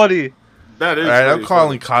pretty funny. That is Alright, I'm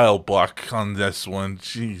calling Kyle Buck on this one.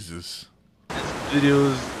 Jesus. This video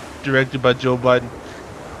is directed by Joe Biden.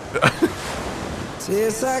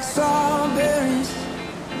 Tastes like strawberries.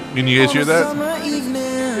 Can you guys hear that?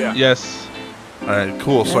 Yeah. Yes. Alright,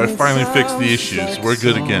 cool. So I finally fixed the issues. We're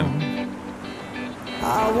good again.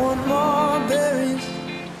 I want more berries.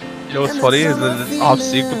 You know what's funny is that it's off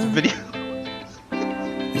sync with the video.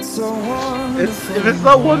 It's so wonderful. If it's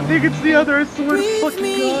not one thing, it's the other. I swear to fucking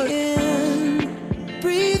God.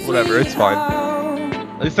 Whatever, it's fine.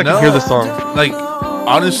 At least I can hear the song. Like,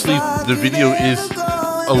 honestly, the video is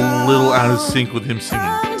a little out of sync with him singing.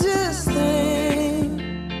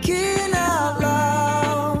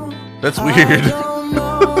 That's weird.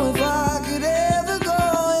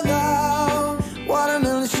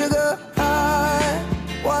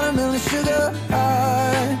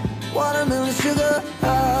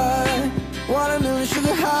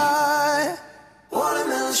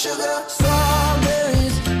 Sugar,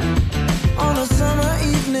 strawberries on a summer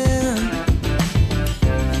evening.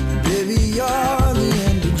 Baby, you're the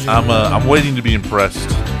end of June. I'm waiting to be impressed.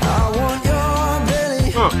 I want your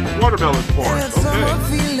belly. Watermelon porn. And it's summer Okay.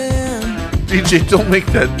 feeling. DJ, don't make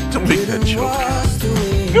that joke. Washed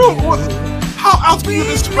away. Dude, how else do you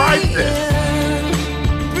describe this?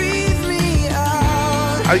 Breathe me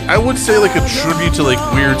out. I would say like a tribute to like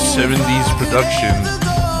weird 70s production,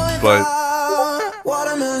 but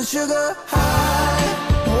Watermelon sugar high.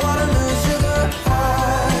 Watermelon sugar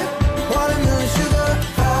high. Watermelon sugar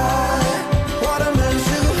high. Watermelon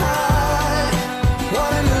sugar high.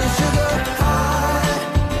 Watermelon sugar high.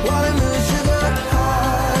 Watermelon sugar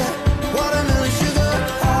high. Watermelon sugar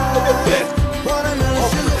high. Look at this. Watermelon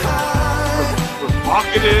sugar high.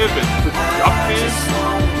 Provocative and productive.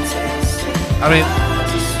 I mean,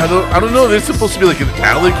 I don't know. This is supposed to be like an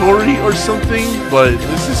allegory or something, but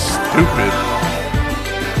this is stupid.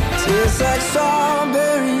 Tastes like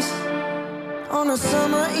strawberries on a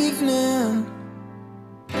summer evening,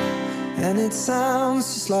 and it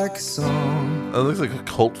sounds just like a song. That looks like a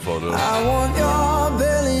cult photo. I want your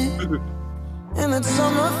belly and that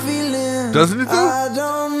summer feeling. Doesn't it though? I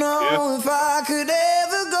don't know if I could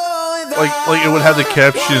ever go without. Like it would have the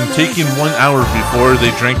caption taking 1 hour before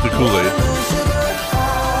they drank the Kool-Aid.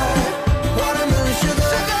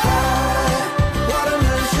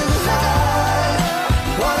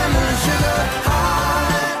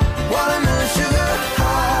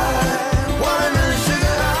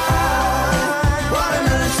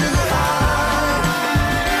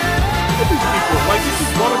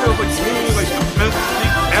 Watermelon like really like the best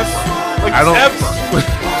thing ever. Like I don't. ever.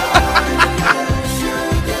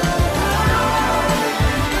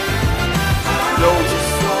 No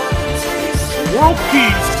world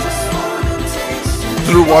peace.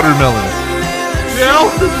 Through watermelon. Yeah.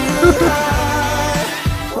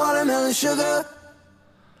 Watermelon sugar.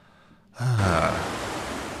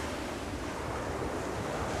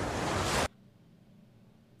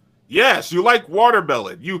 Yes, you like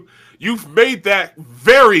watermelon. You've made that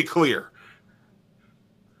very clear.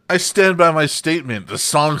 I stand by my statement. The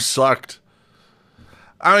song sucked.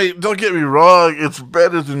 I mean, don't get me wrong. It's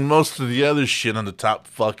better than most of the other shit on the top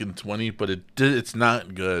fucking 20, but it's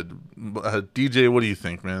not good. DJ, what do you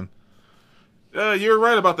think, man? You're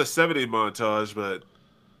right about the 70 montage, but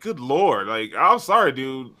good lord, like I'm sorry,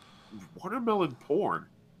 dude. Watermelon porn.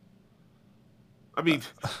 I mean,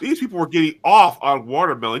 these people were getting off on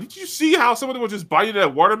watermelon. Did you see how some of them were just biting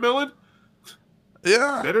that watermelon?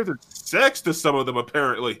 Yeah. Better than sex to some of them,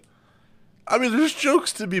 apparently. I mean, there's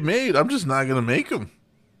jokes to be made. I'm just not gonna make them.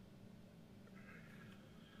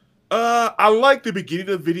 I like the beginning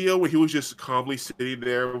of the video where he was just calmly sitting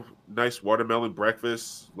there, nice watermelon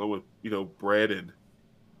breakfast, along with bread and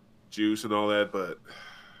juice and all that. But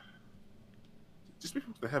just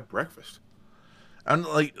people to have breakfast. And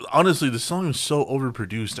like honestly, the song is so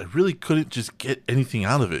overproduced. I really couldn't just get anything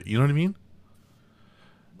out of it. You know what I mean?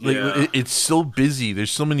 Like Yeah. it's so busy.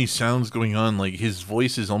 There's so many sounds going on. Like his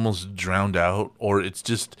voice is almost drowned out, or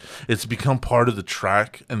it's become part of the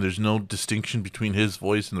track, and there's no distinction between his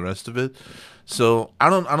voice and the rest of it. So I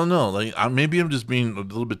don't know. Like maybe I'm just being a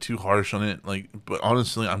little bit too harsh on it. Like, but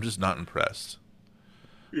honestly, I'm just not impressed.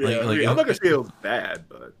 Yeah, Like- I like, mean, I'm not gonna say it was bad,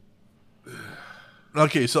 but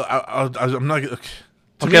Okay, so I'm not. Okay,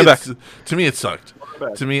 Okay, I'm back. to me, it sucked.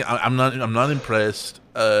 back. To me, I'm not impressed.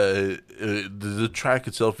 The track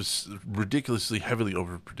itself is ridiculously heavily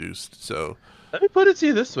overproduced. So Let me put it to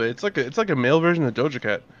you this way: it's like a male version of Doja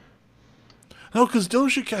Cat. no, because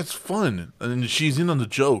Doja Cat's fun and she's in on the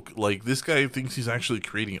joke. Like this guy thinks he's actually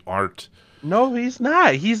creating art. No, he's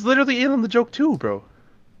not. He's literally in on the joke too, bro.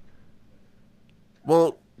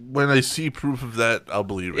 Well, when I see proof of that, I'll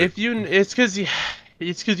believe it. It's because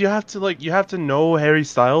you have to know Harry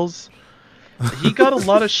Styles. He got a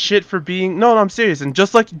lot of shit for being. No, I'm serious. And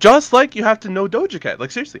just like you have to know Doja Cat.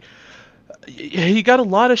 Like seriously, he got a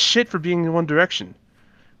lot of shit for being in One Direction.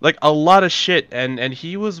 Like a lot of shit, and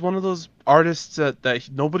he was one of those artists that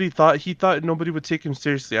nobody thought nobody would take him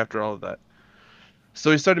seriously after all of that.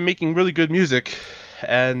 So he started making really good music,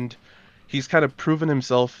 and he's kind of proven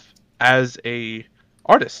himself as a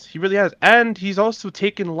artist. He really has, and he's also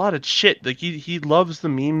taken a lot of shit. Like he loves the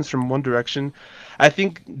memes from One Direction. I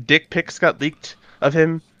think dick pics got leaked of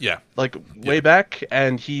him Yeah, like way back,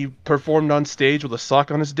 and he performed on stage with a sock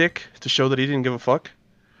on his dick to show that he didn't give a fuck.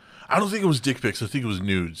 I don't think it was dick pics. I think it was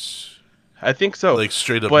nudes, I think so. like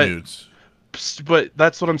straight up But- nudes. But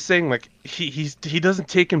that's what I'm saying. Like he doesn't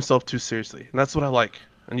take himself too seriously, and that's what I like.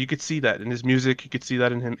 And you could see that in his music. You could see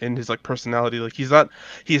that in him, in his like personality. Like he's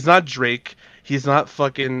not Drake. He's not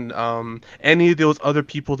fucking any of those other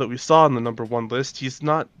people that we saw on the #1 list. He's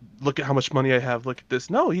not. Look at how much money I have. Look at this.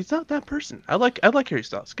 No, he's not that person. I like Harry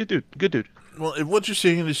Styles. Good dude. Good dude. Well, if what you're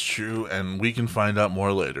saying is true, and we can find out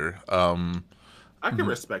more later. I can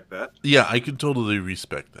respect that. Yeah, I can totally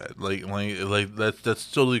respect that. Like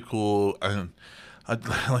that's totally cool.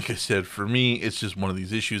 Like I said, for me, it's just one of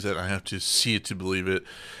these issues that I have to see it to believe it.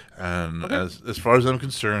 And as far as I'm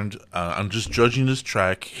concerned, I'm just judging this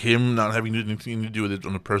track. Him not having anything to do with it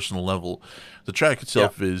on a personal level. The track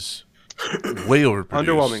itself is way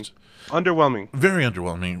overproduced. Underwhelming. Very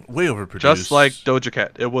underwhelming. Way overproduced. Just like Doja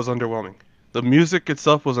Cat, it was underwhelming. The music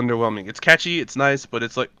itself was underwhelming. It's catchy, it's nice, but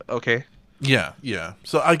it's like okay. Yeah, yeah.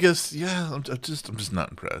 So I guess I'm just not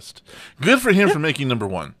impressed. Good for him for making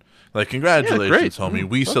 #1. Like congratulations, great. homie.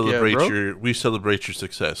 We Fuck celebrate yeah, bro. we celebrate your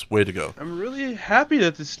success. Way to go. I'm really happy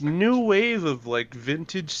that this new wave of like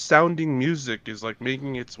vintage sounding music is like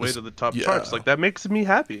making its way to the top yeah. charts. Like that makes me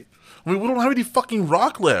happy. I mean, we don't have any fucking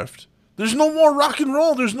rock left. There's no more rock and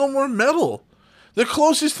roll. There's no more metal. The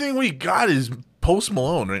closest thing we got is Post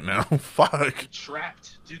Malone right now. Fuck.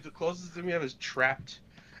 Trapped, dude. The closest thing we have is Trapped,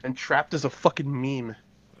 and Trapped is a fucking meme.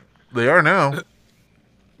 They are now.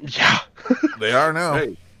 Yeah. They are now.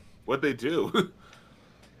 Hey, what they do?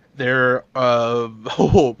 They're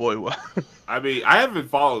oh boy. I mean, I haven't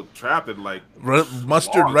followed Trapped in like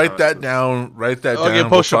Mustard, long write time. that down. Write that Okay, down. We'll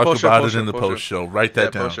post show, talk post show, about post it in show, the post post show. Write that Yeah,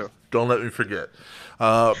 down. post show. Don't let me forget.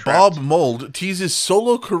 Bob Mould teases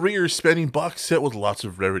solo career spanning box set with lots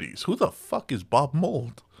of rarities. Who the fuck is Bob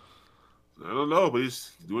Mould? I don't know, but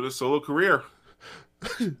he's doing a solo career.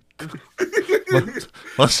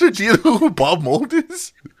 Mustard, do you know who Bob Mould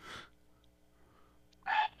is?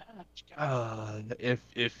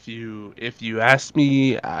 If you asked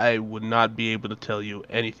me, I would not be able to tell you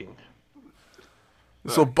anything.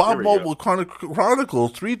 So Here Bob we Mould go. will chronicle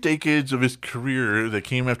 3 decades of his career that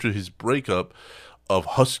came after his breakup of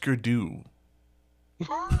Husker Du.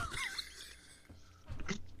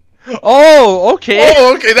 Oh, okay.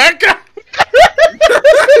 Oh, okay, that guy.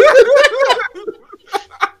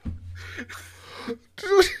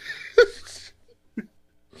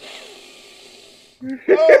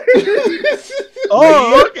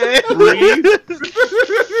 Oh, okay.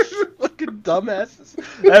 Fucking dumbasses.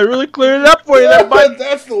 I really cleared it up for you, there, bud.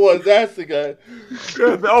 That's the one. That's the guy.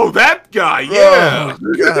 Oh, that guy, yeah.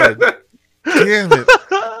 Oh, God. Damn it.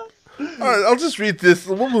 All right, I'll just read this.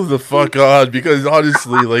 We'll move the fuck on because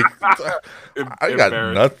honestly, like, I got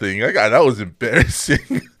Embarrassed. nothing. That was embarrassing.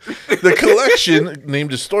 The collection, named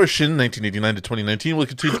Distortion, 1989 to 2019, will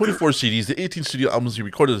contain 24 CDs, the 18 studio albums he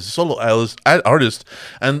recorded as a solo artist,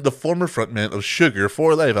 and the former frontman of Sugar.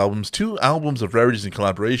 4 live albums, 2 albums of rarities and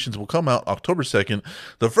collaborations will come out October 2nd.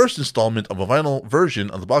 The first installment of a vinyl version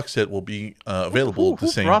of the box set will be available the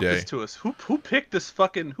same brought day. this to us? Who picked this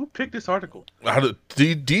article?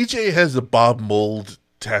 DJ has a Bob Mould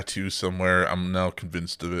tattoo somewhere. I'm now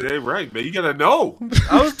convinced of it. Yeah, right, man. You gotta know.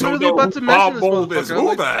 I was Don't literally know about who to mention Bob this Mould is. motherfucker. Who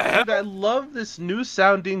I'm the like, hell? dude, I love this new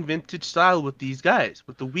sounding vintage style with these guys,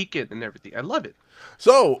 with the Weeknd and everything. I love it.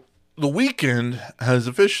 So, The Weeknd has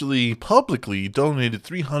officially publicly donated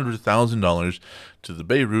 $300,000 to the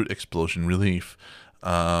Beirut explosion relief.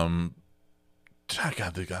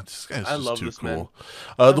 God, this guy's I just love too this man. cool.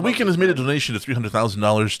 I The love Weeknd this has made a man. donation of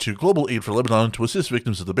 $300,000 to Global Aid for Lebanon to assist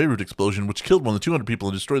victims of the Beirut explosion, which killed more than 200 people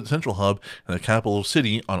and destroyed the central hub and the capital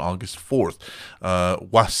city on August 4th.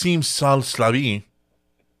 Wassim Salslavi,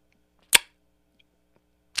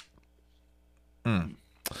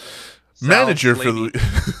 manager for the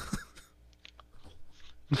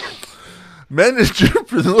manager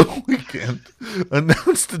for the Weeknd,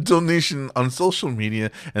 announced the donation on social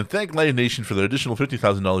media and thanked Live Nation for their additional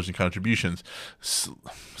 $50,000 in contributions.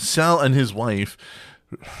 Sal and his wife,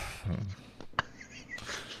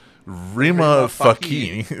 Rima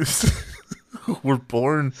Faki, who were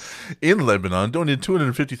born in Lebanon, donated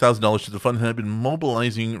 $250,000 to the fund and have been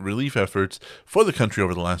mobilizing relief efforts for the country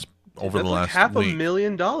over the last That's last like half week.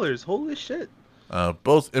 $500,000. Holy shit.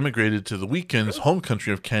 Both immigrated to the Weeknd's home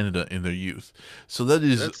country of Canada in their youth. So that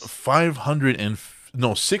is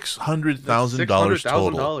 $600,000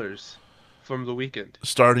 total, $600,000 from the Weeknd.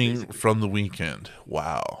 starting basically. from the Weeknd.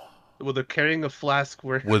 Wow, Well, they're carrying a flask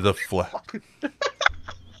where. with a flag.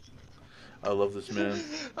 I love this man.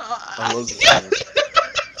 I love this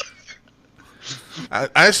man.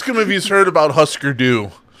 Ask him if he's heard about Husker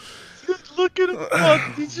Du. Look at him.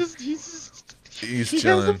 Fuck. He's He's he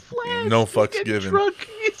chilling. Has a flask. No He's fucks getting given. Drunk.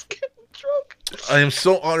 He's getting drunk. I am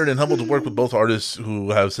so honored and humbled to work with both artists who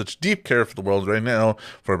have such deep care for the world right now,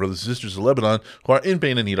 for our brothers and sisters in Lebanon who are in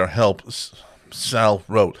pain and need our help. Sal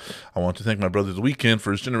wrote, I want to thank my brother The Weeknd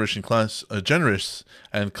for his generous and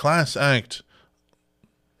class act.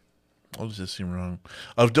 What does this seem wrong?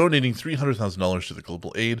 Of donating $300,000 to the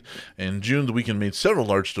global aid. In June, The Weeknd made several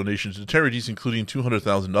large donations to charities, including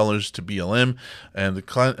 $200,000 to BLM and the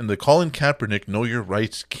Colin Kaepernick Know Your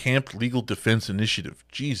Rights Camp Legal Defense Initiative.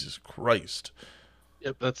 Jesus Christ.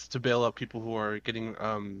 Yep, that's to bail out people who are getting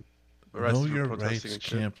Know arrested for Your protesting Rights and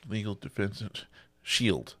shit. Camp Legal Defense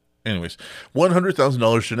Shield. Anyways,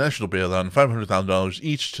 $100,000 to National Bailout and $500,000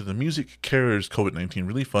 each to the Music Cares COVID-19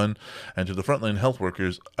 Relief Fund and to the frontline health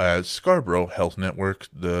workers at Scarborough Health Network,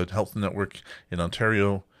 the health network in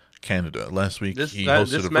Ontario, Canada. Last week, he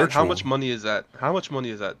hosted a man, virtual... how much money is that? How much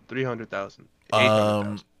money is that? 300,000.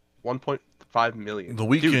 1.5 million. The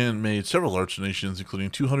Weeknd made several large donations,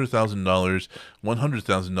 including $200,000,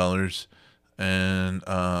 $100,000, and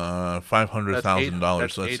 $500,000.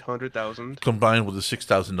 That's 800,000. Combined with the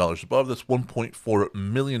 $6,000 above, that's $1.4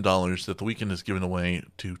 million that The Weeknd has given away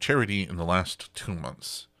to charity in the last 2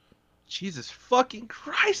 months. Jesus fucking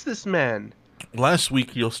Christ, this man. Last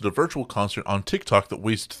week, he hosted a virtual concert on TikTok that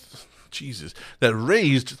raised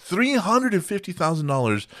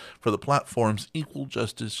 $350,000 for the platform's Equal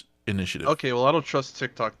Justice Initiative. Okay, well, I don't trust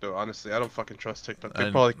TikTok, though, honestly. I don't fucking trust TikTok. They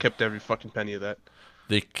And- probably kept every fucking penny of that.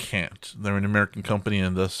 They can't. They're an American company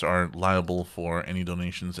and thus are liable for any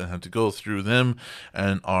donations and have to go through them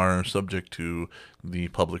and are subject to the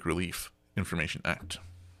Public Relief Information Act.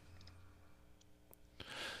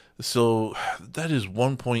 So that is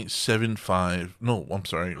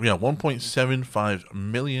 $1.75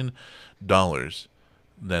 million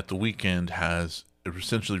that The Weeknd has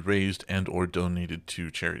essentially raised and or donated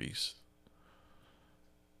to charities.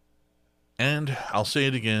 And I'll say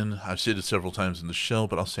it again, I've said it several times in the show,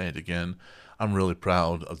 but I'll say it again. I'm really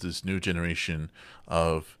proud of this new generation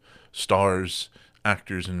of stars,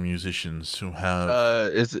 actors, and musicians who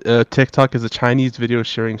have... TikTok is a Chinese video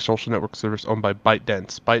sharing social network service owned by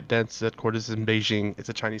ByteDance. ByteDance headquarters in Beijing. It's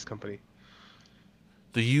a Chinese company.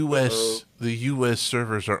 The U.S.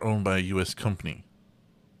 servers are owned by a U.S. company.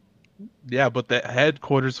 Yeah, but the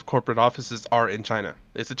headquarters of corporate offices are in China.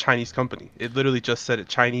 It's a Chinese company. It literally just said a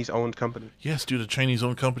Chinese-owned company. Yes, dude, a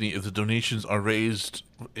Chinese-owned company. If the donations are raised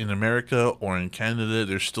in America or in Canada,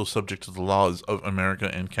 they're still subject to the laws of America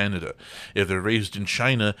and Canada. If they're raised in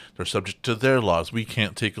China, they're subject to their laws. We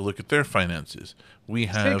can't take a look at their finances. We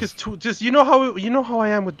have... Just you know how I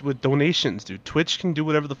am with donations, dude. Twitch can do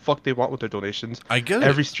whatever the fuck they want with their donations. I get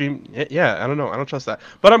Every it. stream, yeah, I don't know. I don't trust that.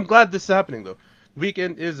 But I'm glad this is happening though.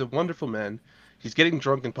 Weeknd is a wonderful man. He's getting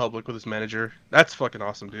drunk in public with his manager. That's fucking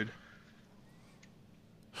awesome, dude.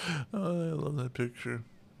 Oh, I love that picture.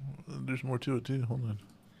 There's more to it, too. Hold on.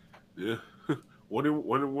 Yeah. Wonder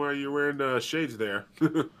why you're wearing shades there.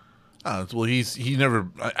 Well, he never...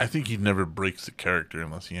 I think he never breaks the character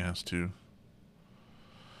unless he has to.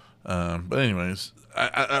 But anyways,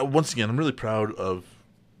 I once again, I'm really proud of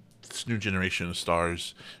this new generation of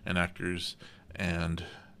stars and actors, and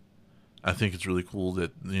I think it's really cool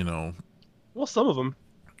that Well, some of them.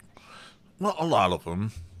 well, a lot of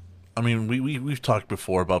them. I mean, we've talked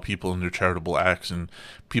before about people and their charitable acts and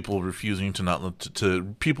people refusing to not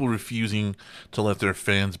people refusing to let their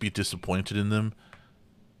fans be disappointed in them.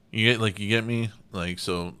 You get me? Like,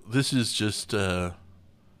 so this is just this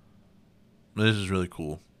is really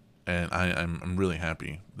cool. And I'm really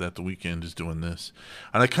happy that The Weeknd is doing this.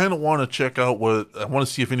 And I kind of want to check out I want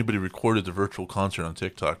to see if anybody recorded the virtual concert on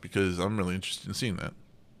TikTok, because I'm really interested in seeing that.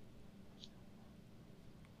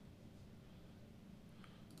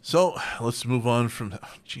 So let's move on from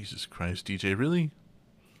Jesus Christ, DJ, really?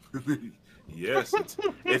 Yes,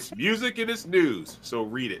 it's music and it's news, so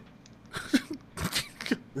read it.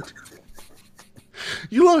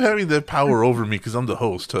 You love having that power over me because I'm the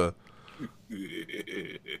host, huh?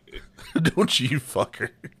 Don't you, fucker?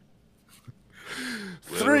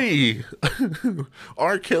 3.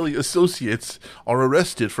 R. Kelly associates are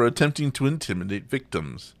arrested for attempting to intimidate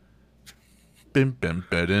victims. Bim bim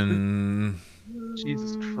bedin.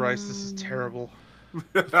 Jesus Christ, this is terrible.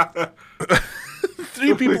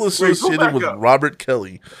 3 people associated with Robert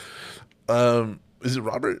Kelly. Is it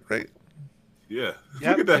Robert, right? Yeah.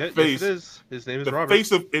 Yep, Look at that face. Yes, it is. His name is The Robert.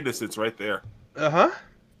 face of innocence right there. Uh-huh.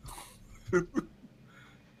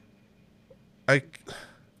 I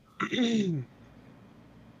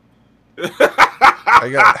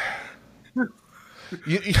got.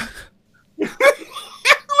 You, Look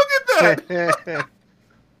at that.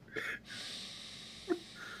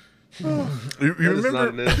 you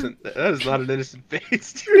remember? That is not an innocent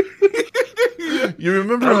face. You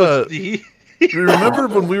remember? You You remember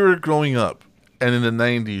when we were growing up, and in the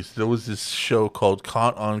 '90s, there was this show called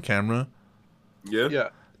Caught on Camera, Yeah. Yeah.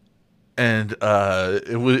 and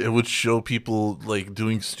it would show people like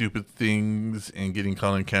doing stupid things and getting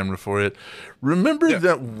caught on camera for it. Remember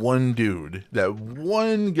that one dude, that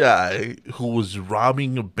one guy who was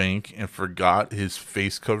robbing a bank and forgot his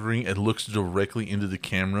face covering and looks directly into the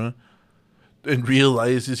camera and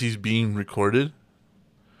realizes he's being recorded?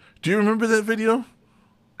 Do you remember that video?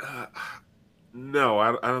 No,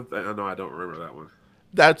 I don't. I know I don't remember that one.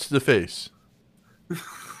 That's the face.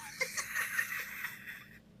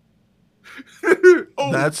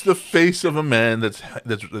 Oh, That's the face of a man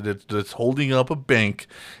that's holding up a bank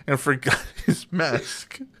and forgot his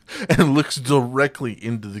mask and looks directly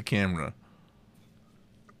into the camera.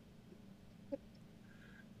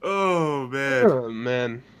 oh man. Oh,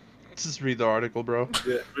 man. Let's just read the article, bro.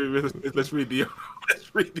 Yeah, let's read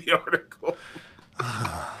the article.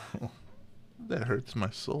 That hurts my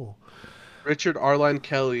soul. Richard Arline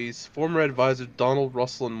Kelly's former advisor Donald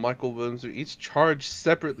Russell and Michael Williams are each charged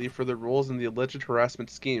separately for their roles in the alleged harassment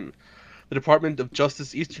scheme. The Department of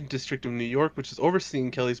Justice Eastern District of New York, which is overseeing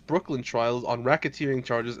Kelly's Brooklyn trials on racketeering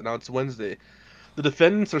charges, announced Wednesday. The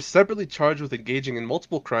defendants are separately charged with engaging in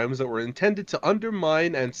multiple crimes that were intended to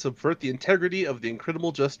undermine and subvert the integrity of the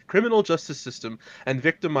criminal justice system and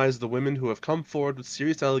victimize the women who have come forward with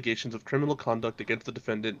serious allegations of criminal conduct against the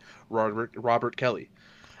defendant, Robert Kelly.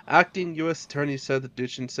 Acting U.S. Attorney said the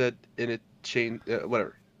Dushan said in a chain,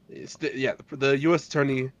 whatever. The U.S.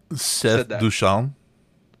 Attorney Seth said that. Duchamp.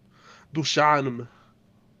 Dushan.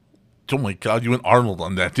 Oh my God, you went Arnold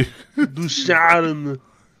on that, dude. Dushan.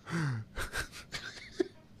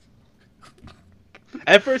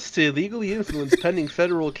 Efforts to illegally influence pending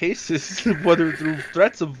federal cases, whether through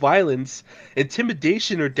threats of violence,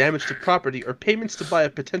 intimidation or damage to property, or payments to buy a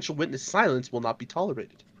potential witness silence, will not be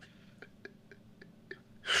tolerated.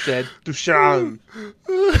 Said Dushan.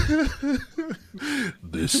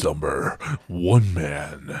 This summer, one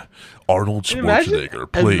man, Arnold Can you imagine-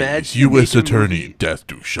 Schwarzenegger, plays imagine U.S. making a Attorney movie- Death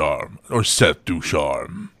Ducharme, or Seth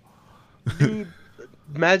Ducharme. Dude,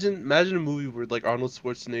 imagine a movie where like Arnold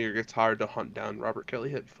Schwarzenegger gets hired to hunt down Robert Kelly.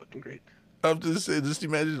 That'd be fucking great. I'm just saying, just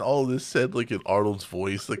imagine all of this said like in Arnold's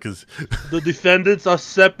voice, like, cause The defendants are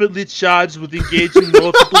separately charged with engaging in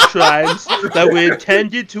multiple crimes that were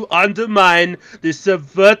intended to undermine the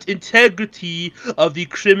subvert integrity of the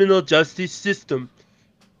criminal justice system.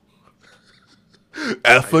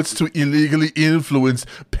 efforts to illegally influence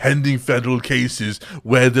pending federal cases,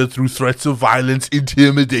 whether through threats of violence,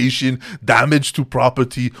 intimidation, damage to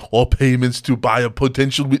property, or payments to buy a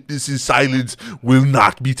potential witness's silence, will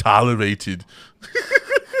not be tolerated.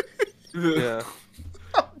 Yeah.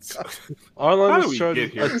 How Arlen did was we charged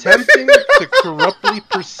get here? with attempting to corruptly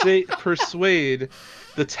persuade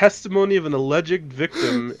the testimony of an alleged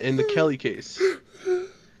victim in the Kelly case.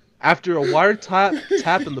 After a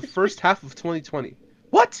wiretap in the first half of 2020.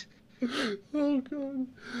 What? Oh god.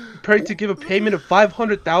 Preparing to give a payment of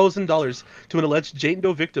 $500,000 to an alleged Jane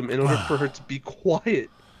Doe victim in order for her to be quiet.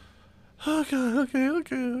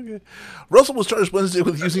 Okay. Russell was charged Wednesday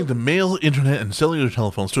with using the mail, internet, and cellular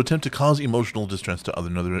telephones to attempt to cause emotional distress to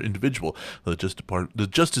another individual. The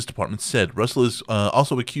Justice Department said Russell is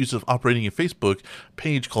also accused of operating a Facebook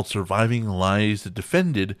page called Surviving Lies that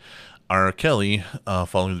defended R. Kelly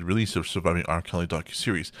following the release of Surviving R. Kelly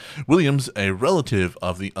docuseries. Williams, a relative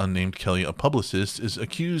of the unnamed Kelly, a publicist, is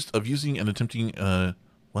accused of using and attempting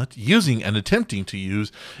to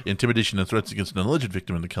use intimidation and threats against an alleged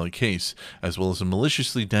victim in the Kelly case, as well as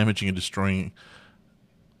maliciously damaging and destroying.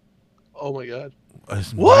 Oh my god.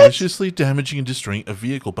 Maliciously damaging and destroying a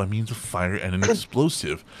vehicle by means of fire and an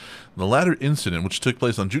explosive. The latter incident, which took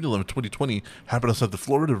place on June 11, 2020, happened outside the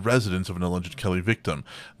Florida residence of an alleged Kelly victim.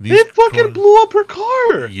 It fucking blew up her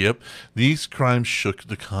car! Yep. These crimes shook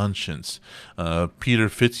the conscience. Peter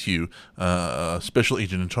Fitzhugh, special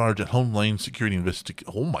agent in charge at Homeland Security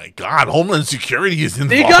Oh my god, Homeland Security is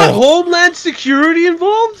involved! They got Homeland Security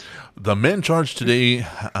involved? The men charged today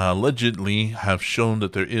allegedly have shown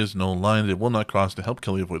that there is no line they will not cross to help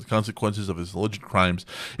Kelly avoid the consequences of his alleged crimes,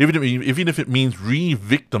 even if it means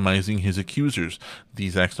re-victimizing his accusers.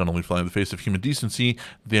 These acts not only fly in the face of human decency,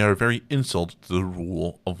 they are a very insult to the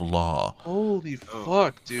rule of law. Holy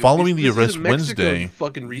fuck, dude. Following the This arrest is Mexico Wednesday...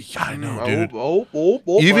 fucking Yeah, I know, dude. Oh,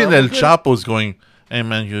 Even El Chapo's going, hey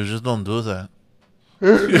man, you just don't do that.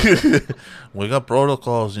 We got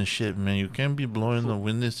protocols and shit, man. You can't be blowing the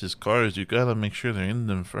witnesses' cars. You gotta make sure they're in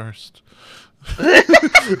them first. Damn,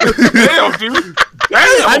 dude.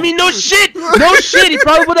 Damn. I mean, no shit! No shit! He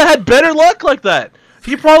probably would have had better luck like that.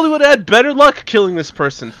 He probably would have had better luck killing this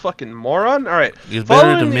person. Fucking moron. Alright. It's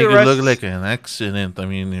better to make it look like an accident. I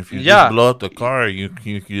mean, if you just blow up the car,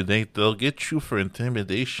 they'll get you for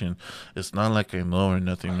intimidation. It's not like I know or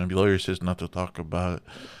nothing. My lawyer says not to talk about it.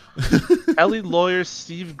 Kelly lawyer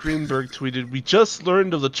Steve Greenberg tweeted, "We just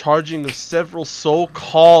learned of the charging of several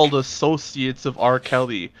so-called associates of R.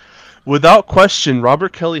 Kelly. Without question,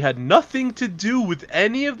 Robert Kelly had nothing to do with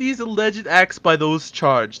any of these alleged acts by those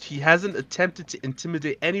charged. He hasn't attempted to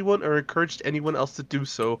intimidate anyone or encouraged anyone else to do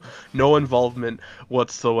so. No involvement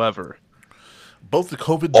whatsoever." Both the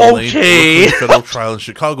COVID-delayed federal trial and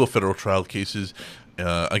Chicago federal trial cases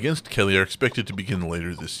against Kelly are expected to begin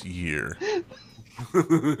later this year.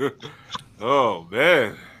 Oh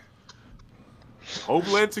man,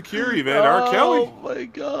 Homeland Security, man. R. Kelly. Oh my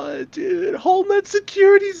god, dude! Homeland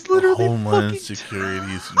Security's literally Homeland fucking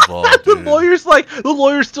Security's involved. the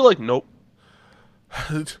lawyer's still like, nope.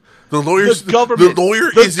 The lawyer's the government. The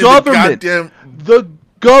lawyer the is government. in the goddamn. The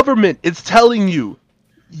government is telling you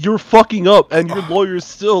you're fucking up, and your lawyer's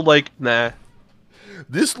still like, nah.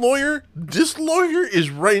 This lawyer is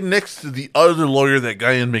right next to the other lawyer, that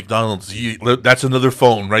guy in McDonald's. That's another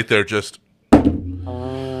phone right there, just.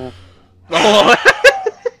 Oh. I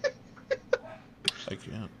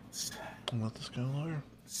can't. I'm not this kind of lawyer.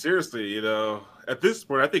 Seriously, you know, at this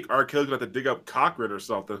point, I think R. Kelly's gonna have to dig up Cochran or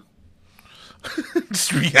something.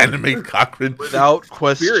 Just reanimate Cochran. Without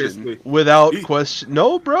question. Seriously. Without question.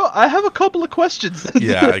 No, bro, I have a couple of questions.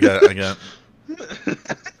 Yeah, I got.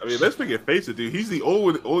 I mean, let's make it face it, dude. He's the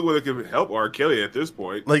only one that can help R. Kelly at this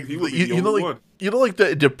point. Like, he would be the only one. like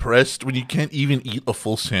that depressed when you can't even eat a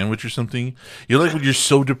full sandwich or something. You know, like when you're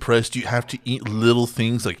so depressed, you have to eat little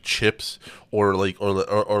things like chips or like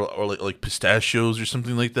pistachios or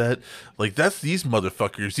something like that. Like, that's these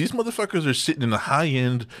motherfuckers. These motherfuckers are sitting in a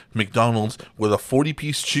high-end McDonald's with a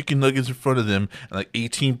 40-piece chicken nuggets in front of them and like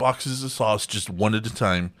 18 boxes of sauce, just one at a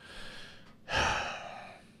time.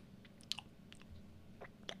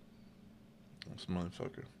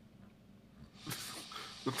 Motherfucker.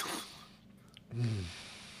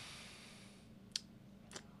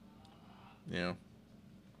 Yeah.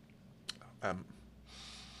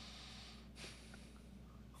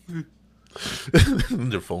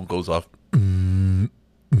 Their phone goes off. Not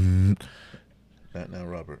now,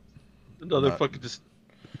 Robert. Another fucking just.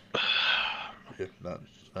 Not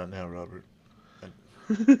now, Robert.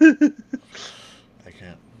 I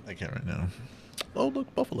can't right now. Oh,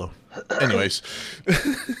 look, buffalo. Anyways.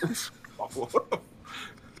 Buffalo.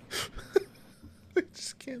 I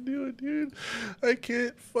just can't do it, dude. I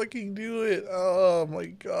can't fucking do it. Oh, my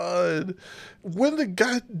God. When the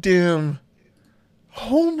goddamn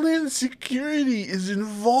Homeland Security is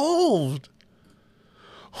involved.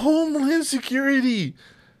 Homeland Security.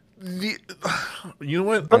 You know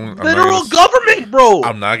what? Literal government, bro.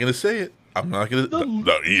 I'm not going to say it. I'm not going to. The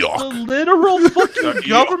literal fucking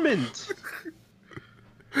government.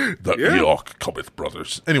 The Yeah. Eoc cometh,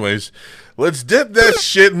 brothers. Anyways, let's dip that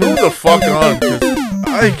shit. Move the fuck on, because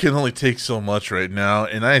I can only take so much right now,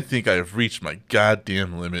 and I think I've reached my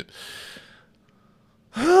goddamn limit.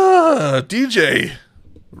 DJ,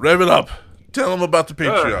 rev it up. Tell them about the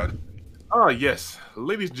Patreon. Yes.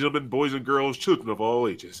 Ladies and gentlemen, boys and girls, children of all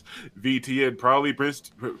ages, VTN proudly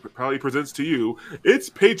presents to you its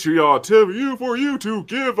Patreon for you to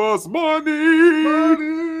give us money.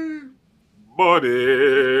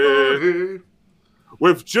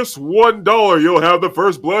 With just $1, you'll have the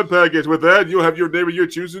first blood package. With that, you'll have your name of your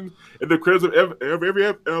choosing in the credits of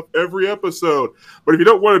every episode. But if you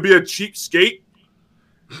don't want to be a cheapskate,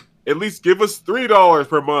 at least give us $3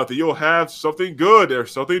 per month, and you'll have something good or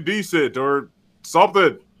something decent or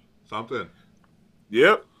something.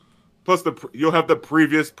 Yep. Plus, you'll have the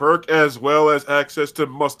previous perk as well as access to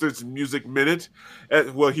Mustard's Music Minute.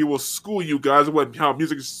 He will school you guys on how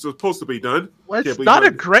music is supposed to be done. Well, it's not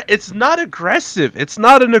It's not aggressive. It's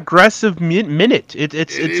not an aggressive minute.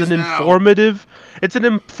 It's an informative. It's an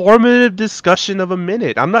informative discussion of a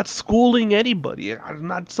minute. I'm not schooling anybody. I'm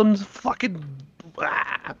not some fucking.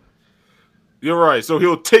 You're right. So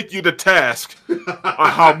he'll take you to task on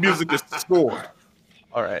how music is scored.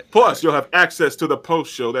 All right. Plus, you'll have access to the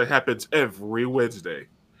post show that happens every Wednesday.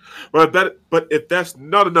 But if that's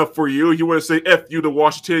not enough for you, you want to say F you to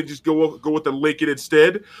Washington, just go with the Lincoln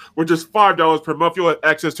instead. With just $5 per month, you'll have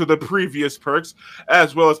access to the previous perks,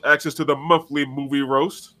 as well as access to the monthly movie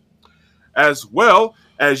roast, as well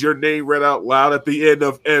as your name read out loud at the end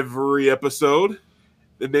of every episode.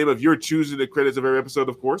 The name of your choosing, the credits of every episode,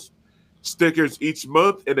 of course. Stickers each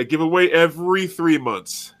month, and a giveaway every 3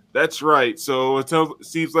 months. That's right. So it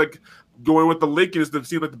seems like going with the Lincoln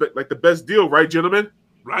seems like the best deal, right, gentlemen?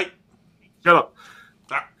 Right. Shut up.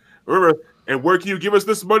 Remember, and where can you give us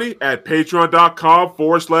this money? At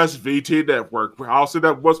patreon.com/VT Network. I'll say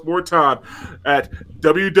that once more time at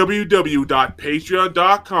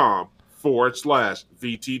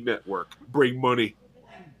www.patreon.com/VT Network. Bring money.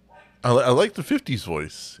 I like the 50s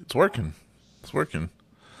voice. It's working.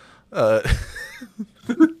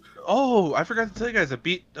 Oh, I forgot to tell you guys. I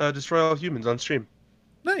beat Destroy All Humans on stream.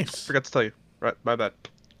 Nice. Forgot to tell you. Right, my bad.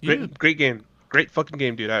 Yeah. Great game. Great fucking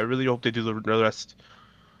game, dude. I really hope they do the rest.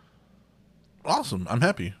 Awesome. I'm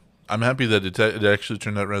happy. That it actually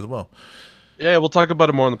turned out rather well. Yeah, we'll talk about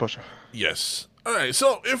it more on the push. Yes. All right.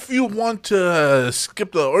 So if you want to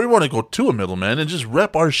skip or you want to go to a middleman and just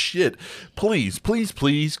rep our shit, please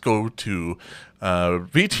go to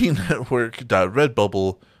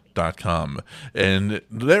vtnetwork.redbubble.com, and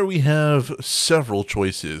there we have several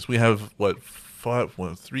choices. We have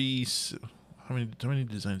three? How many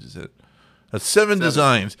designs is it? That's seven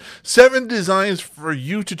designs. 7 designs for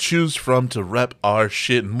you to choose from to rep our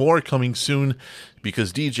shit. More coming soon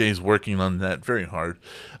because DJ's working on that very hard.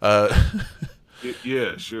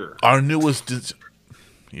 Yeah, sure. Our newest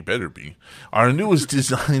he better be. Our newest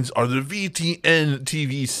designs are the VTN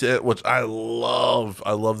TV set, which I love.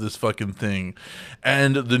 I love this fucking thing.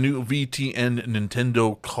 And the new VTN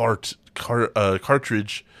Nintendo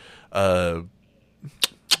cartridge. Yeah,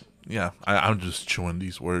 I'm just chewing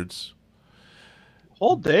these words.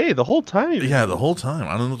 The whole time. Yeah, the whole time.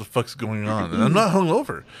 I don't know what the fuck's going on. And I'm not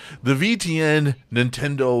hungover. The VTN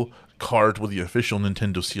Nintendo cart with the official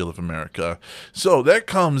Nintendo seal of America. So that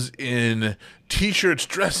comes in t-shirts,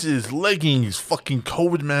 dresses, leggings, fucking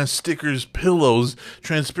COVID mask stickers, pillows,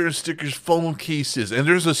 transparent stickers, phone cases. And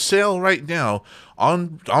there's a sale right now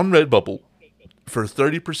on Redbubble for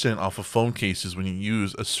 30% off of phone cases when you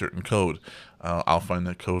use a certain code. I'll find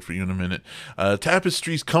that code for you in a minute.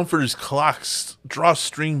 Tapestries, comforters, clocks,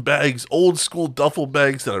 drawstring bags, old school duffel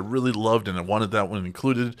bags that I really loved and I wanted that one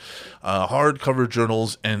included. Hardcover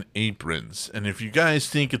journals and aprons. And if you guys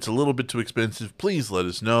think it's a little bit too expensive, please let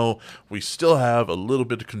us know. We still have a little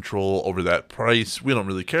bit of control over that price. We don't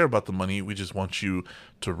really care about the money. We just want you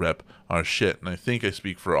to rep our shit. And I think I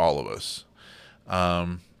speak for all of us.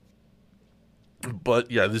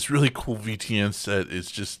 But yeah, this really cool VTN set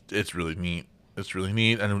it's really neat. It's really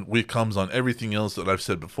neat, and it comes on everything else that I've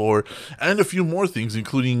said before, and a few more things,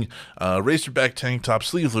 including racerback tank tops,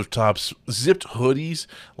 sleeveless tops, zipped hoodies,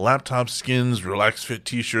 laptop skins, relaxed fit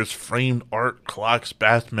t-shirts, framed art, clocks,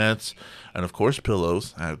 bath mats, and of course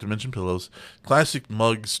pillows. I have to mention pillows, classic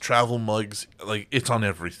mugs, travel mugs, like it's on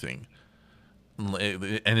everything.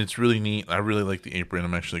 And it's really neat. I really like the apron.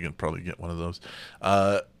 I'm actually going to probably get one of those.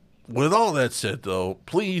 With all that said, though,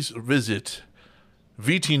 please visit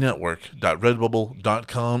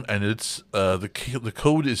vtnetwork.redbubble.com, and it's the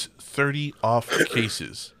code is 30 off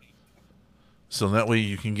cases. So that way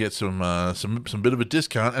you can get some bit of a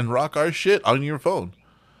discount and rock our shit on your phone.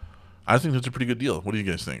 I think that's a pretty good deal. What do you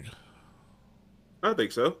guys think? I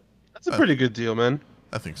think so. That's a pretty good deal, man.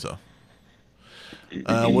 I think so.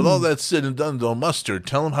 With all that said and done, though, Mustard,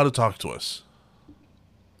 tell them how to talk to us.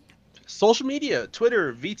 Social media,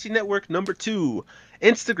 Twitter, VT Network #2.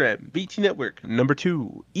 Instagram, VT Network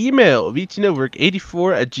 #2. Email,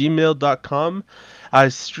 VTNetwork84@gmail.com. I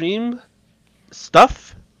stream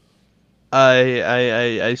stuff.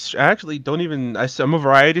 I actually don't even... I'm a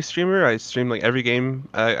variety streamer. I stream like every game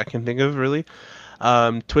I can think of, really.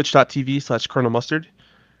 Twitch.tv/Colonel Mustard.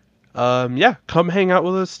 Yeah, come hang out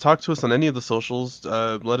with us, talk to us on any of the socials,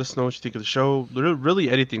 let us know what you think of the show, really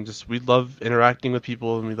anything. Just, we love interacting with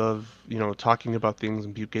people, and we love, talking about things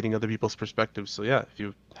and getting other people's perspectives. So yeah, if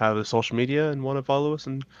you have a social media and want to follow us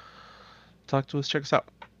and talk to us, check us out.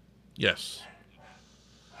 Yes.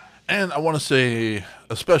 And I want to say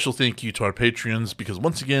a special thank you to our Patreons, because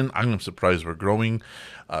once again, I'm surprised we're growing.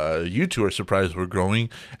 You two are surprised we're growing.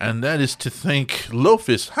 And that is to thank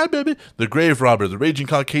Lofist, hi baby, the Grave Robber, the Raging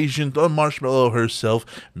Caucasian, the Marshmallow herself,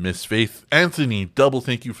 Miss Faith, Anthony, double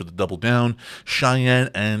thank you for the double down, Cheyenne,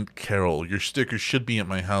 and Carol. Your stickers should be at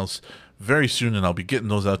my house very soon, and I'll be getting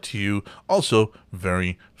those out to you also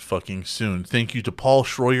very fucking soon. Thank you to Paul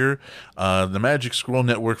Schroyer, the Magic Squirrel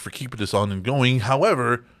Network, for keeping this on and going.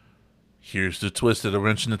 However, here's the twist that I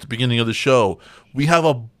mentioned at the beginning of the show. We have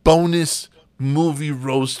a bonus movie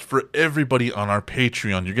roast for everybody on our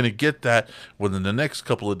Patreon. You're going to get that within the next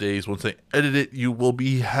couple of days. Once I edit it, you will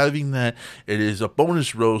be having that. It is a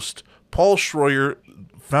bonus roast. Paul Schroyer,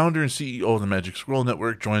 founder and CEO of the Magic Squirrel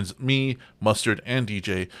Network, joins me, Mustard, and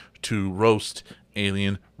DJ to roast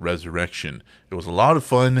Alien Resurrection. It was a lot of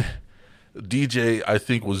fun. DJ, I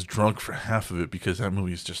think, was drunk for half of it because that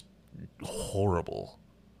movie is just horrible.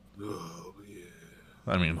 Oh, yeah.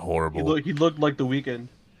 I mean, horrible. He looked like The Weeknd.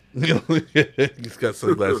 He's got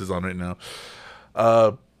sunglasses on right now.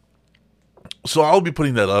 So I'll be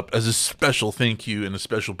putting that up as a special thank you and a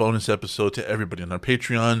special bonus episode to everybody on our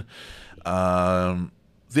Patreon.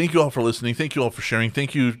 Thank you all for listening. Thank you all for sharing.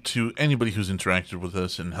 Thank you to anybody who's interacted with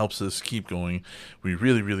us and helps us keep going. We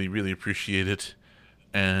really, really, really appreciate it.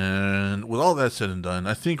 And with all that said and done,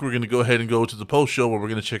 I think we're going to go ahead and go to the post show where we're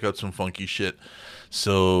going to check out some funky shit.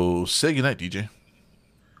 So say goodnight, DJ.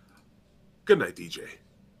 Good night, DJ.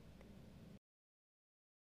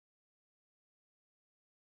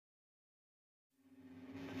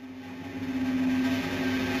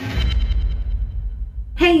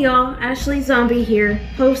 Hey y'all, Ashley Zombie here,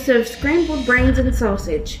 host of Scrambled Brains and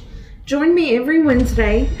Sausage. Join me every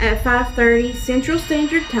Wednesday at 5:30 Central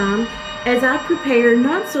Standard Time as I prepare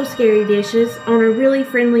not-so-scary dishes on a really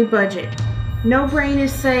friendly budget. No brain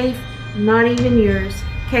is safe, not even yours.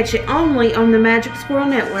 Catch it only on the Magic Squirrel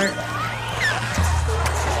Network.